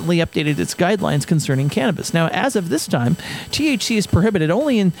recently updated its guidelines concerning cannabis. Now, as of this time, THC is prohibited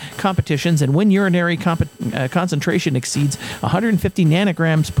only in competitions and when urinary concentration exceeds 150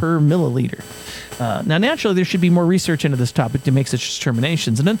 nanograms per milliliter. Now, naturally, there should be more research into this topic to make such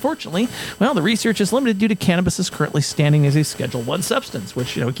determinations. And unfortunately, well, the research is limited due to cannabis is currently standing as a Schedule I substance,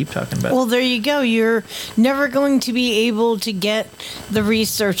 which, we keep talking about. Well, there you go. You're never going to be able to get the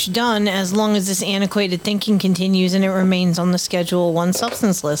research done as long as this antiquated thinking continues and it remains on the Schedule I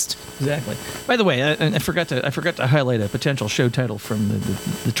substance list. Exactly. By the way, I forgot to highlight a potential show title from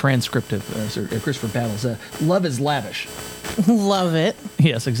the transcript of Christopher Battles. Love is lavish. Love it.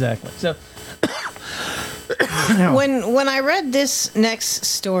 Yes, exactly. So. When I read this next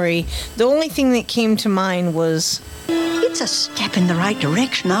story, the only thing that came to mind was, it's a step in the right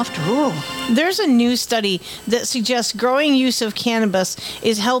direction after all. There's a new study that suggests growing use of cannabis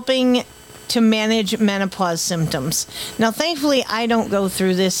is helping to manage menopause symptoms. Now, thankfully, I don't go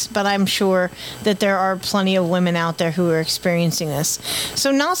through this, but I'm sure that there are plenty of women out there who are experiencing this.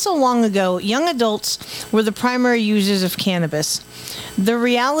 So not so long ago, young adults were the primary users of cannabis. The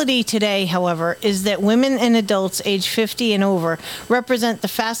reality today, however, is that women and adults age 50 and over represent the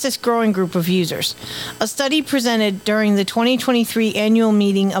fastest growing group of users. A study presented during the 2023 annual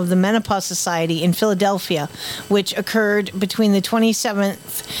meeting of the Menopause Society in Philadelphia, which occurred between the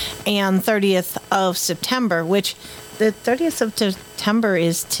 27th and 30th of September, which the 30th of September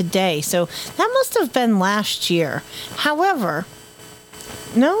is today. So that must have been last year. However,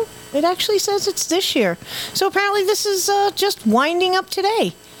 no, it actually says it's this year. So apparently this is just winding up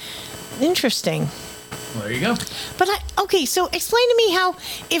today. Interesting. Well, there you go. But, okay, so explain to me how,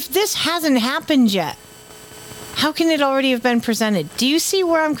 if this hasn't happened yet, how can it already have been presented? Do you see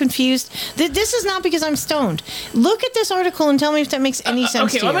where I'm confused? This is not because I'm stoned. Look at this article and tell me if that makes any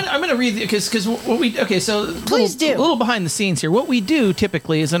sense to you. I'm going to read because what we so please do a little behind the scenes here. What we do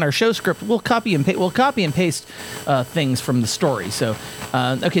typically is in our show script we'll copy and paste things from the story. So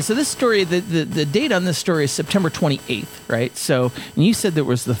so this story the date on this story is September 28th, right? So and you said there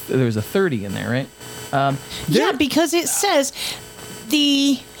was a 30 in there, right? Yeah, because it says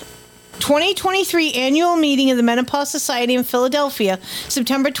the 2023 annual meeting of the Menopause Society in Philadelphia,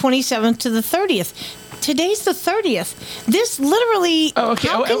 September 27th to the 30th. Today's the 30th. This literally. How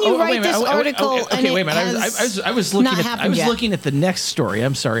can you write this article? Okay, wait a minute. I was looking at the next story.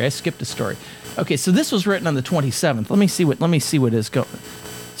 I'm sorry, I skipped a story. Okay, so this was written on the 27th. Let me see what is going.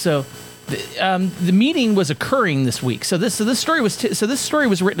 So. The meeting was occurring this week. So this story was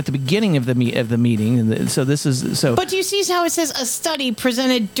written at the beginning of the meeting, and But do you see how it says a study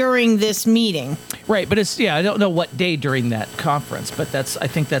presented during this meeting? Right, but I don't know what day during that conference, but I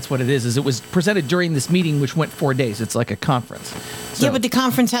think that's what it is. Is it was presented during this meeting, which went 4 days. It's like a conference. So, yeah, but the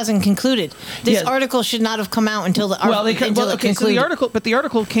conference hasn't concluded. This article should not have come out until the concluded. So the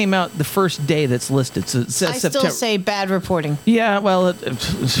article came out the first day that's listed. So it says September. Still say bad reporting. Yeah, well,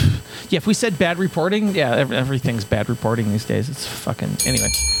 if we said bad reporting, everything's bad reporting these days. It's fucking anyway.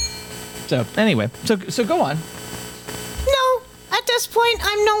 So go on. No, at this point,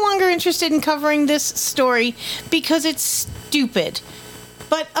 I'm no longer interested in covering this story because it's stupid.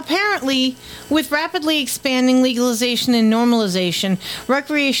 But apparently, with rapidly expanding legalization and normalization,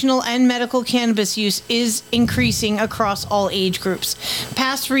 recreational and medical cannabis use is increasing across all age groups.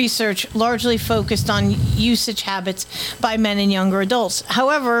 Past research largely focused on usage habits by men and younger adults.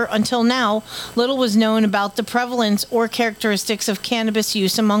 However, until now, little was known about the prevalence or characteristics of cannabis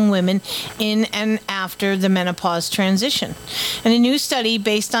use among women in and after the menopause transition. And a new study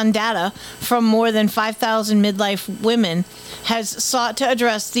based on data from more than 5,000 midlife women has sought to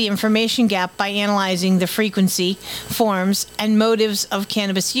address the information gap by analyzing the frequency, forms, and motives of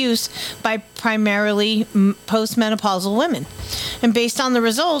cannabis use by primarily postmenopausal women. And based on the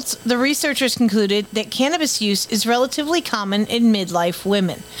results, the researchers concluded that cannabis use is relatively common in midlife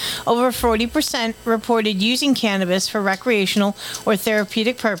women. Over 40% reported using cannabis for recreational or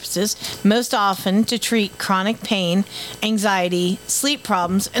therapeutic purposes, most often to treat chronic pain, anxiety, sleep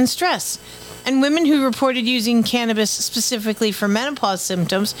problems, and stress. And women who reported using cannabis specifically for menopause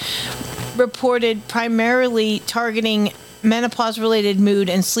symptoms reported primarily targeting menopause-related mood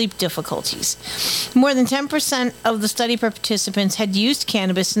and sleep difficulties. More than 10% of the study participants had used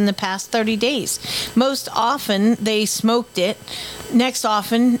cannabis in the past 30 days. Most often, they smoked it, next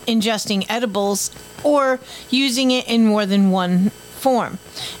often ingesting edibles, or using it in more than one form.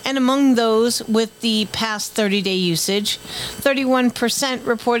 And among those with the past 30-day usage, 31%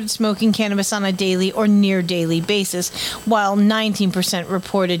 reported smoking cannabis on a daily or near daily basis, while 19%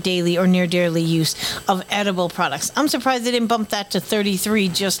 reported daily or near daily use of edible products. I'm surprised they didn't bump that to 33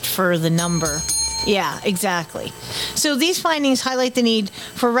 just for the number. Yeah, exactly. So these findings highlight the need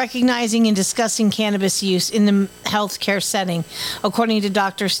for recognizing and discussing cannabis use in the healthcare setting, according to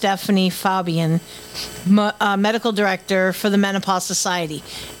Dr. Stephanie Fabian, medical director for the Menopause Society.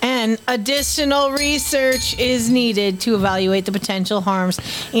 And additional research is needed to evaluate the potential harms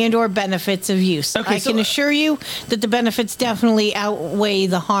and or benefits of use. I can assure you that the benefits definitely outweigh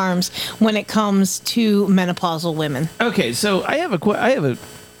the harms when it comes to menopausal women. Okay, so I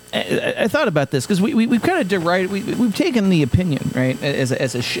thought about this because we've kind of derided, we've taken the opinion, right, as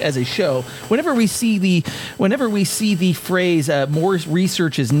a show. Whenever we see the phrase more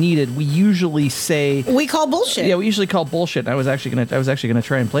research is needed, we usually say we call bullshit. Yeah, we usually call bullshit. I was actually gonna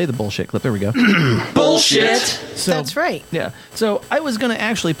try and play the bullshit clip. There we go. Bullshit. So, that's right. Yeah. So I was gonna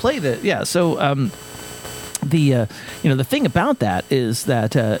actually play the So the thing about that is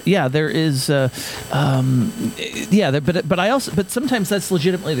that there is but sometimes that's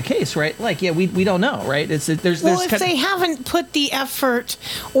legitimately the case, right? Like we don't know, right? There's if they haven't put the effort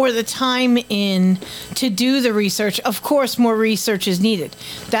or the time in to do the research, of course more research is needed.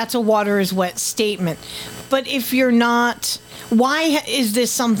 That's a water is wet statement. But if you're not, why is this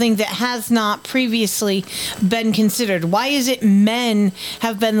something that has not previously been considered? Why is it men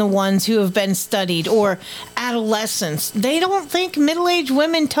have been the ones who have been studied, or adolescents? They don't think middle-aged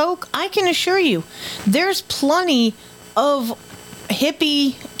women toke. I can assure you, there's plenty of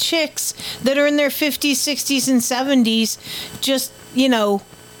hippie chicks that are in their 50s, 60s, and 70s just,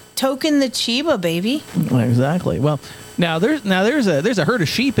 toking the Chiba, baby. Exactly. Well, Now there's a herd of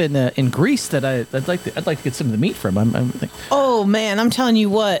sheep in Greece that I'd like to get some of the meat from. I'm thinking. Oh man, I'm telling you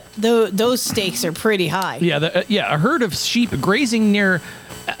what, those stakes are pretty high. Yeah, a herd of sheep grazing near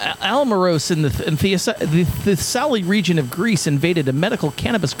Almaros in the Thessaly region of Greece invaded a medical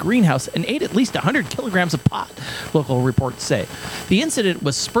cannabis greenhouse and ate at least 100 kilograms of pot, local reports say. The incident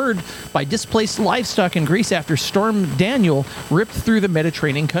was spurred by displaced livestock in Greece after Storm Daniel ripped through the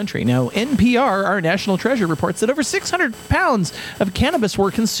Mediterranean country. Now, NPR, our national treasure, reports that over 600 pounds of cannabis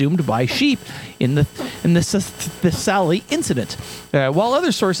were consumed by sheep in the Thessaly incident, while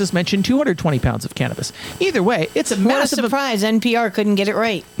other sources mention 220 pounds of cannabis. Either way, it's a massive... What a surprise, NPR couldn't get it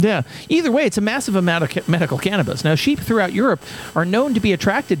right. Yeah. Either way, it's a massive amount of medical cannabis. Now, sheep throughout Europe are known to be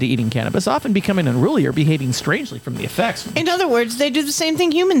attracted to eating cannabis, often becoming unruly or behaving strangely from the effects. In other words, they do the same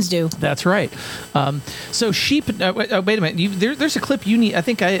thing humans do. That's right. So sheep... wait a minute. There's a clip you need... Let's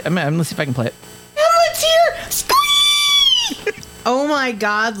see if I can play it. Hamlet's here! Squeak! Oh my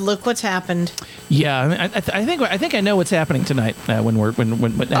God! Look what's happened. Yeah, I think I know what's happening tonight when.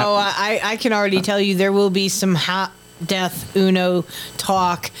 I can already tell you there will be some hot death Uno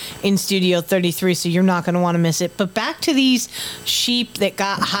talk in Studio 33, so you're not going to want to miss it. But back to these sheep that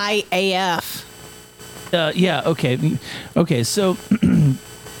got high AF. Okay. So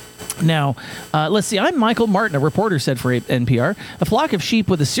Now, let's see. I'm Michael Martin, a reporter said for NPR. A flock of sheep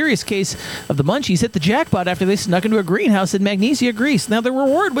with a serious case of the munchies hit the jackpot after they snuck into a greenhouse in Magnesia, Greece. Now, the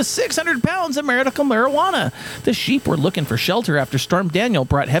reward was 600 pounds of medical marijuana. The sheep were looking for shelter after Storm Daniel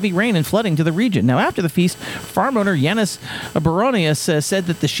brought heavy rain and flooding to the region. Now, after the feast, farm owner Yanis Baronius said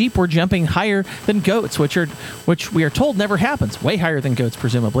that the sheep were jumping higher than goats, which we are told never happens. Way higher than goats,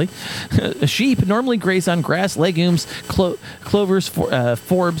 presumably. Sheep normally graze on grass, legumes, clovers,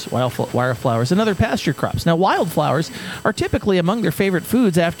 forbs, wildflowers, and other pasture crops. Now, wildflowers are typically among their favorite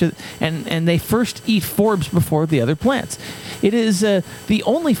foods and they first eat forbs before the other plants. It is the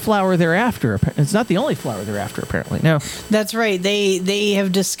only flower they're after. It's not the only flower they're after, apparently. No. That's right. They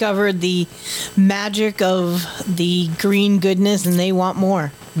have discovered the magic of the green goodness, and they want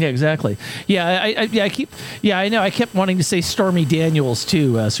more. Yeah, exactly. I know. I kept wanting to say Stormy Daniels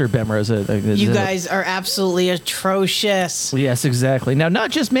too, Sir Bemrose. You guys are absolutely atrocious. Yes, exactly. Now, not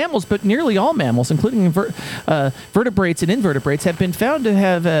just mammals, but nearly all mammals, including vertebrates and invertebrates, have been found to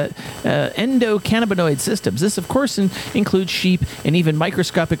have endocannabinoid systems. This, of course, includes sheep and even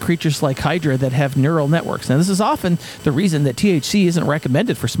microscopic creatures like hydra that have neural networks. Now, this is often the reason that THC isn't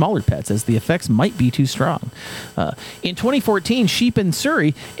recommended for smaller pets, as the effects might be too strong. In 2014, sheep in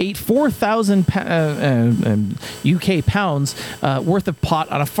Surrey ate 4,000 UK pounds worth of pot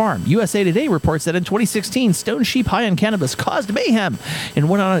on a farm. USA Today reports that in 2016, stone sheep high on cannabis caused mayhem and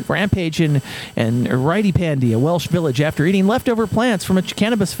went on a rampage in Righty-Pandy, a Welsh village, after eating leftover plants from a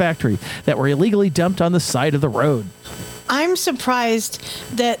cannabis factory that were illegally dumped on the side of the road. I'm surprised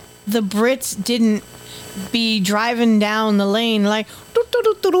that the Brits didn't be driving down the lane like,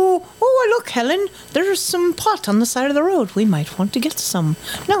 oh, look, Helen, there's some pot on the side of the road. We might want to get some.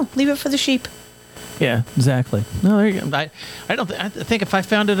 No, leave it for the sheep. Yeah, exactly. No, there you go. I think if I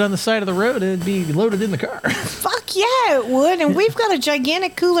found it on the side of the road, it'd be loaded in the car. Fuck yeah, it would. And we've got a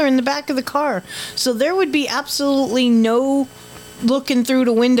gigantic cooler in the back of the car, so there would be absolutely no looking through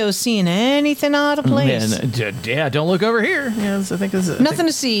the window seeing anything out of place. Yeah, don't look over here. Yes, I think this is nothing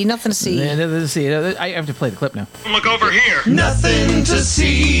to see. Nothing to see. I have to play the clip now. Look over here. Nothing to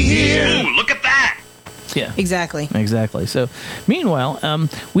see here. Ooh, look at that. Yeah, exactly. So, meanwhile,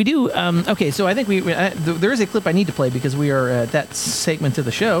 we do. Okay, so I think there is a clip I need to play because we are at that segment of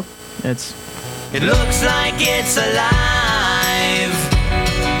the show. It looks like it's alive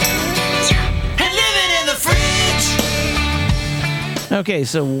and living in the fridge. Okay,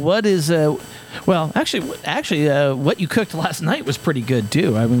 so what is well, actually, what you cooked last night was pretty good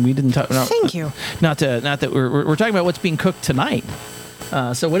too. I mean, we didn't talk. No, Thank you. Not that we're talking about what's being cooked tonight.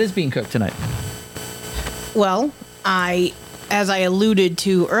 So what is being cooked tonight? Well, as I alluded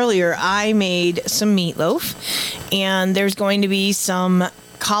to earlier, I made some meatloaf, and there's going to be some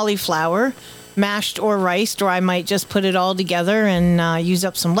cauliflower, mashed or riced, or I might just put it all together and use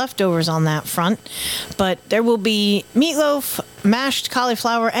up some leftovers on that front. But there will be meatloaf, mashed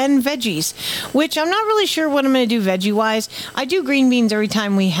cauliflower, and veggies, which I'm not really sure what I'm going to do veggie-wise. I do green beans every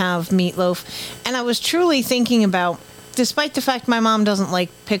time we have meatloaf, and I was truly thinking about, despite the fact my mom doesn't like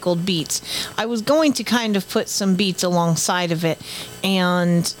pickled beets, I was going to kind of put some beets alongside of it.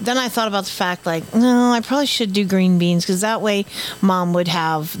 And then I thought about the fact, like, no, I probably should do green beans because that way mom would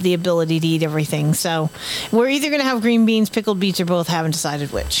have the ability to eat everything. So we're either going to have green beans, pickled beets, or both. Haven't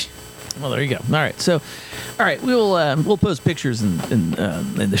decided which. Well, there you go. All right, so, we'll post pictures in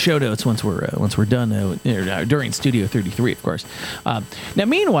the show notes once we're done during Studio 33, of course. Now,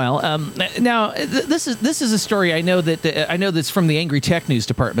 meanwhile, this is a story I know that's from the Angry Tech News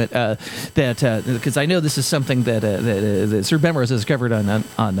department because I know this is something that Sir Bemrose has covered on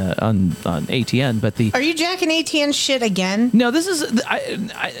ATN. But are you jacking ATN shit again? No, this is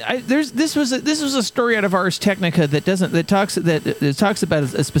this was a story out of Ars Technica that talks about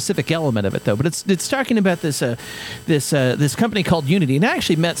a specific element of it, though. But it's talking about this company called Unity, and I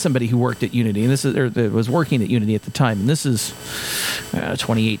actually met somebody who worked at Unity, and was working at Unity at the time, and this is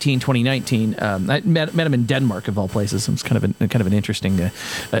 2018, 2019. I met him in Denmark, of all places. It was kind of an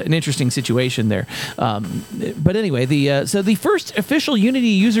interesting situation there. But anyway, the first official Unity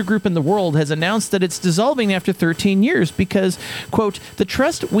user group in the world has announced that it's dissolving after 13 years because, quote, the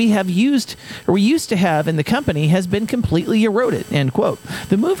trust we used to have in the company has been completely eroded, end quote.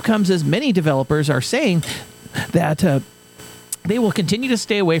 The move comes as many developers are saying that they will continue to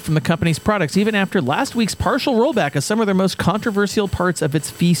stay away from the company's products even after last week's partial rollback of some of their most controversial parts of its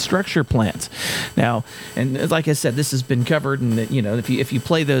fee structure plans. Now, and like I said, this has been covered, and if you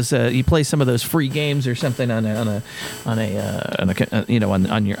play those, you play some of those free games or something on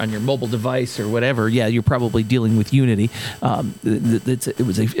your mobile device or whatever, yeah, you're probably dealing with Unity. I'm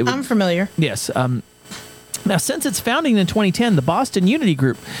familiar. Yes. Now, since its founding in 2010, the Boston Unity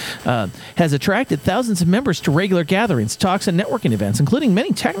Group has attracted thousands of members to regular gatherings, talks, and networking events, including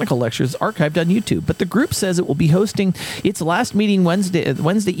many technical lectures archived on YouTube. But the group says it will be hosting its last meeting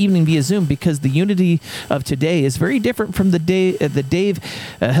Wednesday evening via Zoom because the Unity of today is very different from the Dave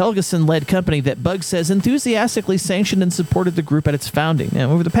Helgeson-led company that Bug says enthusiastically sanctioned and supported the group at its founding.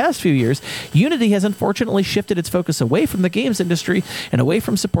 Now, over the past few years, Unity has unfortunately shifted its focus away from the games industry and away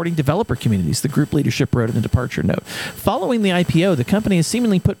from supporting developer communities, the group leadership wrote in the departure note. Following the IPO, the company has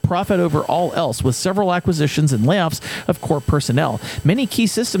seemingly put profit over all else with several acquisitions and layoffs of core personnel. Many key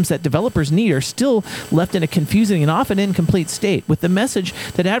systems that developers need are still left in a confusing and often incomplete state, with the message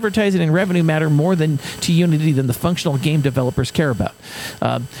that advertising and revenue matter more to Unity than the functional game developers care about.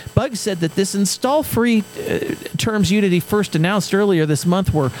 Bug said that this install-free terms Unity first announced earlier this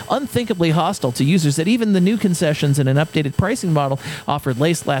month were unthinkably hostile to users, that even the new concessions and an updated pricing model offered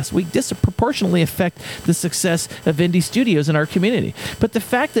last week disproportionately affect the success of indie studios in our community. But the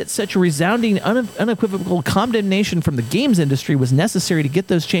fact that such a resounding, unequivocal condemnation from the games industry was necessary to get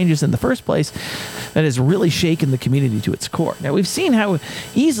those changes in the first place, that has really shaken the community to its core. Now, we've seen how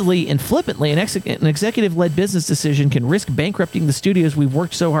easily and flippantly an executive-led business decision can risk bankrupting the studios we've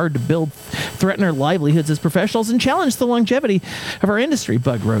worked so hard to build, threaten our livelihoods as professionals, and challenge the longevity of our industry,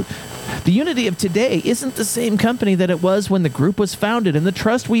 Bug wrote. The Unity of today isn't the same company that it was when the group was founded, and the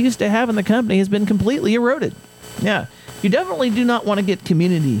trust we used to have in the company has been completely eroded. Yeah, you definitely do not want to get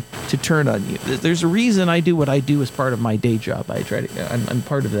community to turn on you. There's a reason I do what I do as part of my day job. I'm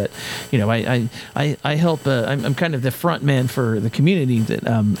part of that. You know, I help. I'm kind of the front man for the community. That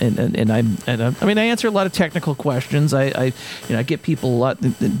I mean, I answer a lot of technical questions. I get people a lot.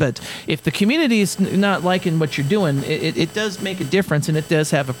 But if the community is not liking what you're doing, it does make a difference, and it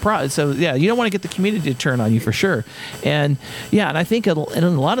does have a problem. So yeah, you don't want to get the community to turn on you for sure. And yeah, and I think in a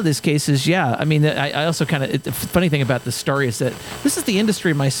lot of these cases, yeah. I mean, I also kind of the funny thing about the story is that this is the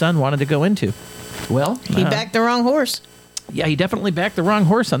industry my son wanted to go into. Well, he backed the wrong horse. Yeah, he definitely backed the wrong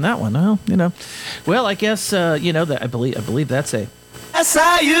horse on that one. Well, well, I guess that I believe that's a. That's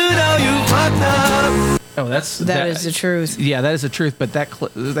how you know you fucked up. Oh, that is the truth. Yeah, that is the truth. But that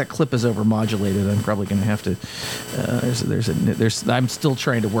clip is overmodulated. I'm probably going to have to. I'm still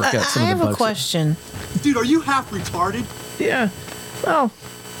trying to work out some of the bugs. I have a question. Dude, are you half retarded? Yeah. Well.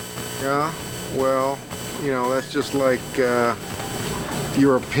 Yeah. Well, that's just like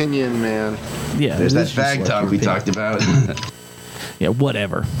your opinion, man. Yeah. There's that fag talk we talked about. Yeah,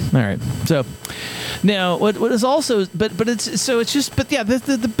 whatever. All right. So now, what is also, but it's just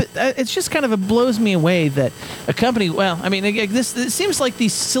it's just kind of, it blows me away that a company. Well, I mean, it seems like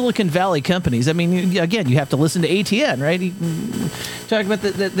these Silicon Valley companies. I mean, again, you have to listen to ATN, right? Talk about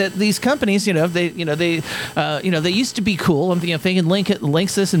these companies. They used to be cool. I'm thinking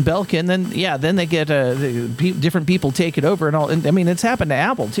Linksys and Belkin. Then they get different people take it over and all. And I mean, it's happened to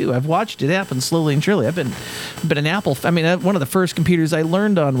Apple too. I've watched it happen slowly and surely. I've been an Apple. I mean, one of the first computers I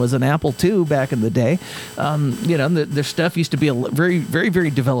learned on was an Apple II back in the day. Their stuff used to be very, very, very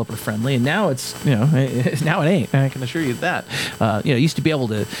developer friendly, and now it's now it ain't. I can assure you that. Used to be able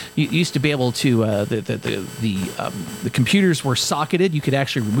to the computers were socketed. You could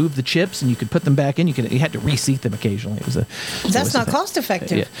actually remove the chips and you could put them back in. You had to reseat them occasionally. That's not cost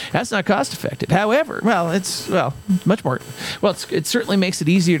effective. Yeah, that's not cost effective. However, it's much more. Well, it certainly makes it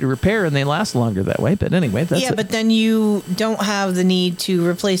easier to repair and they last longer that way. But anyway, but then you don't have the need to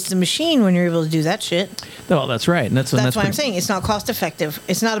replace the machine when you're able to do that shit. Well, that's right. And that's why I'm saying it's not cost effective.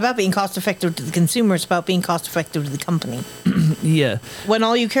 It's not about being cost effective to the consumer. It's about being cost effective to the company. Yeah. When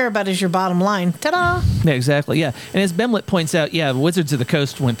all you care about is your bottom line. Ta-da! Yeah, exactly. Yeah. And as Bemlet points out, Wizards of the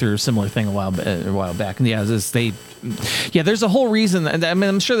Coast went through a similar thing a while back. And there's a whole reason. I mean,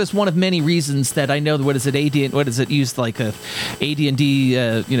 I'm sure that's one of many reasons that I know. What is it used like a AD&D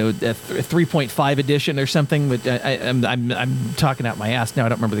 3.5 edition or something? But I'm talking out my ass now. I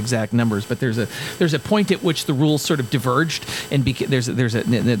don't remember the exact numbers, but there's a point at which the rules sort of diverged, and there's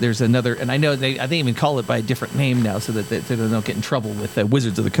another. And I know they even call it by a different name now, so that they don't get in trouble with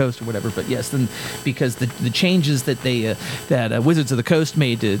Wizards of the Coast or whatever. But yes, then because the changes that Wizards of the Coast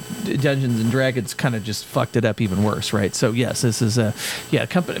made to Dungeons and Dragons kind of just fucked it up even worse, right? So yes, this is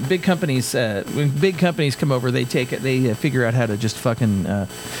big companies. When big companies come over, they figure out how to just fucking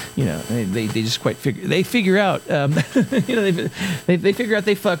they just figure out they figure out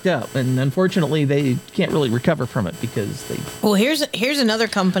they fucked up, and unfortunately apparently they can't really recover from it because they... Well, here's another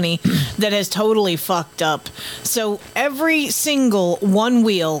company that has totally fucked up. So every single one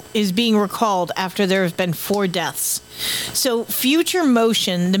wheel is being recalled after there have been 4 deaths. So Future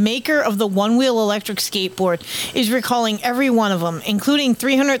Motion, the maker of the one-wheel electric skateboard, is recalling every one of them, including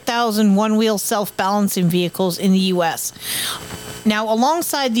 300,000 one-wheel self-balancing vehicles in the U.S. Now,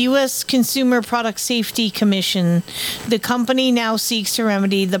 alongside the U.S. Consumer Product Safety Commission, the company now seeks to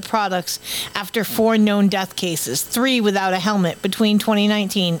remedy the products after 4 known death cases, 3 without a helmet, between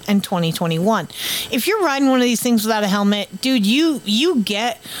 2019 and 2021. If you're riding one of these things without a helmet, dude, you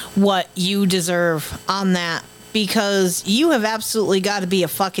get what you deserve on that. Because you have absolutely got to be a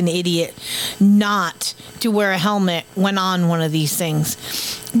fucking idiot not to wear a helmet when on one of these things.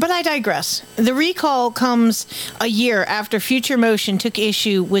 But I digress. The recall comes a year after Future Motion took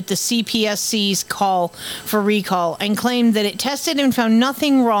issue with the CPSC's call for recall and claimed that it tested and found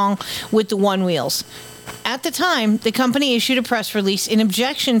nothing wrong with the one wheels. At the time, the company issued a press release in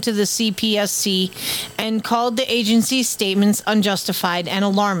objection to the CPSC and called the agency's statements unjustified and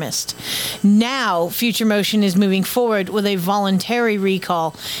alarmist. Now, Future Motion is moving forward with a voluntary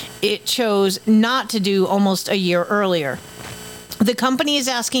recall it chose not to do almost a year earlier. The company is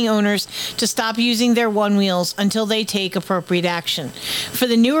asking owners to stop using their one wheels until they take appropriate action. For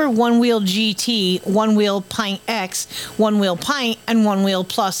the newer One Wheel GT, One Wheel Pint X, One Wheel Pint, and One Wheel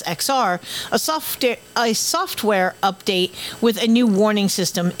Plus XR, a software update with a new warning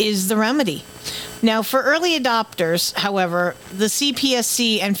system is the remedy. Now, for early adopters, however, the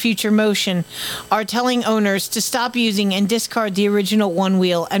CPSC and Future Motion are telling owners to stop using and discard the original One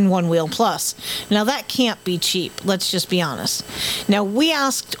Wheel and One Wheel Plus. Now, that can't be cheap. Let's just be honest. Now, we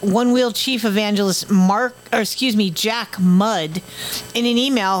asked One Wheel Chief Evangelist Jack Mudd in an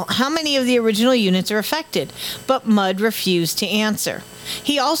email how many of the original units are affected, but Mudd refused to answer.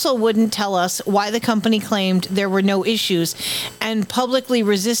 He also wouldn't tell us why the company claimed there were no issues and publicly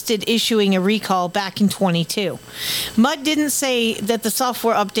resisted issuing a recall back in 2022. Mudd didn't say that the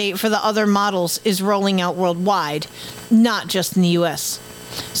software update for the other models is rolling out worldwide, not just in the U.S.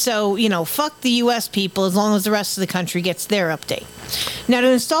 So, fuck the U.S. people as long as the rest of the country gets their update. Now, to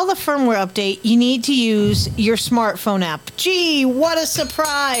install the firmware update, you need to use your smartphone app. Gee, what a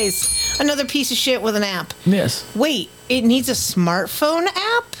surprise! Another piece of shit with an app. Yes. Wait, it needs a smartphone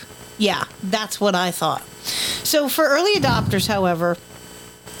app? Yeah, that's what I thought. So for early adopters, however,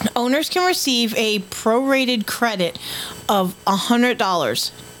 owners can receive a prorated credit of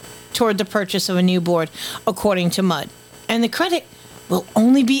 $100 toward the purchase of a new board, according to Mudd. And the credit will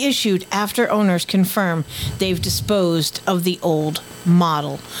only be issued after owners confirm they've disposed of the old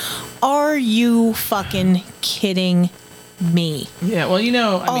model. Are you fucking kidding me? Yeah, well,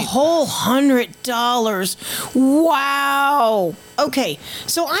 a whole $100. Wow. Okay,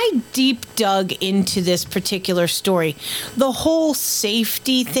 so I deep dug into this particular story. The whole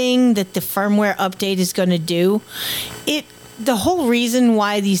safety thing that the firmware update is going to do, the whole reason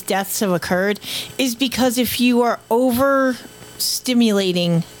why these deaths have occurred is because if you are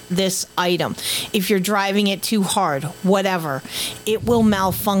overstimulating this item, if you're driving it too hard, whatever, it will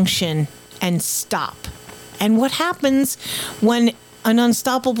malfunction and stop. And what happens when an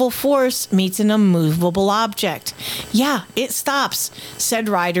unstoppable force meets an immovable object? Yeah, it stops. Said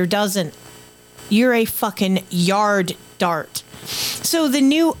rider doesn't. You're a fucking yard dart. So the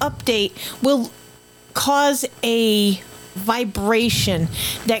new update will cause a vibration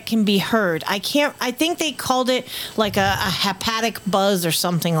that can be heard. I think they called it like a hepatic buzz or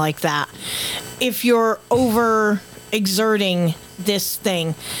something like that. If you're over exerting this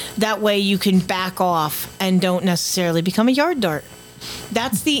thing, that way you can back off and don't necessarily become a yard dart.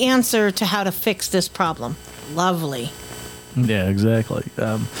 That's the answer to how to fix this problem. Lovely. Yeah, exactly.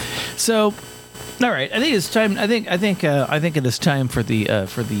 So, all right. I think it's time. I think it is time for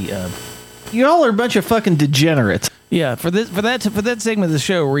the. You all are a bunch of fucking degenerates. Yeah, for that segment of the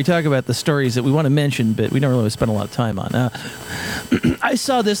show where we talk about the stories that we want to mention, but we don't really spend a lot of time on. I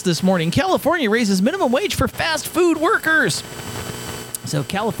saw this morning. California raises minimum wage for fast food workers. So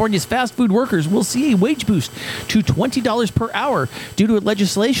California's fast food workers will see a wage boost to $20 per hour due to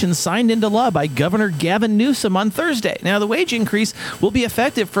legislation signed into law by Governor Gavin Newsom on Thursday. Now, the wage increase will be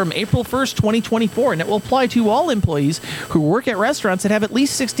effective from April 1st, 2024, and it will apply to all employees who work at restaurants that have at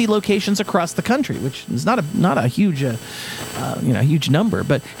least 60 locations across the country, which is not a huge, huge number.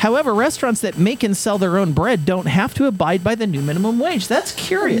 But however, restaurants that make and sell their own bread don't have to abide by the new minimum wage. That's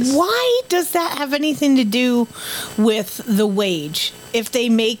curious. Why does that have anything to do with the wage? If they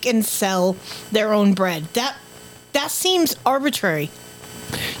make and sell their own bread, that seems arbitrary.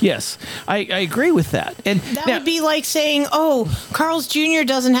 Yes, I agree with that. And that would be like saying, oh, Carl's Jr.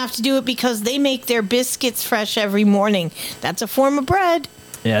 doesn't have to do it because they make their biscuits fresh every morning. That's a form of bread.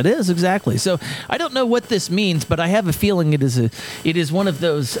 Yeah, it is, exactly. So I don't know what this means, but I have a feeling it is one of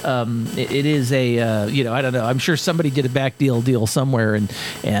those. It is a I don't know. I'm sure somebody did a back deal somewhere, and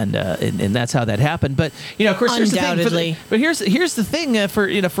that's how that happened. But of course, undoubtedly. Here's the thing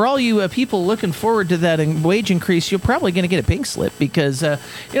for all you people looking forward to that wage increase, you're probably going to get a pink slip because the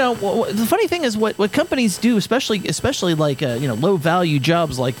funny thing is what companies do, especially like low value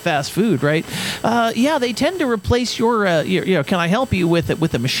jobs like fast food, right? They tend to replace your can I help you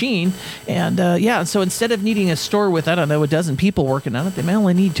with a machine, and so instead of needing a store with a dozen people working on it, they may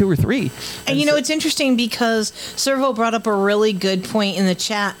only need 2 or 3. And it's interesting because Servo brought up a really good point in the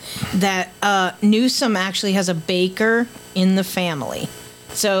chat that Newsom actually has a baker in the family,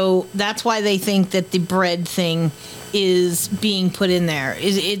 so that's why they think that the bread thing is being put in there.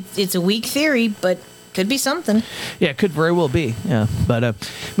 It's a weak theory, but could be something. Yeah, it could very well be. Yeah, but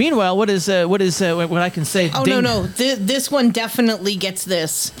meanwhile, what I can say? Oh no! This one definitely gets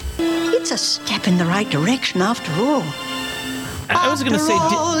this. It's a step in the right direction, after all. I was going to say.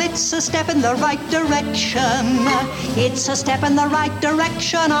 It's a step in the right direction. It's a step in the right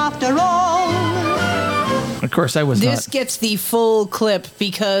direction, after all. Of course, I was. This gets the full clip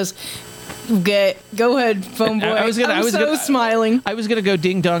because. Go ahead, phone boy. I'm smiling. I was gonna go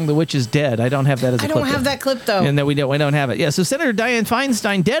ding dong, the witch is dead. I don't have that as a clip. I don't have that clip though. And no, we don't have it. Yeah. So Senator Dianne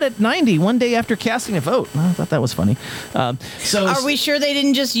Feinstein dead at 90, one day after casting a vote. I thought that was funny. So are we sure they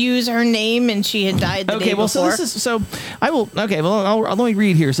didn't just use her name and she had died the day before? Let me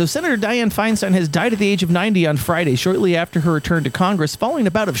read here. So Senator Dianne Feinstein has died at the age of 90 on Friday, shortly after her return to Congress, following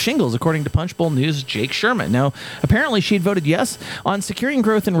a bout of shingles, according to Punchbowl News' Jake Sherman. Now, apparently, she had voted yes on Securing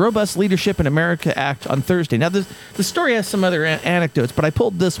Growth and Robust Leadership in America Act on Thursday. Now, the story has some other anecdotes, but I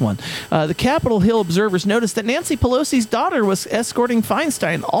pulled this one. The Capitol Hill observers noticed that Nancy Pelosi's daughter was escorting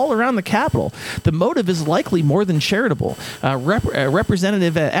Feinstein all around the Capitol. The motive is likely more than charitable.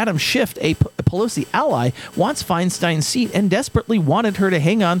 Representative Adam Schiff, a Pelosi ally, wants Feinstein's seat and desperately wanted her to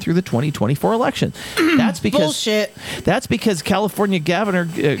hang on through the 2024 election. That's because bullshit. That's because California Governor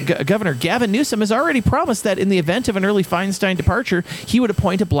Gavin Newsom has already promised that in the event of an early Feinstein departure, he would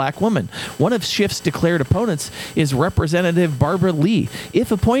appoint a black woman. One of Schiff's declared opponents is Representative Barbara Lee.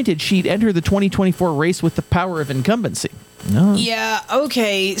 If appointed, she'd enter the 2024 race with the power of incumbency. No. Yeah,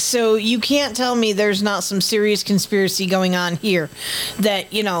 okay, so you can't tell me there's not some serious conspiracy going on here. That,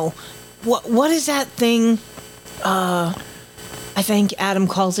 what is that thing? I think Adam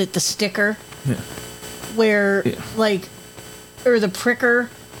calls it the sticker. Yeah. Where, or the pricker.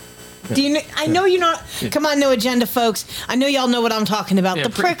 Yeah. Do you know, I know you're not. Yeah. Come on, No Agenda, folks. I know y'all know what I'm talking about. Yeah,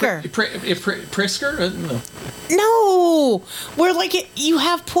 the pricker. Prisker? No. Where you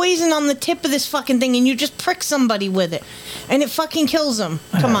have poison on the tip of this fucking thing and you just prick somebody with it, and it fucking kills them.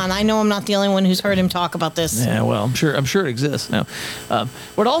 Come on, I know I'm not the only one who's heard him talk about this. Yeah, well, I'm sure it exists. Now,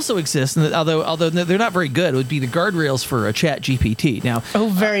 what also exists, although they're not very good, would be the guardrails for Chat GPT. Now,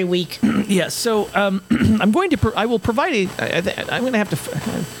 very weak. Yeah. So I will provide I'm going to have to.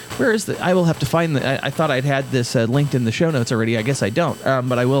 Where is the? I will have to find the. I thought I'd had this linked in the show notes already. I guess I don't.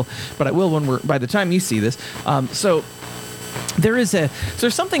 But I will when by the time you see this. So there's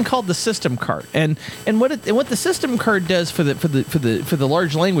something called the system card, and what the system card does for the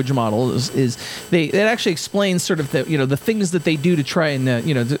large language model is it actually explains sort of the things that they do to try and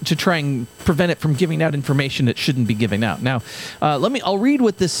to try and prevent it from giving out information it shouldn't be giving out. Now, I'll read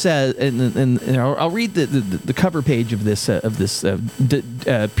what this says, and I'll read the cover page of this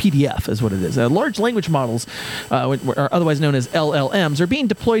PDF is what it is. Large language models, otherwise known as LLMs, are being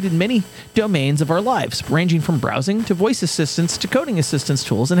deployed in many domains of our lives, ranging from browsing to voice assistance to coding assistance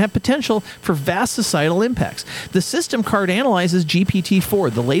tools, and have potential for vast societal impacts. The system card analyzes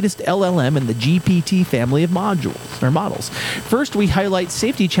GPT-4, the latest LLM in the GPT family of models. First, we highlight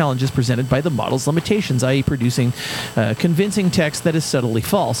safety challenges presented by the model's limitations, i.e. producing convincing text that is subtly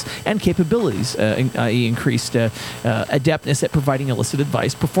false, and capabilities, i.e. increased adeptness at providing illicit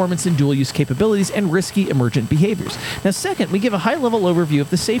advice, performance in dual-use capabilities, and risky emergent behaviors. Now, second, we give a high-level overview of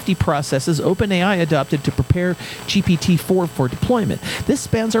the safety processes OpenAI adopted to prepare GPT-4 for deployment. This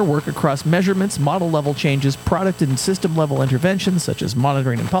spans our work across measurements, model-level changes, product and system-level interventions, such as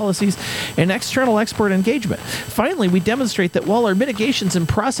monitoring and policies, and external expert engagement. Finally, we demonstrate that while our mitigations and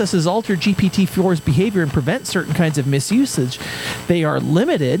processes alter GPT-4's behavior and prevent certain kinds of misusage, they are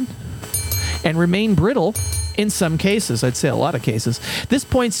limited and remain brittle In some cases, I'd say a lot of cases. This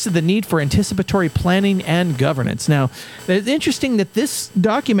points to the need for anticipatory planning and governance. Now, it's interesting that this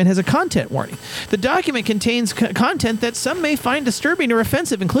document has a content warning. The document contains content that some may find disturbing or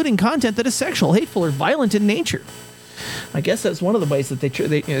offensive, including content that is sexual, hateful, or violent in nature. I guess that's one of the ways that they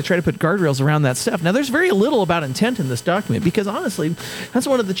try to put guardrails around that stuff. Now, there's very little about intent in this document because, honestly, that's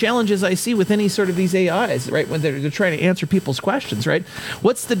one of the challenges I see with any sort of these AIs, right, when they're trying to answer people's questions, right?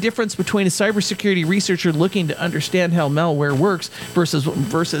 What's the difference between a cybersecurity researcher looking to understand how malware works versus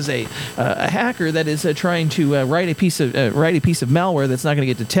a hacker that is trying to write a piece of malware that's not going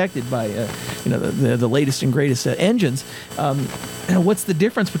to get detected by the latest and greatest engines? What's the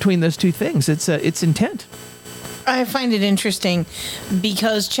difference between those two things? It's intent. I find it interesting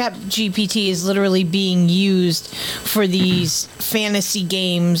because ChatGPT is literally being used for these fantasy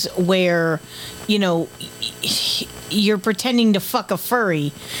games where, you're pretending to fuck a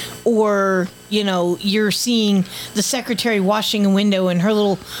furry, or, you're seeing the secretary washing a window and her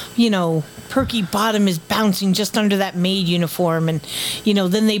little, perky bottom is bouncing just under that maid uniform, and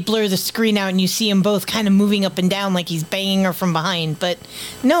then they blur the screen out and you see them both kind of moving up and down like he's banging her from behind. But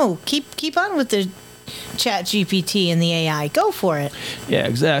no, keep on with the ChatGPT and the AI. Go for it. Yeah,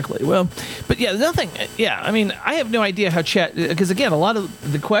 exactly. Well, but yeah, nothing. Yeah, I mean, I have no idea how because again, a lot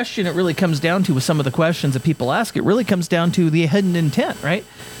of the question it really comes down to with some of the questions that people ask, it really comes down to the hidden intent, right?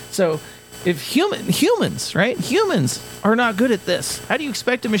 So if humans are not good at this, how do you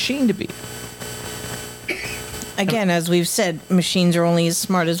expect a machine to be? Again, as we've said, machines are only as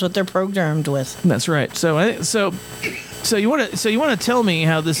smart as what they're programmed with. That's right. So you want to tell me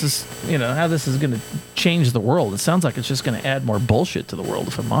how this is going to change the world? It sounds like it's just going to add more bullshit to the world,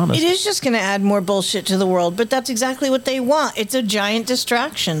 if I'm honest. It is just going to add more bullshit to the world, but that's exactly what they want. It's a giant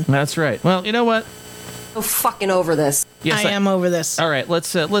distraction. That's right. Well, you know what? I'm fucking over this. Yes, I am over this. All right,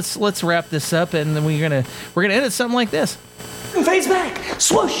 let's wrap this up, and then we're gonna end it something like this. Face back,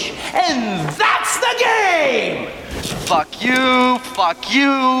 swoosh, and that's the game! Fuck you, fuck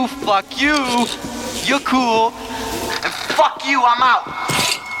you, fuck you. You're cool. And fuck you, I'm out.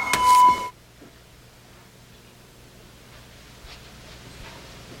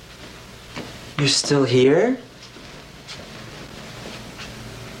 You're still here?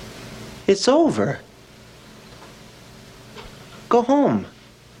 It's over. Go home.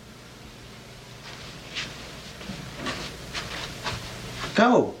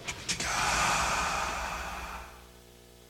 Go.